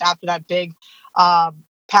Indianapolis after that big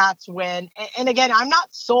Pats win. And again, I'm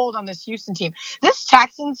not sold on this Houston team. This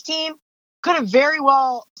Texans team could have very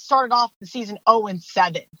well started off the season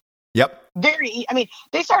 0-7. Yep.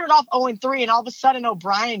 They started off 0-3, and all of a sudden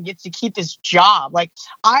O'Brien gets to keep his job. Like,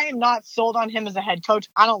 I am not sold on him as a head coach.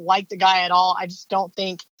 I don't like the guy at all. I just don't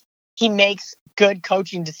think he makes good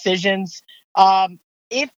coaching decisions.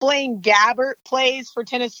 If Blaine Gabbert plays for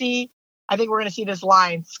Tennessee, I think we're going to see this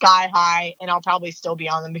line sky high, and I'll probably still be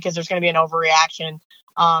on them because there's going to be an overreaction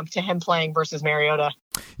to him playing versus Mariota.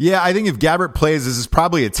 Yeah, I think if Gabbert plays, this is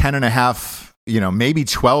probably a 10.5, maybe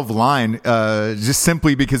 12 line, just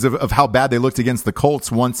simply because of how bad they looked against the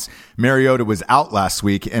Colts once Mariota was out last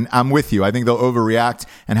week. And I'm with you. I think they'll overreact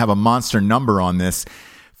and have a monster number on this.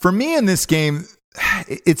 For me in this game,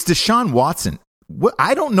 it's Deshaun Watson.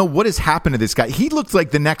 I don't know what has happened to this guy. He looked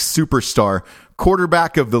like the next superstar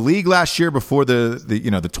quarterback of the league last year before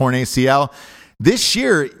the torn ACL. This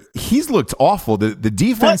year, he's looked awful. The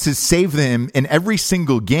defense has saved them in every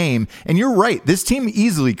single game. And you're right. This team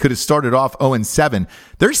easily could have started off 0-7.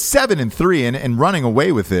 They're 7-3 and running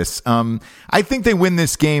away with this. I think they win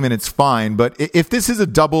this game and it's fine. But if this is a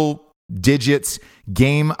double digits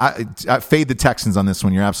game, I fade the Texans on this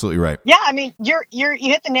one. You're absolutely right. Yeah, you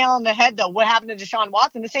hit the nail on the head though. What happened to Deshaun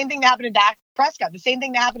Watson? The same thing that happened to Dak Prescott. The same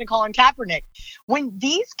thing that happened to Colin Kaepernick. When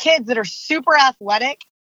these kids that are super athletic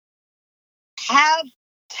have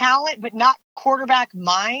talent but not quarterback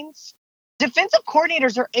minds, defensive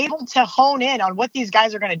coordinators are able to hone in on what these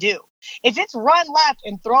guys are going to do. If it's run left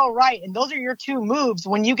and throw right, and those are your two moves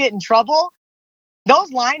when you get in trouble,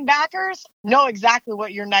 those linebackers know exactly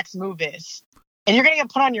what your next move is. And you're going to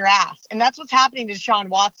get put on your ass. And that's what's happening to Deshaun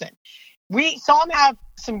Watson. We saw him have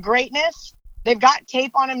some greatness. They've got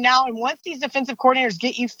tape on him now. And once these defensive coordinators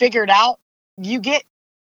get you figured out, you get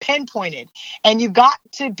pinpointed. And you've got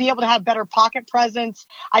to be able to have better pocket presence.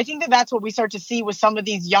 I think that's what we start to see with some of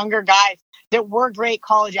these younger guys that were great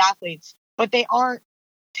college athletes, but they aren't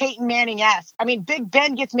Peyton Manning-esque. Big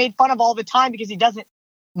Ben gets made fun of all the time because he doesn't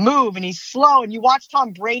move and he's slow. And you watch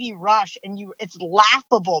Tom Brady rush and it's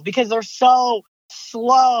laughable because they're so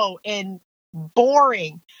slow and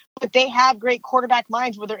boring, but they have great quarterback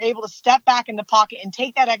minds where they're able to step back in the pocket and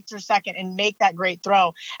take that extra second and make that great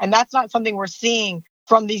throw. And that's not something we're seeing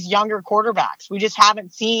from these younger quarterbacks. We just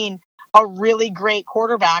haven't seen a really great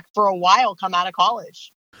quarterback for a while come out of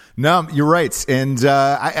college. No, you're right. And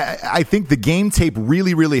I think the game tape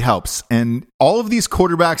really, really helps. And all of these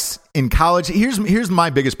quarterbacks in college, here's my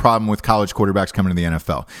biggest problem with college quarterbacks coming to the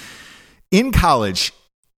NFL. In college,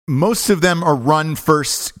 most of them are run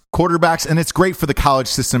first quarterbacks, and it's great for the college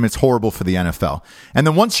system. It's horrible for the NFL. And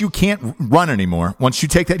then once you can't run anymore, once you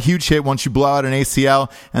take that huge hit, once you blow out an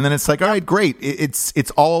ACL, and then it's like, all right, great.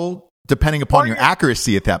 It's all depending upon your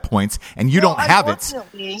accuracy at that point, and you don't have it.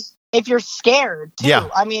 If you're scared, too. Yeah.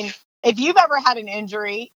 If you've ever had an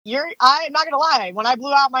injury, I'm not going to lie. When I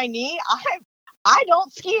blew out my knee, I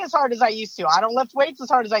don't ski as hard as I used to. I don't lift weights as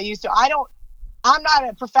hard as I used to. I'm not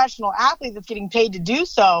a professional athlete that's getting paid to do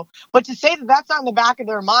so. But to say that that's not in the back of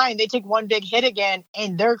their mind, they take one big hit again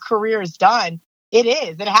and their career is done. It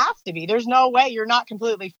is. It has to be. There's no way you're not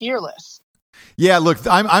completely fearless. Yeah, look,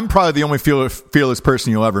 I'm probably the only fearless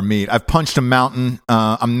person you'll ever meet. I've punched a mountain.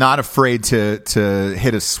 I'm not afraid to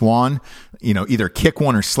hit a swan, either kick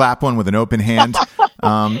one or slap one with an open hand.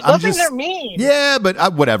 Those things are mean. Yeah,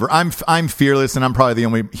 but whatever. I'm fearless, and I'm probably the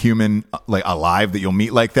only human alive that you'll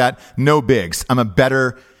meet like that. No bigs. I'm a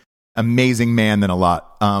better, amazing man than a lot.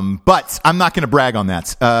 But I'm not going to brag on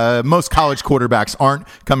that. Most college quarterbacks aren't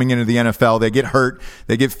coming into the NFL. They get hurt,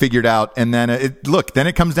 they get figured out, and then then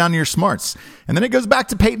it comes down to your smarts. And then it goes back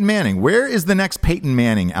to Peyton Manning. Where is the next Peyton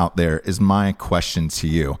Manning out there is my question to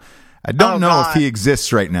you. I don't know if he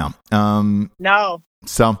exists right now. No.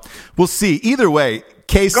 So we'll see. Either way,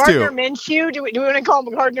 Case Gardner Minshew? Do we want to call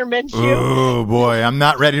him Gardner Minshew? Oh, boy. I'm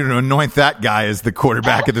not ready to anoint that guy as the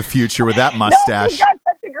quarterback of the future with that mustache. No, he's got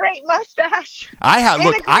such a great mustache. I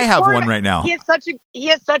have one right now. He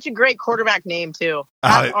has such a great quarterback name too.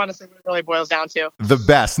 That's honestly what it really boils down to. The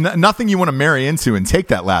best. Nothing you want to marry into and take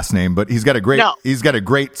that last name, but he's got a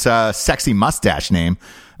great sexy mustache name.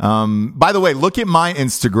 By the way, look at my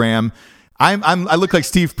Instagram. I look like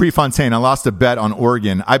Steve Prefontaine. I lost a bet on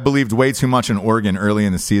Oregon. I believed way too much in Oregon early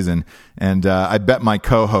in the season, and I bet my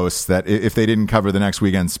co-hosts that if they didn't cover the next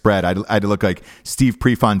weekend spread, I'd look like Steve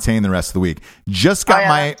Prefontaine the rest of the week. Just got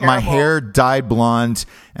my hair dyed blonde,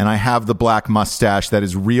 and I have the black mustache. That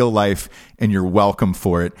is real life, and you're welcome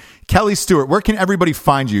for it. Kelly Stewart, where can everybody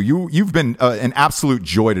find you? You've been an absolute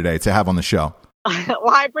joy today to have on the show. Well,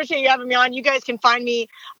 I appreciate you having me on. You guys can find me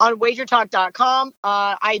on wagertalk.com.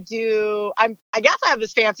 I guess I have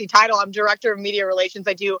this fancy title. I'm director of media relations.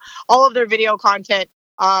 I do all of their video content.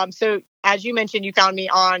 So as you mentioned, you found me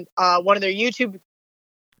on one of their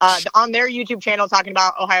on their YouTube channel talking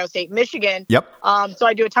about Ohio State, Michigan. Yep. So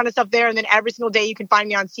I do a ton of stuff there. And then every single day you can find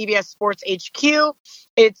me on CBS Sports HQ.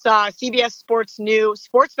 It's CBS Sports new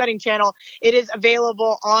sports betting channel. It is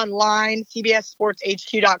available online,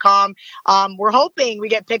 cbssportshq.com. We're hoping we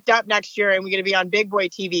get picked up next year and we're going to be on Big Boy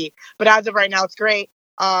TV. But as of right now, it's great.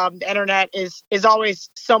 The internet is always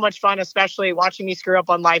so much fun, especially watching me screw up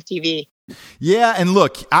on live TV. Yeah, and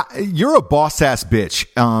look, you're a boss-ass bitch,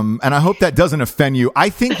 and I hope that doesn't offend you. I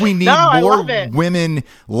think we need more women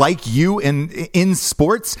like you in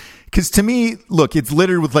sports, because to me, look, it's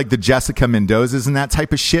littered with like the Jessica Mendozas and that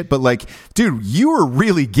type of shit, but like, dude, you are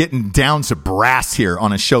really getting down to brass here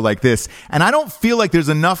on a show like this, and I don't feel like there's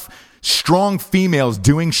enough strong females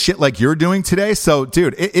doing shit like you're doing today. So,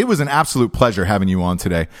 dude, it was an absolute pleasure having you on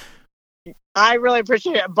today. I really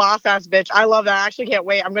appreciate it. Boss ass bitch. I love that. I actually can't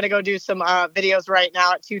wait. I'm going to go do some videos right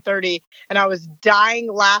now at 2:30. And I was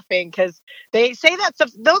dying laughing because they say that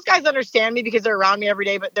stuff. Those guys understand me because they're around me every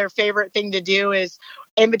day. But their favorite thing to do is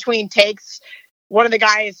in between takes. One of the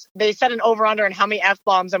guys, they set an over-under on how many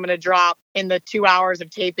F-bombs I'm going to drop in the 2 hours of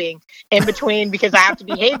taping in between because I have to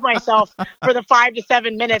behave myself for the 5 to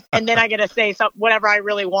 7 minutes. And then I get to say whatever I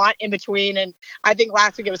really want in between. And I think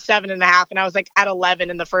last week it was 7.5 and I was like at 11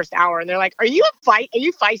 in the first hour. And they're like, are you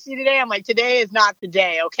feisty today? I'm like, today is not the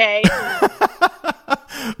day. Okay.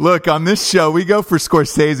 Look, on this show, we go for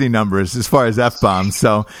Scorsese numbers as far as F-bombs.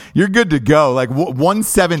 So you're good to go. Like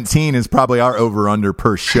 117 is probably our over-under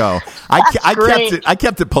per show. I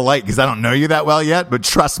kept it polite because I don't know you that well yet, but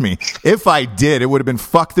trust me, if I did, it would have been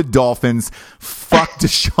fuck the Dolphins, fuck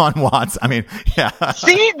Deshaun Watson. I mean, yeah.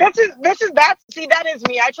 See, that is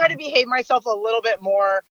me. I try to behave myself a little bit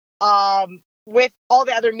more with all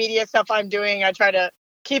the other media stuff I'm doing. I try to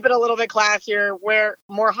keep it a little bit classier, wear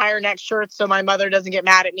more higher neck shirts so my mother doesn't get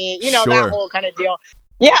mad at me. Sure. That whole kind of deal.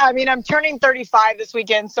 Yeah, I mean, I'm turning 35 this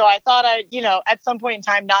weekend, so I thought I'd, at some point in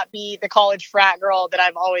time not be the college frat girl that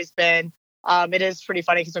I've always been. It is pretty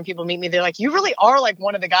funny because when people meet me, they're like, you really are like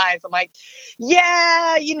one of the guys. I'm like,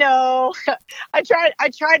 yeah, I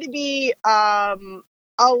try to be a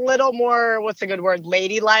little more, what's a good word,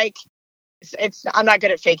 ladylike. I'm not good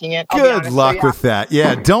at faking it. Good luck with that.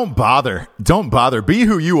 Yeah, don't bother. Be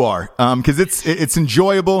who you are, because it's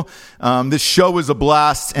enjoyable. This show was a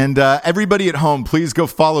blast, and everybody at home, please go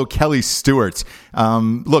follow Kelly Stewart.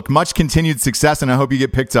 Look, much continued success, and I hope you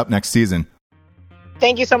get picked up next season.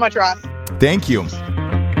 Thank you so much, Ross. Thank you.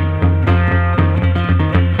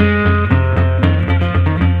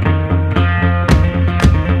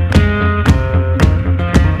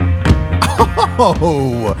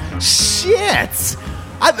 Oh, shit.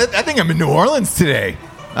 I think I'm in New Orleans today.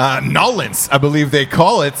 Nolens, I believe they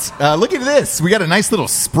call it. Look at this. We got a nice little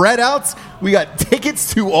spread out. We got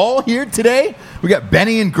tickets to all here today. We got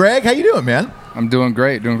Benny and Greg. How you doing, man? I'm doing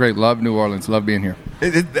great. Love New Orleans. Love being here.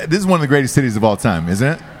 This is one of the greatest cities of all time, isn't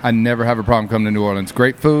it? I never have a problem coming to New Orleans.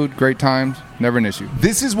 Great food, great times, never an issue.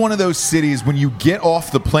 This is one of those cities when you get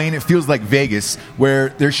off the plane, it feels like Vegas, where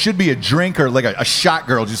there should be a drink or like a shot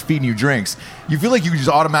girl just feeding you drinks. You feel like you can just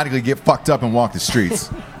automatically get fucked up and walk the streets.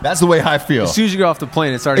 That's the way I feel. As soon as you get off the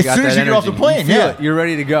plane, it's already got that energy. As soon as you get off the plane, yeah. You're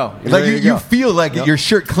ready to go. You feel like your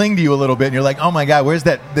shirt cling to you a little bit, and you're like, oh my God, where's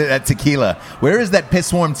that tequila? Where is that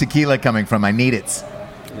piss-warm tequila coming from? I need it.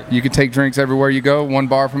 You can take drinks everywhere you go, one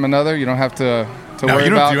bar from another. You don't have to worry about. No, you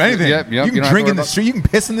don't do anything. Yep, you can drink in the street. You can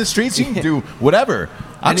piss in the streets. You can do whatever.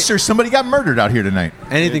 I'm sure somebody got murdered out here tonight.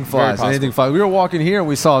 Anything flies. Anything flies. We were walking here and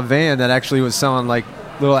we saw a van that actually was selling like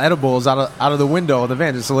little edibles out of the window of the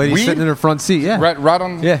van. Just a lady sitting in her front seat. Yeah, right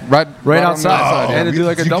outside. I had to do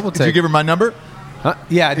like a double take. Did you give her my number?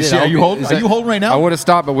 Yeah, I did. Are you holding right now? I would have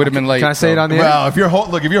stopped, but would have been late. Can I say it on the air? Well, if you're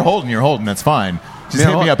holding, you're holding. That's fine. Just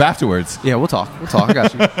hit me up afterwards. Yeah, we'll talk. I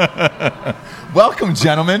got you. Welcome,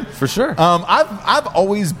 gentlemen. For sure. I've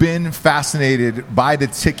always been fascinated by the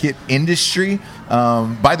ticket industry,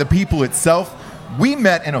 by the people itself. We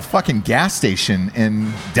met in a fucking gas station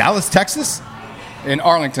in Dallas, Texas. In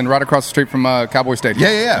Arlington, right across the street from Cowboy Stadium.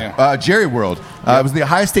 Yeah. Jerry World. It was the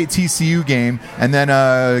Ohio State TCU game, and then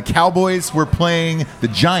Cowboys were playing the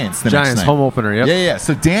Giants the next night. Home opener, yep. Yeah.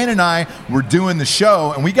 So Dan and I were doing the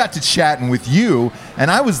show, and we got to chatting with you,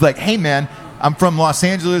 and I was like, hey, man, I'm from Los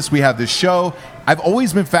Angeles. We have this show. I've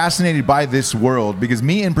always been fascinated by this world because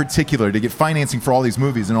me in particular, to get financing for all these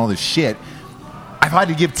movies and all this shit, I've had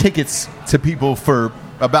to give tickets to people for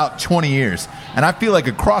about 20 years. And I feel like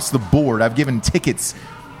across the board, I've given tickets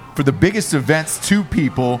for the biggest events to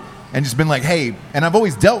people and just been like, hey, and I've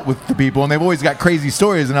always dealt with the people and they've always got crazy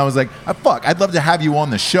stories. And I was like, fuck, I'd love to have you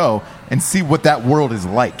on the show and see what that world is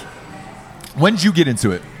like. When did you get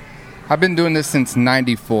into it? I've been doing this since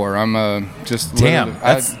 '94. I'm just damn.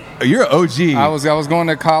 You're an OG. I was going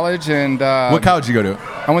to college and what college did you go to?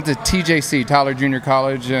 I went to TJC, Tyler Junior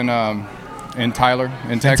College, in Tyler,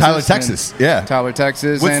 in Texas. Tyler, Texas. Yeah. Tyler,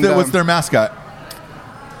 Texas. What's their mascot?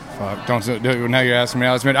 Fuck! Don't. Now you're asking me.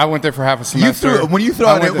 I went there for half a semester. When you throw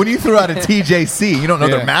out a TJC, you don't know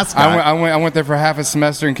their mascot. I went there for half a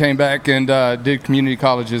semester and came back and did community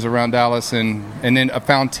colleges around Dallas and then I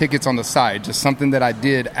found tickets on the side, just something that I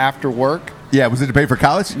did after work. Yeah, was it to pay for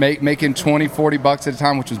college? Making $20-$40 at a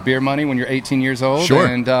time, which was beer money when you're 18 years old. Sure.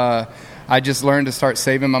 And I just learned to start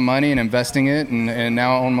saving my money and investing it, and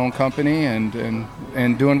now I own my own company and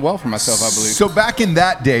doing well for myself, I believe. So back in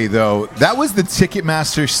that day, though, that was the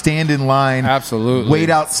Ticketmaster stand in line. Absolutely. Wait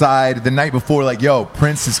outside the night before, like, yo,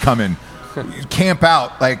 Prince is coming. Camp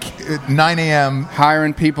out, like, at 9 a.m.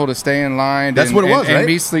 Hiring people to stay in line. That's what it was, right? And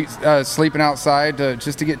me sleeping outside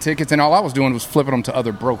just to get tickets. And all I was doing was flipping them to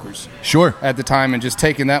other brokers. Sure. At the time and just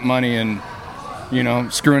taking that money and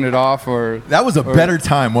screwing it off. That was a better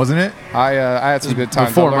time, wasn't it? I had some good times.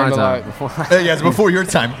 Before my time. Yeah, it's before your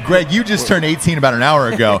time. Greg, you just turned 18 about an hour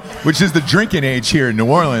ago, which is the drinking age here in New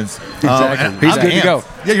Orleans. Exactly. He's good to go.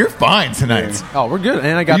 Yeah, you're fine tonight. Yeah. Oh, we're good.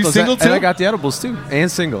 And I got those single too? And I got the edibles too.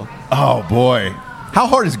 And single. Oh boy. How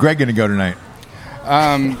hard is Greg going to go tonight?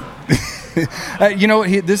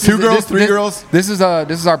 This Two girls, three girls. This is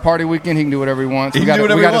our party weekend. He can do whatever he wants. We got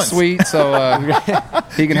a suite, so he can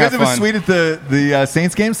have fun. You guys have a suite at the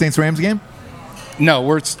Saints Rams game? No,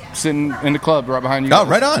 we're sitting in the club right behind you. Oh,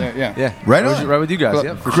 right on. Yeah. Right on. Right with you guys.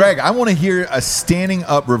 Yep, Greg, I want to hear a standing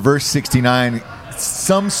up reverse 69.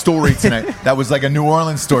 Some story tonight that was like a New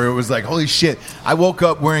Orleans story. It was like, holy shit, I woke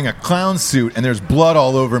up wearing a clown suit and there's blood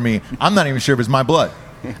all over me. I'm not even sure if it's my blood.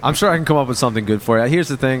 I'm sure I can come up with something good for you. Here's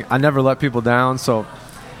the thing. I never let people down, so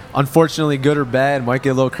unfortunately, good or bad, might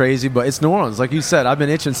get a little crazy, but it's New Orleans. Like you said, I've been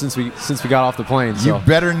itching since we got off the plane. So you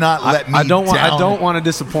better not let me down. I don't want to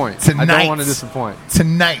disappoint. Tonight. I don't want to disappoint.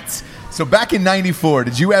 Tonight. So back in 94,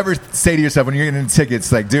 did you ever say to yourself when you're getting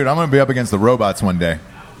tickets, like, dude, I'm going to be up against the robots one day?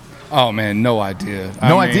 Oh, man, no idea.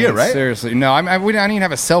 No idea, right? Seriously. No, I didn't even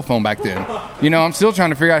have a cell phone back then. I'm still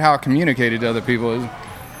trying to figure out how I communicated to other people.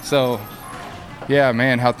 So, yeah,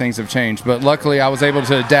 man, how things have changed. But luckily, I was able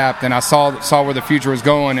to adapt, and I saw where the future was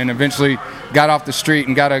going, and eventually got off the street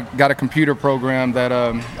and got a computer program that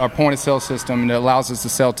our point-of-sale system that allows us to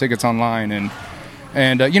sell tickets online. And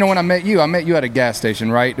when I met you at a gas station,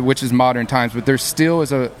 right, which is modern times, but there still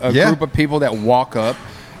is a group of people that walk up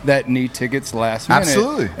that need tickets last minute.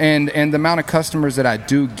 Absolutely. And the amount of customers that I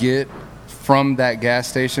do get from that gas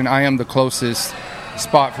station, I am the closest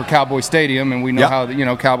spot for Cowboy Stadium, and we know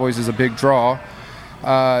how Cowboys is a big draw.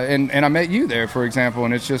 And I met you there, for example,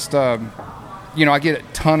 and it's just I get a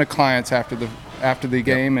ton of clients after the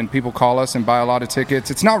game, and people call us and buy a lot of tickets.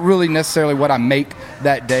 It's not really necessarily what I make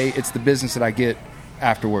that day; it's the business that I get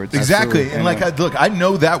afterwards. Exactly. Absolutely. And look, I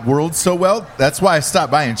know that world so well. That's why I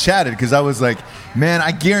stopped by and chatted, because I was like, man,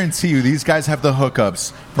 I guarantee you these guys have the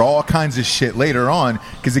hookups for all kinds of shit later on.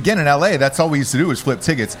 Because again, in LA, that's all we used to do was flip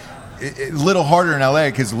tickets. A little harder in LA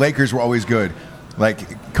because Lakers were always good.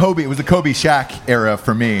 Like Kobe, it was the Kobe Shaq era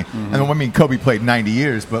for me. Mm-hmm. And Kobe played 90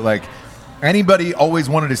 years, but like anybody always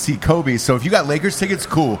wanted to see Kobe. So if you got Lakers tickets,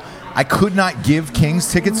 cool. I could not give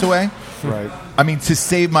Kings tickets away. Right. I mean, to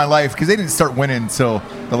save my life, because they didn't start winning until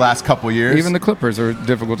the last couple of years. Even the Clippers are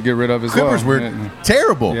difficult to get rid of as well. Clippers were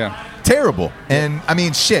terrible. Yeah. Terrible. And, I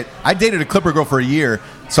mean, shit, I dated a Clipper girl for a year,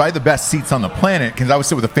 so I had the best seats on the planet because I would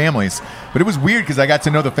sit with the families. But it was weird because I got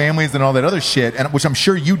to know the families and all that other shit, and which I'm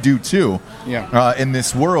sure you do too. Yeah. In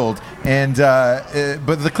this world. And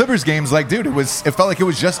but the Clippers games, like, dude, it felt like it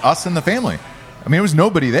was just us and the family. I mean, there was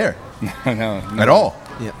nobody there. No. At all.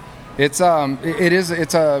 Yeah. It's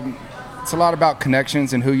it's a lot about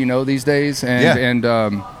connections and who you know these days, and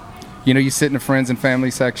you sit in the friends and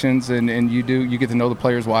family sections, and you get to know the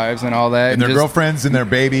players' wives and all that, and their girlfriends and their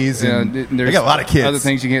babies, and they got a lot of kids. Other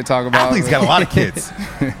things you can't talk about. Athletes got a lot of kids,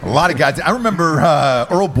 a lot of guys. I remember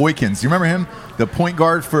Earl Boykins. You remember him, the point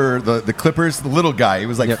guard for the Clippers, the little guy. He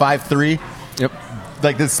was like 5'3". Yep.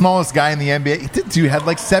 Like the smallest guy in the NBA. The dude had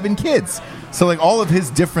like 7 kids. So like all of his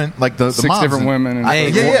different the 6 moms different women. And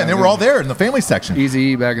and they were all there in the family section.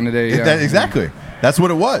 Easy back in the day. Yeah. Exactly. That's what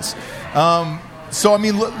it was. So I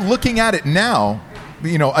mean, looking at it now,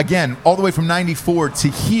 again, all the way from '94 to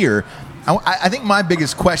here, I think my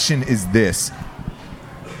biggest question is this: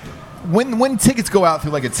 when tickets go out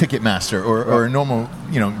through like a Ticketmaster or a normal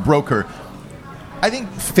broker, I think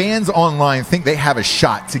fans online think they have a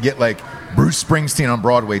shot to get like Bruce Springsteen on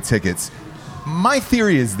Broadway tickets. My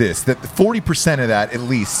theory is this, that 40% of that, at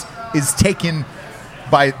least, is taken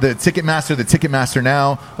by the Ticketmaster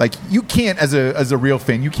Now. Like, you can't, as a real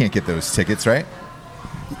fan, you can't get those tickets, right?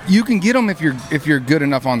 You can get them if you're good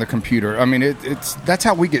enough on the computer. I mean, that's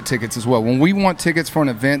how we get tickets as well. When we want tickets for an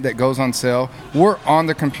event that goes on sale, we're on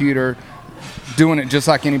the computer doing it just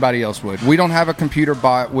like anybody else would. We don't have a computer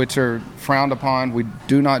bot, which are frowned upon. We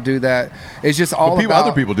do not do that. It's just all about...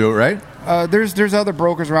 Other people do it, right? There's other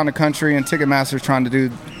brokers around the country, and Ticketmaster's trying to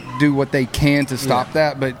do what they can to stop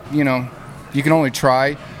that, but, you can only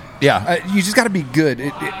try. Yeah. You just got to be good.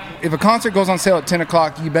 If a concert goes on sale at 10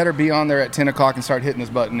 o'clock, you better be on there at 10 o'clock and start hitting this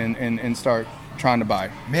button and start trying to buy.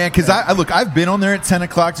 Man, because I've been on there at 10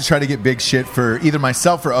 o'clock to try to get big shit for either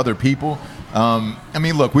myself or other people. I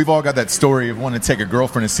mean, look, we've all got that story of wanting to take a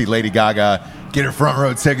girlfriend to see Lady Gaga, get her front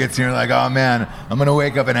row tickets, and you're like, oh man, I'm going to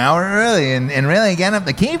wake up an hour early and really get up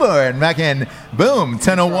the keyboard, and back in, boom,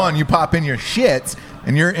 10:01, you pop in your shit,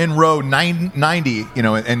 and you're in row 90,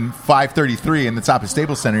 and 533 in the top of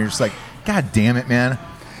Staples Center. You're just like, God damn it, man.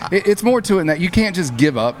 It's more to it than that. You can't just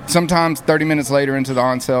give up. Sometimes 30 minutes later into the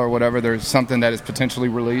on sale or whatever, there's something that is potentially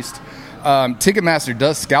released. Ticketmaster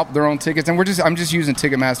does scalp their own tickets, and I'm just using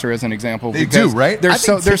Ticketmaster as an example. They do, right? There's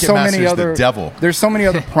so many other the devil. There's so many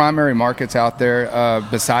other primary markets out there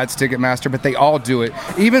besides Ticketmaster, but they all do it.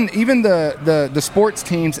 Even the sports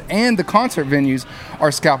teams and the concert venues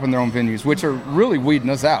are scalping their own venues, which are really weeding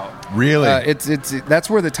us out. Really, it's that's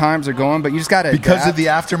where the times are going. But you just got to because of the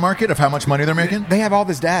aftermarket of how much money they're making. They have all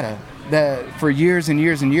this data that for years and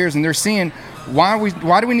years and years, and they're seeing why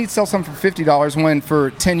do we need to sell something for $50 when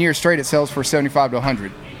for 10 years straight it sells for $75 to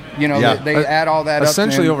 $100? They add all that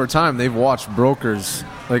essentially up. Over time, they've watched brokers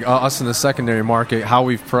like us in the secondary market, how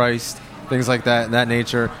we've priced, things like that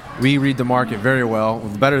nature. We read the market very well,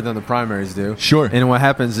 better than the primaries do. Sure. And what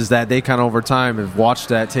happens is that they kind of over time have watched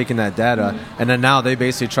that, taken that data, and then now they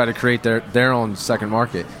basically try to create their own second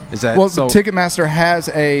market. Ticketmaster has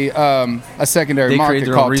a secondary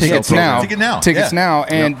market called Tickets Now. Tickets Now,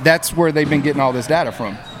 and that's where they've been getting all this data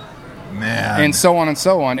from. Man. And so on and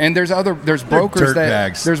so on. And there's brokers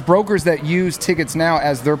that use Tickets Now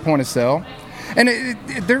as their point of sale. And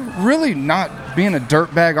they're really not being a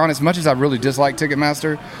dirtbag on as much as I really dislike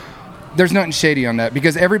Ticketmaster. There's nothing shady on that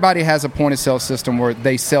because everybody has a point-of-sale system where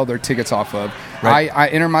they sell their tickets off of. Right. I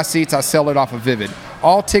enter my seats, I sell it off of Vivid.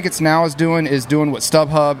 All Tickets Now is doing what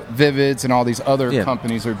StubHub, Vivids, and all these other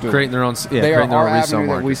companies are doing. Creating their own they are our avenue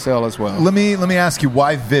that we sell as well. Let me ask you,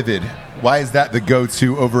 why Vivid? Why is that the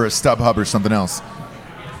go-to over a StubHub or something else?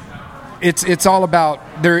 It's all about,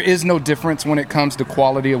 there is no difference when it comes to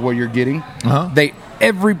quality of what you're getting. Uh-huh.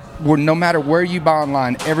 No matter where you buy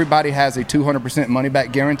online, everybody has a 200% money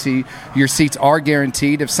back guarantee. Your seats are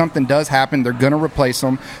guaranteed. If something does happen, they're going to replace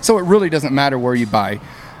them. So it really doesn't matter where you buy.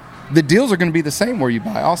 The deals are going to be the same where you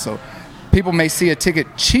buy also. People may see a ticket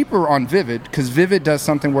cheaper on Vivid because Vivid does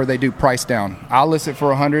something where they do price down. I'll list it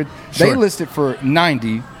for $100. Sure. They list it for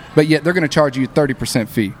 $90, but yet they're going to charge you 30%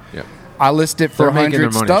 fee. Yep. I list it for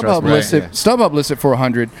 $100. StubHub lists it for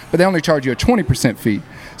 $100, but they only charge you a 20% fee.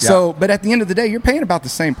 So, but at the end of the day, you're paying about the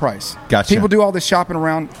same price. Gotcha. People do all this shopping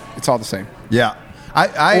around; it's all the same. Yeah.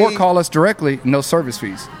 Or call us directly, no service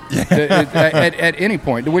fees at any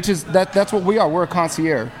point. Which is that's what we are. We're a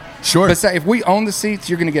concierge. Sure. But say, if we own the seats,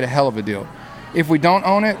 you're going to get a hell of a deal. If we don't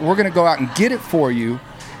own it, we're going to go out and get it for you,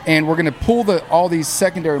 and we're going to pull all these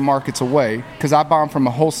secondary markets away because I buy them from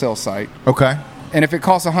a wholesale site. Okay. And if it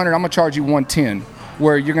costs $100, I'm going to charge you $110,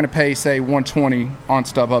 where you're going to pay, say, $120 on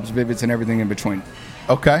StubHubs, Vivids, and everything in between.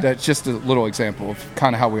 Okay. That's just a little example of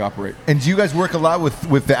kind of how we operate. And do you guys work a lot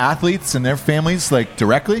with the athletes and their families, like,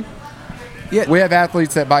 directly? Yeah. We have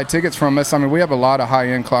athletes that buy tickets from us. I mean, we have a lot of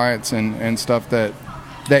high-end clients and stuff that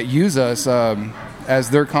use us as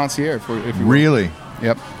their concierge. If you really?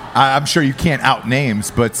 Yep. I'm sure you can't out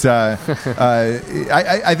names, but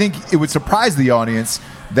I think it would surprise the audience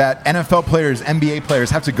that NFL players, NBA players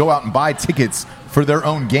have to go out and buy tickets for their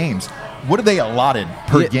own games. What are they allotted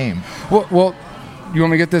per game? Well, you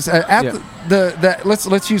want me to get this?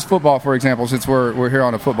 Let's use football, for example, since we're here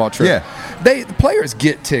on a football trip. Yeah. The players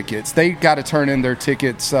get tickets. They got to turn in their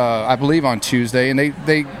tickets, I believe, on Tuesday, and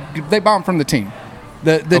they buy them from the team.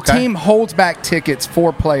 The team holds back tickets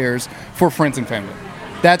for players for friends and family.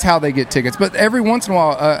 That's how they get tickets. But every once in a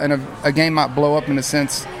while, a game might blow up in the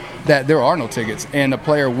sense that there are no tickets, and a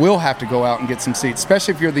player will have to go out and get some seats,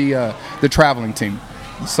 especially if you're the traveling team.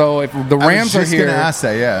 So if the Rams are here, ask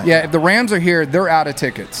that, if the Rams are here, they're out of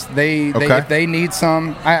tickets. If they need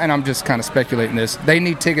some, and I'm just kind of speculating this, they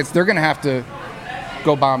need tickets. They're going to have to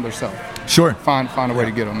go buy them themselves. Sure, find a way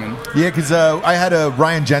to get them in. Yeah, because I had a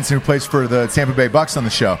Ryan Jensen who plays for the Tampa Bay Bucks on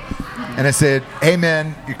the show, and I said, "Hey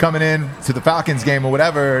man, you're coming in to the Falcons game or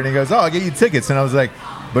whatever," and he goes, "Oh, I'll get you tickets," and I was like,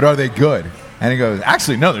 "But are they good?" And he goes,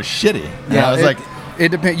 "Actually, no, they're shitty." And I was like. It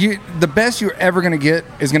depends. The best you're ever going to get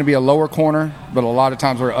is going to be a lower corner, but a lot of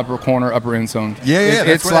times we're upper corner, upper end zone.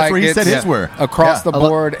 That's where he said his were. Across the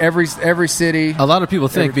board, every city. A lot of people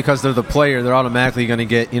think because they're the player, they're automatically going to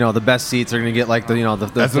get the best seats. They're going to get like the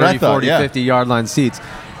 30, 40, 50 yard line seats.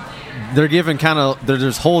 They're given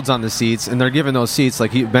there's holds on the seats, and they're given those seats,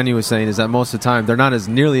 like Benny was saying, is that most of the time they're not as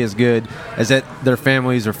nearly as good as that their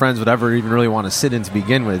families or friends would ever even really want to sit in to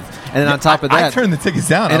begin with. And then on top of that, I turned the tickets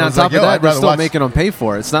down. And on top of that, they're still making them pay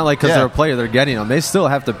for it. It's not like because they're a player, they're getting them. They still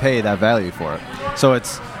have to pay that value for it. So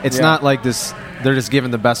it's not like this. They're just giving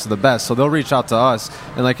the best of the best. So they'll reach out to us.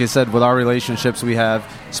 And like I said, with our relationships we have,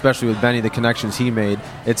 especially with Benny, the connections he made,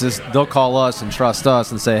 it's just they'll call us and trust us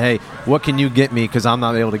and say, hey, what can you get me? Because I'm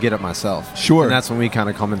not able to get it myself. Sure. And that's when we kind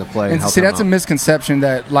of come into play. And see, that's a misconception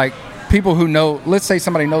that, like, people who know, let's say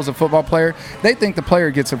somebody knows a football player, they think the player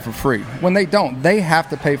gets it for free. When they don't, they have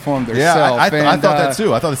to pay for them themselves. Yeah, I thought that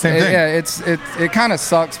too. I thought the same thing. Yeah, it kind of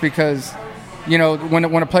sucks because, when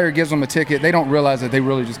a player gives them a ticket, they don't realize that they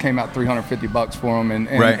really just came out $350 for them,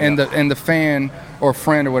 and the fan or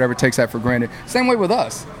friend or whatever takes that for granted. Same way with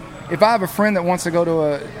us. If I have a friend that wants to go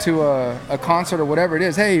to a concert or whatever it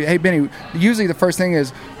is, hey Benny, usually the first thing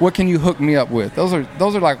is, what can you hook me up with? Those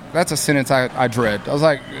are like, that's a sentence I dread. I was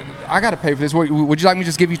like, I got to pay for this. Would you like me to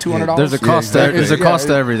just give you $200? Yeah, there's a cost. There's a cost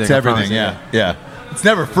to everything. To everything. Yeah. It's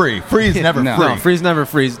never free. Free is never free. No, free's never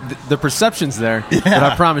free. The perception's there, but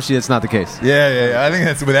I promise you it's not the case. Yeah. I think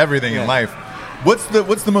that's with everything in life. What's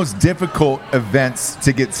the most difficult events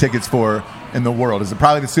to get tickets for in the world? Is it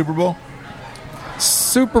probably the Super Bowl?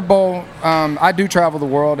 Super Bowl. I do travel the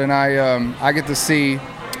world, and I get to see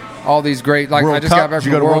all these great. Like World I just Cup? got back Did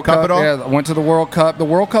you from go the to World World Cup Cup. at all? Yeah, I went to the World Cup. The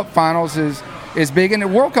World Cup Finals is big, and the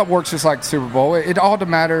World Cup works just like the Super Bowl. It all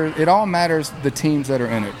matters the teams that are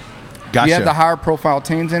in it. Gotcha. You have the higher profile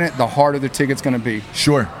teams in it, the harder the ticket's going to be.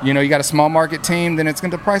 Sure. You got a small market team, then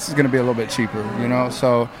the price is going to be a little bit cheaper.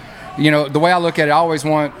 So, the way I look at it, I always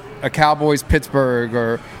want a Cowboys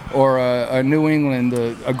Pittsburgh or a New England,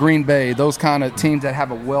 a Green Bay, those kind of teams that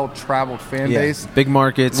have a well-traveled fan base. Big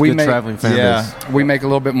markets, traveling fan base. We make a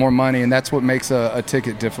little bit more money, and that's what makes a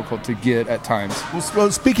ticket difficult to get at times.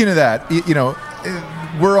 Well, speaking of that,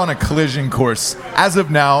 we're on a collision course as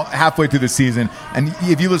of now, halfway through the season. And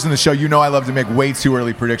if you listen to the show, I love to make way too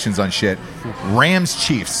early predictions on shit. Rams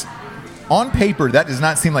Chiefs. On paper, that does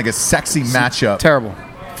not seem like a sexy matchup. Terrible.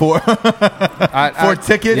 For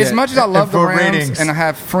tickets. As much as I love the Rams, ratings. and I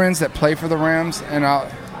have friends that play for the Rams, and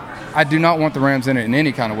I do not want the Rams in it in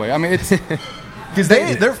any kind of way. I mean, it's because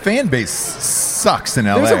their fan base sucks in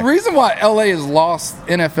LA. There's a reason why LA has lost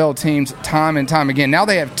NFL teams time and time again. Now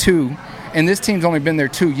they have 2, and this team's only been there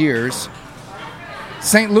 2 years.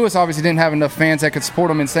 St. Louis obviously didn't have enough fans that could support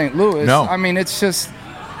them in St. Louis. No. I mean, it's just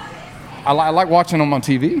I like watching them on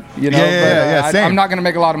TV. Same. I'm not going to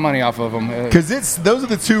make a lot of money off of them because those are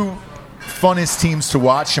the 2 funnest teams to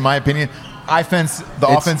watch, in my opinion.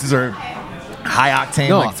 Offenses are high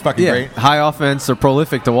octane, it's fucking great. High offense, they're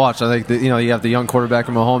prolific to watch. I think you have the young quarterback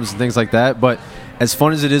in Mahomes and things like that. But as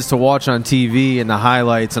fun as it is to watch on TV and the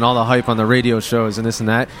highlights and all the hype on the radio shows and this and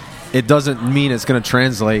that, it doesn't mean it's going to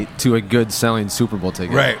translate to a good selling Super Bowl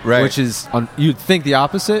ticket. Right. Which is you'd think the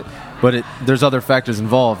opposite. But there's other factors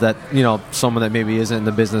involved that someone that maybe isn't in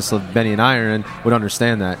the business of Benny and I are in would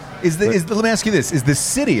understand that. Let me ask you this: is the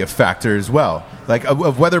city a factor as well, like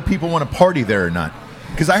of whether people want to party there or not?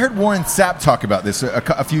 Because I heard Warren Sapp talk about this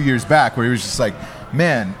a few years back, where he was just like,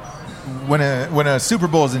 "Man, when a Super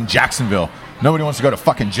Bowl is in Jacksonville, nobody wants to go to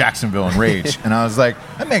fucking Jacksonville and rage." And I was like,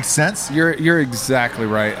 "That makes sense." You're exactly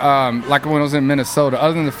right. Like when I was in Minnesota,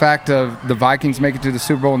 other than the fact of the Vikings make it to the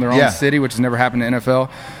Super Bowl in their own city, which has never happened in the NFL.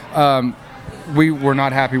 we were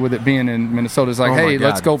not happy with it being in Minnesota. It's like, hey,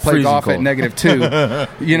 let's go play golf at -2.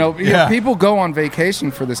 You know, people go on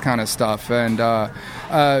vacation for this kind of stuff. And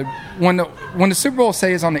when the Super Bowl,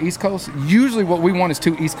 say, is on the East Coast, usually what we want is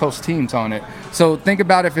 2 East Coast teams on it. So think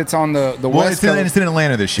about if it's on the West Coast. It's in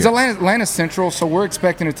Atlanta this year. It's Atlanta Central, so we're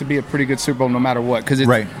expecting it to be a pretty good Super Bowl no matter what, because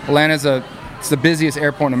Atlanta's it's the busiest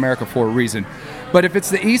airport in America for a reason. But if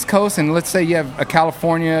it's the East Coast, and let's say you have a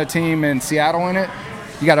California team and Seattle in it,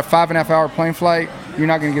 you got a 5.5-hour plane flight, you're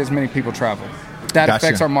not going to get as many people travel. That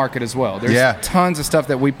affects our market as well. There's tons of stuff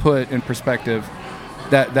that we put in perspective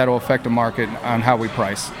that'll affect the market on how we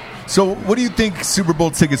price. So what do you think Super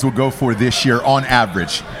Bowl tickets will go for this year on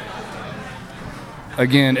average?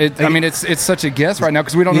 Again, it's such a guess right now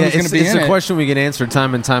because we don't know who's going to be in it. It's a question we get answered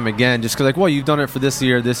time and time again. Just because, you've done it for this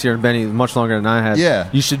year, and Benny much longer than I have. Yeah,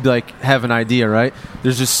 you should have an idea, right?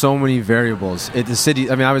 There's just so many variables. The city.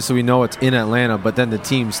 Obviously we know it's in Atlanta, but then the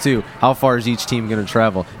teams too. How far is each team going to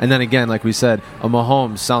travel? And then again, like we said, a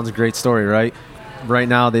Mahomes sounds a great story, right? Right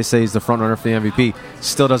now they say he's the front runner for the MVP.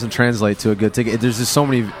 Still doesn't translate to a good ticket. There's just so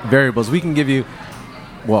many variables. We can give you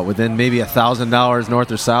within maybe $1,000 north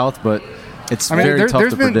or south, but it's very tough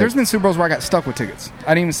to predict. There's been Super Bowls where I got stuck with tickets. I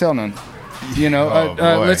didn't even sell none. You know,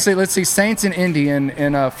 let's see Saints and Indy in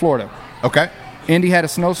Florida. Okay. Indy had a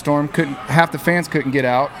snowstorm. Half the fans couldn't get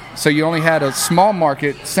out, so you only had a small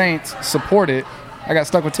market. Saints support it. I got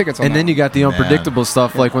stuck with tickets on that. And then you got the unpredictable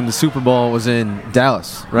stuff, like when the Super Bowl was in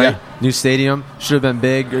Dallas, right? Yeah. New stadium. Should have been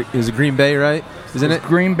big. It was Green Bay, right? Isn't it?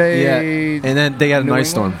 Green Bay. Yeah. And then they got an ice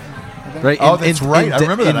storm. Right? That's right. I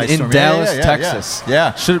remember that ice storm. In Dallas, Texas.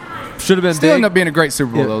 Yeah. Should have been Still big. ended up being a great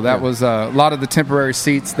Super Bowl, though. That was a lot of the temporary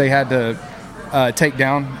seats they had to take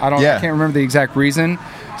down. I can't remember the exact reason.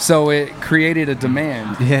 So it created a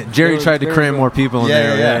demand. Yeah, Jerry tried to cram more people in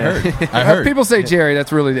there. Yeah, I heard. People say Jerry.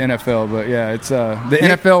 That's really the NFL. But, it's the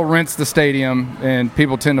NFL rents the stadium, and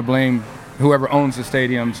people tend to blame whoever owns the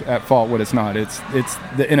stadiums at fault when it's not. It's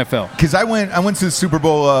the NFL. Because I went to the Super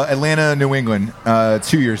Bowl Atlanta, New England 2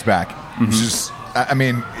 years back. Mm-hmm. Which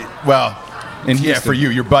is, for you,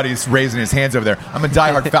 your buddy's raising his hands over there. I'm a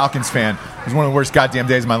diehard Falcons fan. It was one of the worst goddamn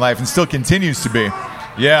days of my life and still continues to be.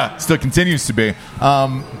 Yeah, still continues to be.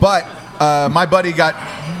 But my buddy got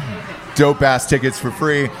dope-ass tickets for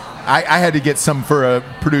free. I had to get some for a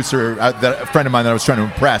producer, a friend of mine that I was trying to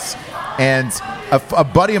impress. And a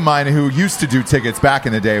buddy of mine who used to do tickets back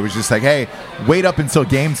in the day was just like, hey, wait up until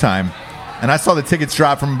game time. And I saw the tickets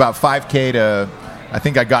drop from about $5,000 to, I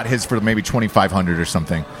think I got his for maybe $2,500 or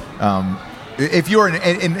something. If you're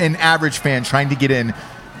an average fan trying to get in,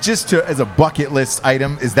 just as a bucket list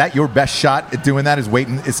item, is that your best shot at doing that? Is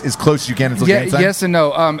waiting as close as you can until game time? Yes and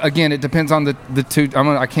no. Again, it depends on the two.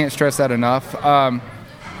 I can't stress that enough.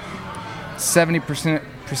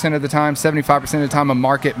 70% of the time, 75% of the time, a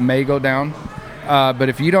market may go down. But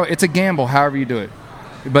if you don't, it's a gamble. However you do it.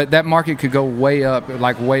 But that market could go way up,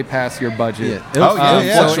 like way past your budget.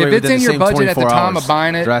 Yeah. So if it's in your budget at the time of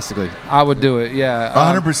buying it, drastically, I would do it. Yeah,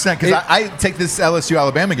 100%. Because I take this LSU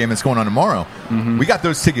Alabama game that's going on tomorrow. Mm-hmm. We got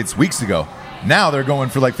those tickets weeks ago. Now they're going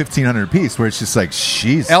for like $1,500 a piece. Where it's just like,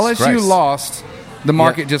 Jesus LSU Christ. Lost. The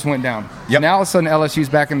market just went down. Yep. Now all of a sudden LSU's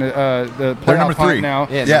back in the playoff hunt now.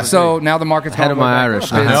 Yeah, so now the market's ahead of my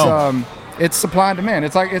Irish. It's supply and demand.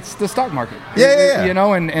 It's the stock market. Yeah. You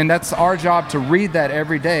know, and that's our job to read that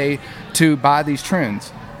every day to buy these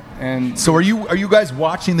trends. And so are you guys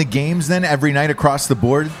watching the games then every night across the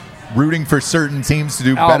board, rooting for certain teams to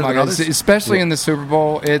do better than others? Especially in the Super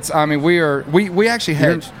Bowl. We actually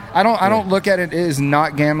hedge. I don't look at it as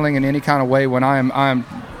not gambling in any kind of way when I'm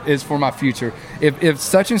is for my future. If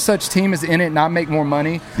such and such team is in it and I make more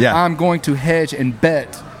money, I'm going to hedge and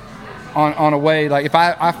bet on a way, like if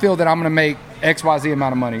I feel that I'm going to make XYZ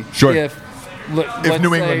amount of money. Sure. If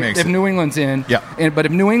New England makes it. If New England's in. But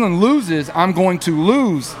if New England loses, I'm going to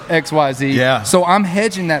lose XYZ. Yeah. So I'm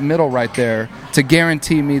hedging that middle right there to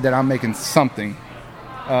guarantee me that I'm making something.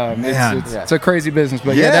 It's a crazy business,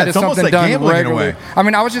 but that is something like done regularly. I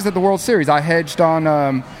mean, I was just at the World Series. I hedged on.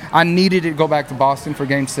 I needed it to go back to Boston for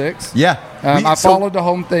Game 6. Yeah, I followed the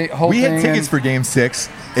whole thing. We had tickets for Game 6.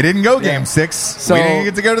 It didn't go Game 6. So we didn't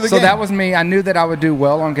get to go to the game. So that was me. I knew that I would do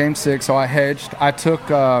well on Game 6, so I hedged. I took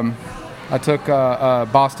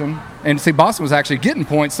Boston, and see, Boston was actually getting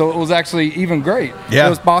points, so it was actually even great. Yeah, it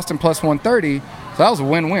was Boston plus 130, so that was a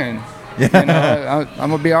win-win. Yeah, you know,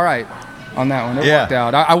 I'm gonna be all right on that one. It worked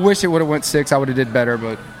out. I wish it would have went 6. I would have did better,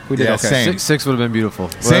 but we did okay. 6 would have been beautiful.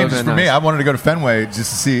 Same just for me. I wanted to go to Fenway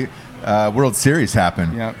just to see World Series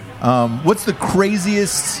happen. Yeah. What's the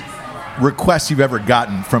craziest request you've ever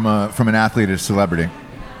gotten from an athlete or celebrity?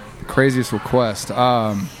 The craziest request.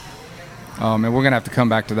 And we're gonna have to come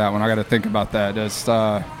back to that one. I got to think about that.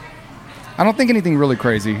 I don't think anything really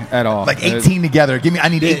crazy at all. Like 18 together. I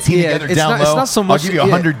need 18 together down low. It's not so much. I'll give you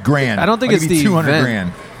 $100,000. I don't think it's the 200 event.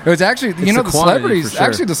 grand. It was actually, the celebrities. Sure.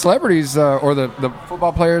 Actually, the celebrities or the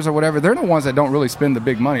football players or whatever, they're the ones that don't really spend the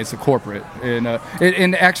big money. It's the corporate,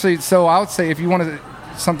 and actually, so I would say if you wanted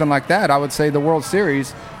something like that, I would say the World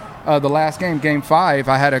Series, the last game, Game 5.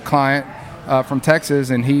 I had a client from Texas,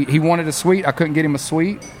 and he wanted a suite. I couldn't get him a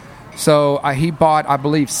suite, so he bought, I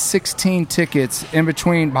believe, 16 tickets in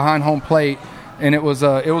between behind home plate. And it was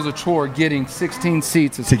a chore getting 16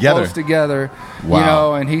 seats close together.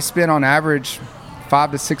 Wow. And he spent on average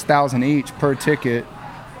 $5,000 to $6,000 each per ticket.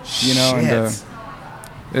 And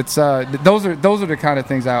it's those are the kind of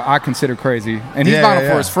things I consider crazy. And he's buying them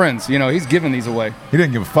for his friends. He's giving these away. He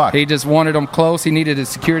didn't give a fuck. He just wanted them close. He needed a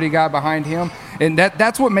security guy behind him, and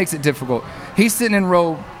that's what makes it difficult. He's sitting in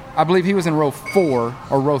I believe he was in row 4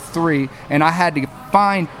 or row 3, and I had to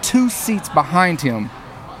find 2 seats behind him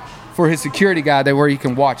for his security guy where he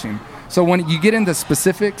can watch him. So when you get into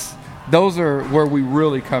specifics, those are where we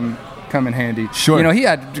really come in handy. Sure. He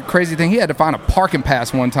had a crazy thing. He had to find a parking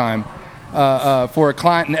pass one time for a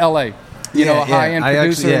client in L.A. A high-end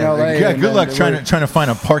producer in L.A. Yeah, good luck trying to find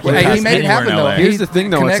a parking pass he made it anywhere happen, in LA. though. Here's the thing,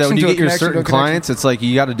 though. It's that when you get your certain clients, it's like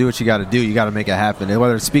you got to do what you got to do. You got to make it happen. And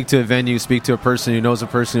whether it's speak to a venue, speak to a person who knows a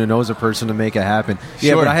person who knows a person to make it happen.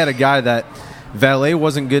 Yeah, but I had a guy that valet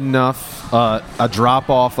wasn't good enough. A drop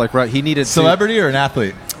off, he needed celebrity or an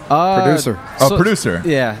athlete. Producer. Producer.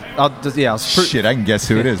 Yeah. Shit, I can guess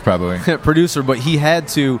who it is probably. Producer, but he had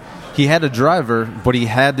a driver, but he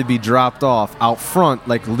had to be dropped off out front,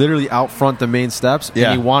 literally out front the main steps.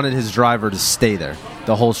 Yeah. And he wanted his driver to stay there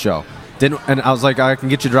the whole show. And I was like, I can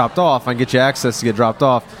get you dropped off. I can get you access to get dropped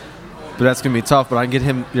off, but that's gonna be tough. But I can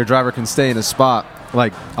get your driver can stay in a spot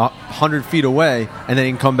 100 feet away, and then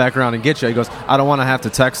he can come back around and get you. He goes, I don't want to have to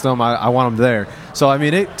text him. I want him there. So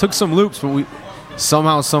it took some loops, but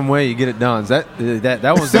somehow, some way, you get it done. That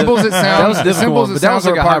was simple as it sounds. That was difficult, but that was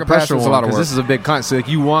a high pressure one because this is a big client. So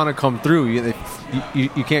you want to come through,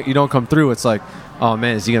 you can't. You don't come through. It's like, oh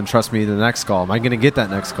man, is he going to trust me the next call? Am I going to get that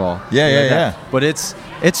next call? Yeah. But it's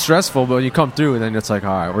stressful. But when you come through, and then it's like,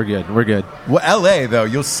 all right, we're good. Well, LA though,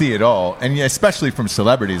 you'll see it all, and especially from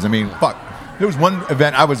celebrities. Fuck. There was one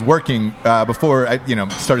event I was working before I,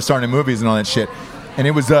 started starring in movies and all that shit, and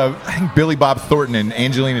it was I think Billy Bob Thornton and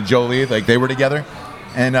Angelina Jolie, they were together,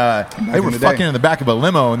 and they were fucking in the back of a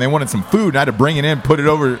limo, and they wanted some food, and I had to bring it in, put it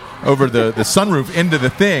over the sunroof into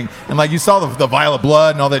the thing, and you saw the vial of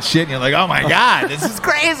blood and all that shit, and you're like, oh my god, this is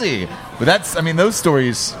crazy. But those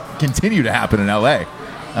stories continue to happen in LA.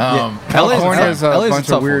 California is a bunch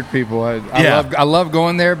of weird one. people. I love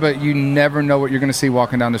going there, but you never know what you're going to see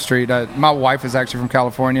walking down the street. My wife is actually from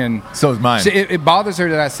California, and so is mine. It bothers her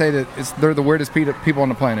that I say that they're the weirdest people on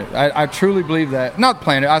the planet. I truly believe that. Not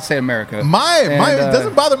planet, I say America. It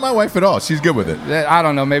doesn't bother my wife at all. She's good with it. I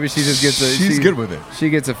don't know. Maybe she just gets. She's good with it. She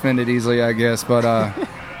gets offended easily, I guess. But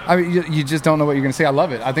you just don't know what you're going to see. I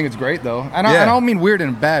love it. I think it's great, though. And I don't mean weird in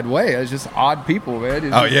a bad way. It's just odd people, man.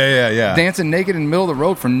 Yeah. Dancing naked in the middle of the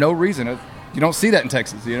road for no reason. You don't see that in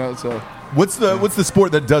Texas, So what's the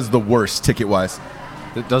sport that does the worst ticket-wise?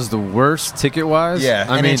 That does the worst ticket-wise? Yeah.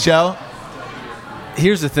 NHL?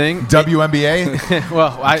 Here's the thing. WNBA?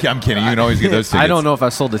 Well, I'm kidding. You can always get those tickets. I don't know if I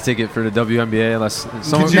sold a ticket for the WNBA unless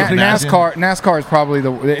someone. NASCAR is probably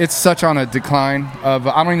it's such on a decline of.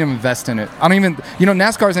 I don't even invest in it. I don't even.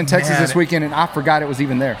 NASCAR's in Texas this weekend, and I forgot it was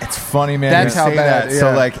even there. It's funny, man. That's how bad. That.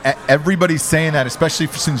 So everybody's saying that, especially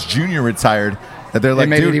since Junior retired, that they're like, it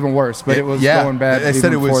made dude, it even worse. But it was going bad. They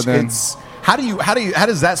said it was. Then. How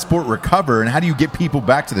does that sport recover, and how do you get people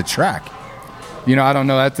back to the track? I don't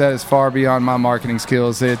know. That is far beyond my marketing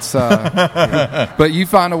skills. It's, but you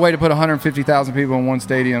find a way to put 150,000 people in one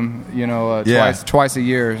stadium. Twice a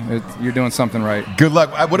year. You're doing something right. Good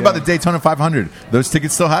luck. What about the Daytona 500? Those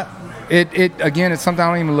tickets still hot? Again, it's something I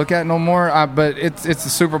don't even look at no more. But it's the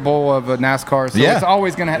Super Bowl of NASCAR, so it's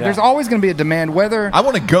always going to. There's always going to be a demand. Whether I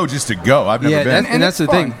want to go just to go, I've never been, and that's the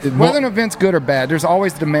thing. Whether an event's good or bad, there's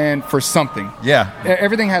always demand for something. Yeah,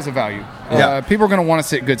 everything has a value. People are going to want to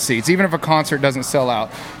sit good seats, even if a concert doesn't sell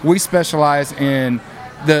out. We specialize in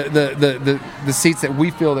the seats that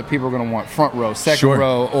we feel that people are going to want: front row, second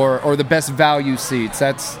row, or the best value seats.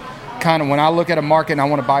 That's kind of when I look at a market and I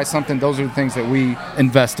want to buy something, those are the things that we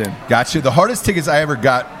invest in. Gotcha. The hardest tickets I ever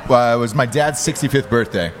got was my dad's 65th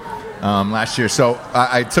birthday last year. So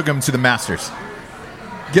I took him to the Masters.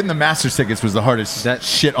 Getting the Masters tickets was the hardest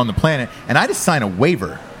shit on the planet, and I had to sign a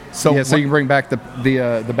waiver. So you can bring back the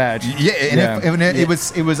badge. Yeah, and it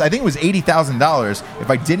was I think it was $80,000. If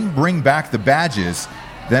I didn't bring back the badges,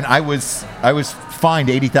 then I was fined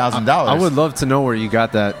 $80,000. I would love to know where you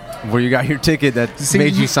got that, where you got your ticket that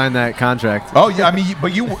made you sign that contract. Oh yeah, I mean,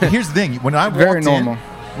 but here's the thing: when I walked Very normal.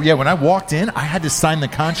 when I walked in, I had to sign the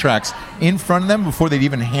contracts in front of them before they'd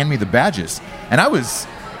even hand me the badges. And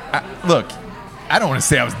look, I don't want to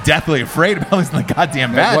say I was deathly afraid about losing the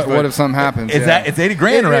goddamn badge. What if something happens? It's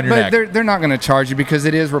 $80,000 around your neck. They're not going to charge you because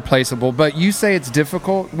it is replaceable. But you say it's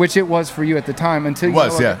difficult, which it was for you at the time until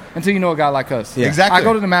you know a guy like us. Yeah. Exactly. I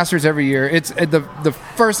go to the Masters every year. It's the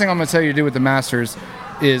first thing I'm going to tell you to do with the Masters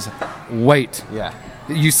is wait. Yeah.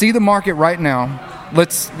 You see the market right now.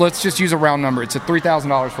 Let's just use a round number. It's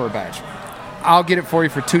 $3,000 for a badge. I'll get it for you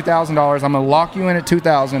for $2,000. I'm going to lock you in at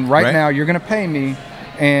 $2,000 right now. You're going to pay me,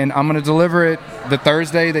 and I'm going to deliver it the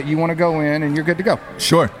Thursday that you want to go in, and you're good to go.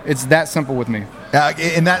 Sure. It's that simple with me.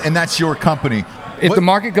 And that's your company. If the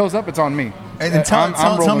market goes up, it's on me. And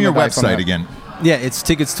tell me your website again. Yeah, it's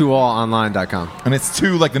tickets2allonline.com. And it's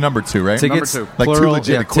 2 like the number 2, right? Tickets, number 2. Like plural,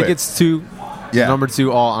 2 legit. Yeah, tickets2, number 2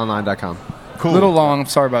 allonline.com. Cool. A little long.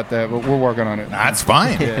 Sorry about that, but we're working on it. That's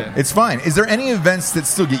fine. Yeah. It's fine. Is there any events that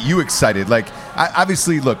still get you excited? Like,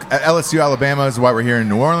 obviously, look, at LSU, Alabama is why we're here in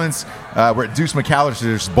New Orleans. We're at Deuce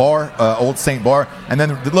McAllister's bar, Old Saint Bar. And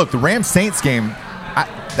then, look, the Rams-Saints game,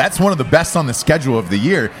 that's one of the best on the schedule of the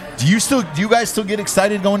year. Do you guys still get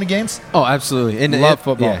excited going to games? Oh, absolutely. And love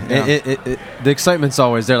football. The excitement's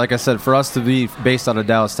always there. Like I said, for us to be based out of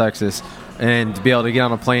Dallas, Texas, and to be able to get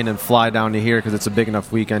on a plane and fly down to here because it's a big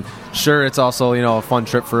enough weekend. Sure, it's also a fun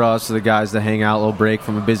trip for us, for the guys to hang out, a little break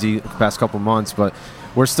from a busy past couple months, but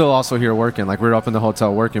we're still also here working. Like, we're up in the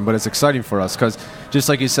hotel working, but it's exciting for us because just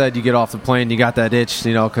like you said, you get off the plane, you got that itch,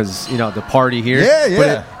 because the party here. Yeah.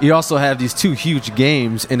 But you also have these 2 huge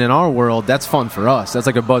games, and in our world, that's fun for us. That's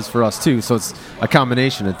like a buzz for us too. So it's a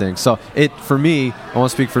combination of things. So for me, I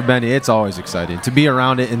won't speak for Benny. It's always exciting to be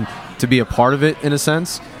around it and to be a part of it in a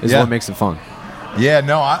sense is what makes it fun. Yeah,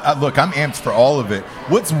 no, look, I'm amped for all of it.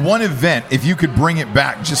 What's one event, if you could bring it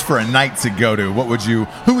back just for a night to go to,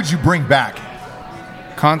 who would you bring back?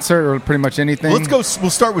 Concert or pretty much anything? We'll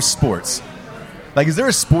start with sports. Like, is there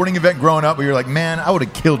a sporting event growing up where you're like, man, I would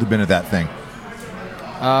have killed to have been at that thing?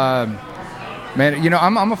 Man,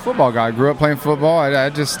 I'm a football guy. I grew up playing football.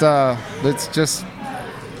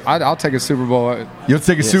 I'll take a Super Bowl. You'll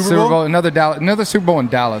take a Super Bowl? Another Super Bowl in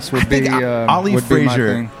Dallas would be Ali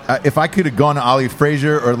Frazier. If I could have gone to Ali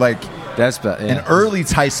Frazier or an early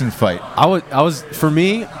Tyson fight. I would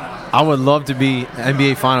love to be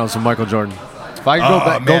NBA Finals with Michael Jordan. If I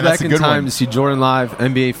could go back in time to see Jordan live,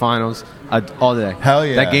 NBA Finals, all day. Hell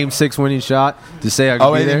yeah. That Game 6 winning shot, to say I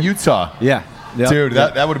could be there. in Utah. Yeah. Yep. Dude,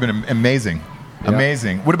 that would have been amazing. Yep.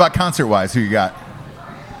 Amazing. What about concert-wise? Who you got?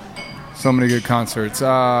 So many good concerts.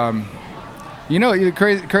 The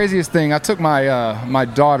craziest thing, I took my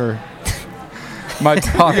daughter. My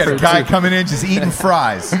daughter. You got a guy coming in just eating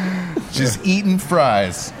fries. Eating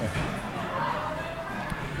fries.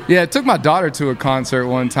 Yeah, I took my daughter to a concert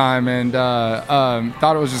one time and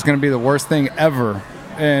thought it was just going to be the worst thing ever.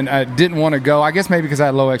 And I didn't want to go. I guess maybe because I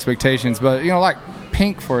had low expectations. But, like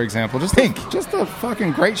Pink, for example. Just a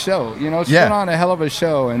fucking great show. She put on a hell of a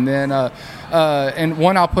show. And then and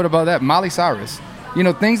one I'll put above that, Miley Cyrus.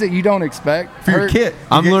 Things that you don't expect. For your kid.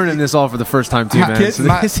 I'm learning this all for the first time, too, man.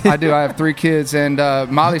 I do. I have 3 kids. And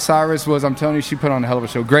Miley Cyrus I'm telling you, she put on a hell of a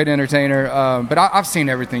show. Great entertainer. But I've seen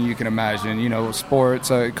everything you can imagine. Sports,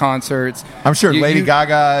 concerts. I'm sure Lady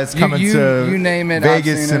Gaga is coming to you name it,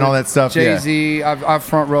 Vegas and all that stuff. Jay-Z. Yeah. I've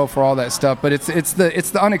front row for all that stuff. But it's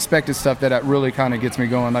the unexpected stuff that really kind of gets me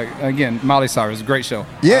going. Like, again, Miley Cyrus, great show.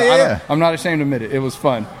 Yeah. I'm not ashamed to admit it. It was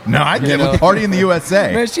fun. No, I get it. Party in the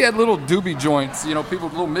USA. Man, she had little doobie joints. People,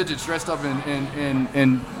 little midgets dressed up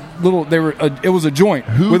in little. They were. It was a joint.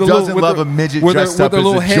 Who doesn't love a midget dressed up as a joint? With a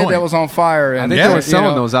little head that was on fire. And I think they were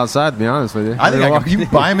selling those outside. To be honest with you, I think you can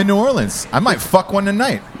buy them in New Orleans. I might fuck one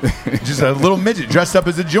tonight. Just a little midget dressed up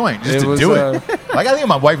as a joint, just to do it. Like, I think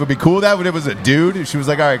my wife would be cool with that. But if it was a dude, she was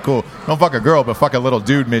like, "All right, cool. Don't fuck a girl, but fuck a little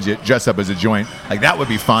dude midget dressed up as a joint." Like, that would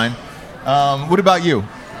be fine. What about you?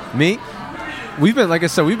 Me? We've been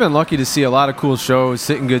lucky to see a lot of cool shows,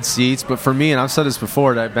 sit in good seats. But for me, and I've said this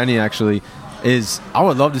before to Benny actually, is I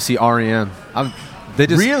would love to see REM.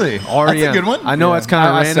 Really? REM. That's a good one. I know it's kind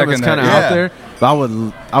of random, it's kind of out there, but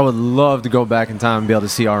I would love to go back in time and be able to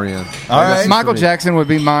see REM. All right. Michael Jackson would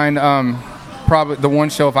be mine. Probably the one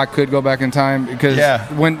show if I could go back in time because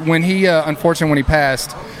when he unfortunately when he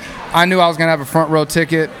passed, I knew I was going to have a front row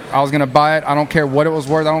ticket. I was going to buy it. I don't care what it was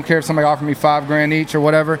worth. I don't care if somebody offered me $5,000 each or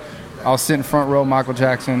whatever. I'll sit in front row, Michael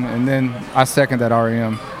Jackson, and then I second that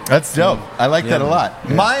REM. That's dope. I like that a lot.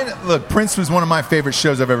 Yeah. Mine, look, Prince was one of my favorite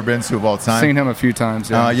shows I've ever been to of all time. Seen him a few times.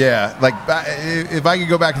 Yeah. Like if I could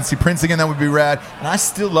go back and see Prince again, that would be rad. And I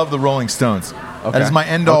still love the Rolling Stones. Okay. That is my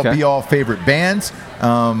end-all, be-all favorite band.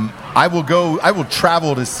 I will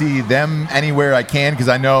travel to see them anywhere I can because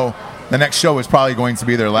I know the next show is probably going to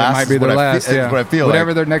be their last. It might be their last. What I feel Whatever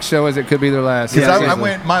like. their next show is, it could be their last. Because I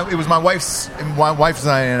went. It was my wife's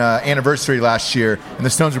anniversary last year, and the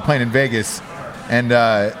Stones were playing in Vegas, and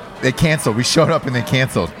they canceled. We showed up and they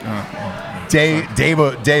canceled.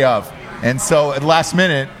 Day of, and so at the last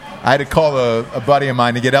minute, I had to call a buddy of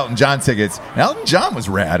mine to get Elton John tickets. And Elton John was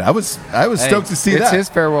rad. I was stoked to see that. It's his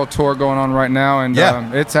farewell tour going on right now, and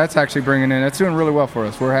that's actually bringing in. It's doing really well for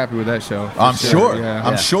us. We're happy with that show. I'm sure. Yeah.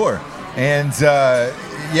 I'm sure. And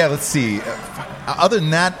let's see. Other than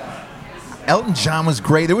that, Elton John was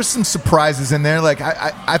great. There was some surprises in there. Like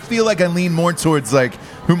I feel like I lean more towards like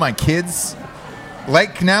who my kids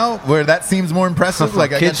like now, where that seems more impressive.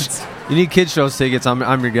 Like kids. You need kids shows tickets.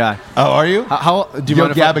 I'm your guy. Oh, are you? How do you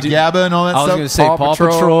mind Gabba Gabba and all that stuff? I was going to say Paw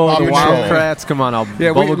Patrol, Wildcrats. Come on,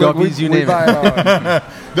 Bubble Guppies, you name it.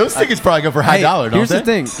 Those tickets probably go for high dollar, don't they? Here's the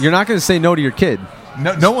thing. You're not going to say no to your kid.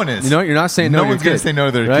 No one is. You know, you're not saying no to your kid. No one's going to say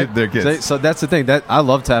no to their kids. So that's the thing. That I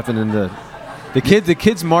love tapping into. The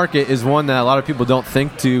kids market is one that a lot of people don't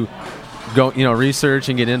think to go, research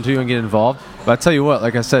and get into and get involved. But I tell you what,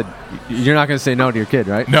 like I said, you're not going to say no to your kid,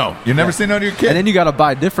 right? No, you never say no to your kid. And then you got to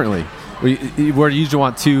buy differently. Where you usually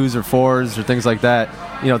want 2s or 4s or things like that,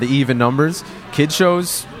 the even numbers. Kid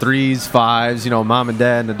shows 3s, 5s, mom and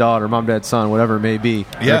dad and the daughter, mom, dad, son, whatever it may be.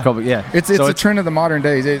 Yeah, It's a trend of the modern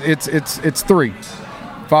days. It's 3,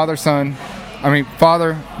 father, son.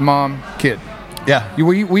 Father, mom, kid. Yeah,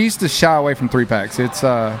 we used to shy away from 3-packs. It's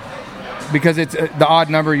because it's the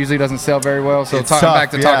odd number usually doesn't sell very well. So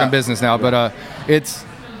talking business now, but it's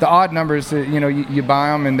the odd numbers. You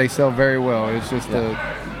buy them and they sell very well. It's just the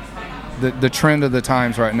trend of the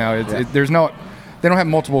times right now. They don't have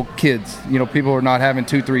multiple kids. People are not having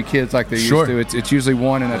 2-3 kids like they used to. It's usually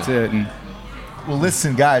one and that's it. And well,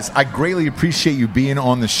 listen, guys, I greatly appreciate you being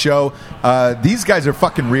on the show. These guys are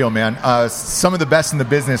fucking real, man. Some of the best in the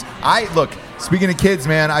business. Speaking of kids,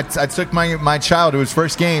 man, I took my child to his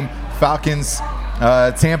first game, Falcons,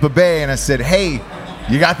 Tampa Bay, and I said, hey,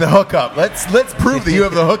 you got the hookup. Let's prove that you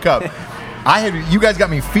have the hookup. You guys got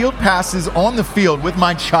me field passes on the field with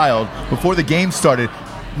my child before the game started.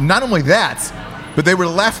 Not only that, but they were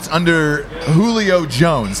left under Julio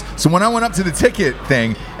Jones. So when I went up to the ticket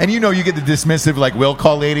thing, and you get the dismissive will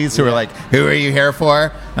call ladies who are like, who are you here for?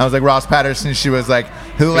 And I was like, Ross Patterson. She was like,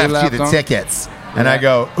 who left you the tickets? And I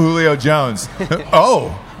go, Julio Jones.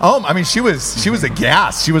 She was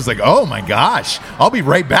aghast. She was like, oh my gosh, I'll be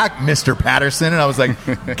right back, Mr. Patterson. And I was like,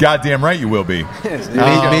 goddamn right you will be. Kind of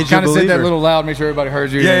said that a little loud, make sure everybody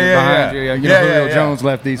heard you. Behind you. Julio Jones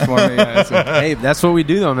left these for me. Hey, that's what we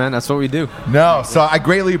do though, man. That's what we do. No, so I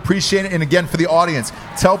greatly appreciate it. And again, for the audience,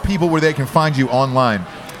 tell people where they can find you online.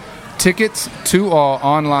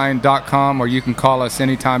 Tickets2allonline.com, or you can call us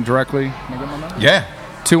anytime directly. Yeah.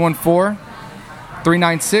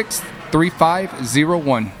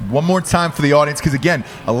 214-396-3501. One more time for the audience, because again,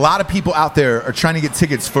 a lot of people out there are trying to get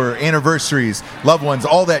tickets for anniversaries, loved ones,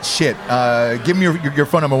 all that shit. Give me your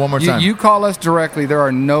phone number one more time. You call us directly. There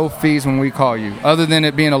are no fees when we call you, other than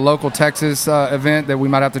it being a local Texas event that we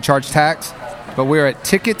might have to charge tax. But we're at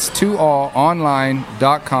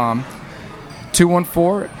tickets2allonline.com.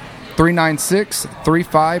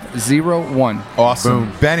 214-396-3501. Awesome.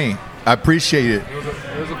 Boom. Benny, I appreciate it.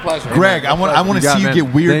 It was a pleasure. Greg, I want to see you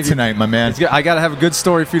get weird tonight, my man. I got to have a good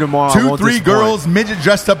story for you tomorrow. 2-3 girls, midget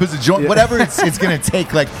dressed up as a joint, whatever it's going to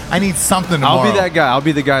take. I need something tomorrow. I'll be that guy. I'll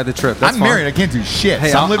be the guy of the trip. That's I'm married. I can't do shit.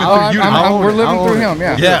 Hey, so I'm living through you. We're living through him.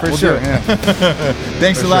 Yeah, we'll for sure.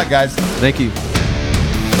 Thanks a lot, guys. Thank you.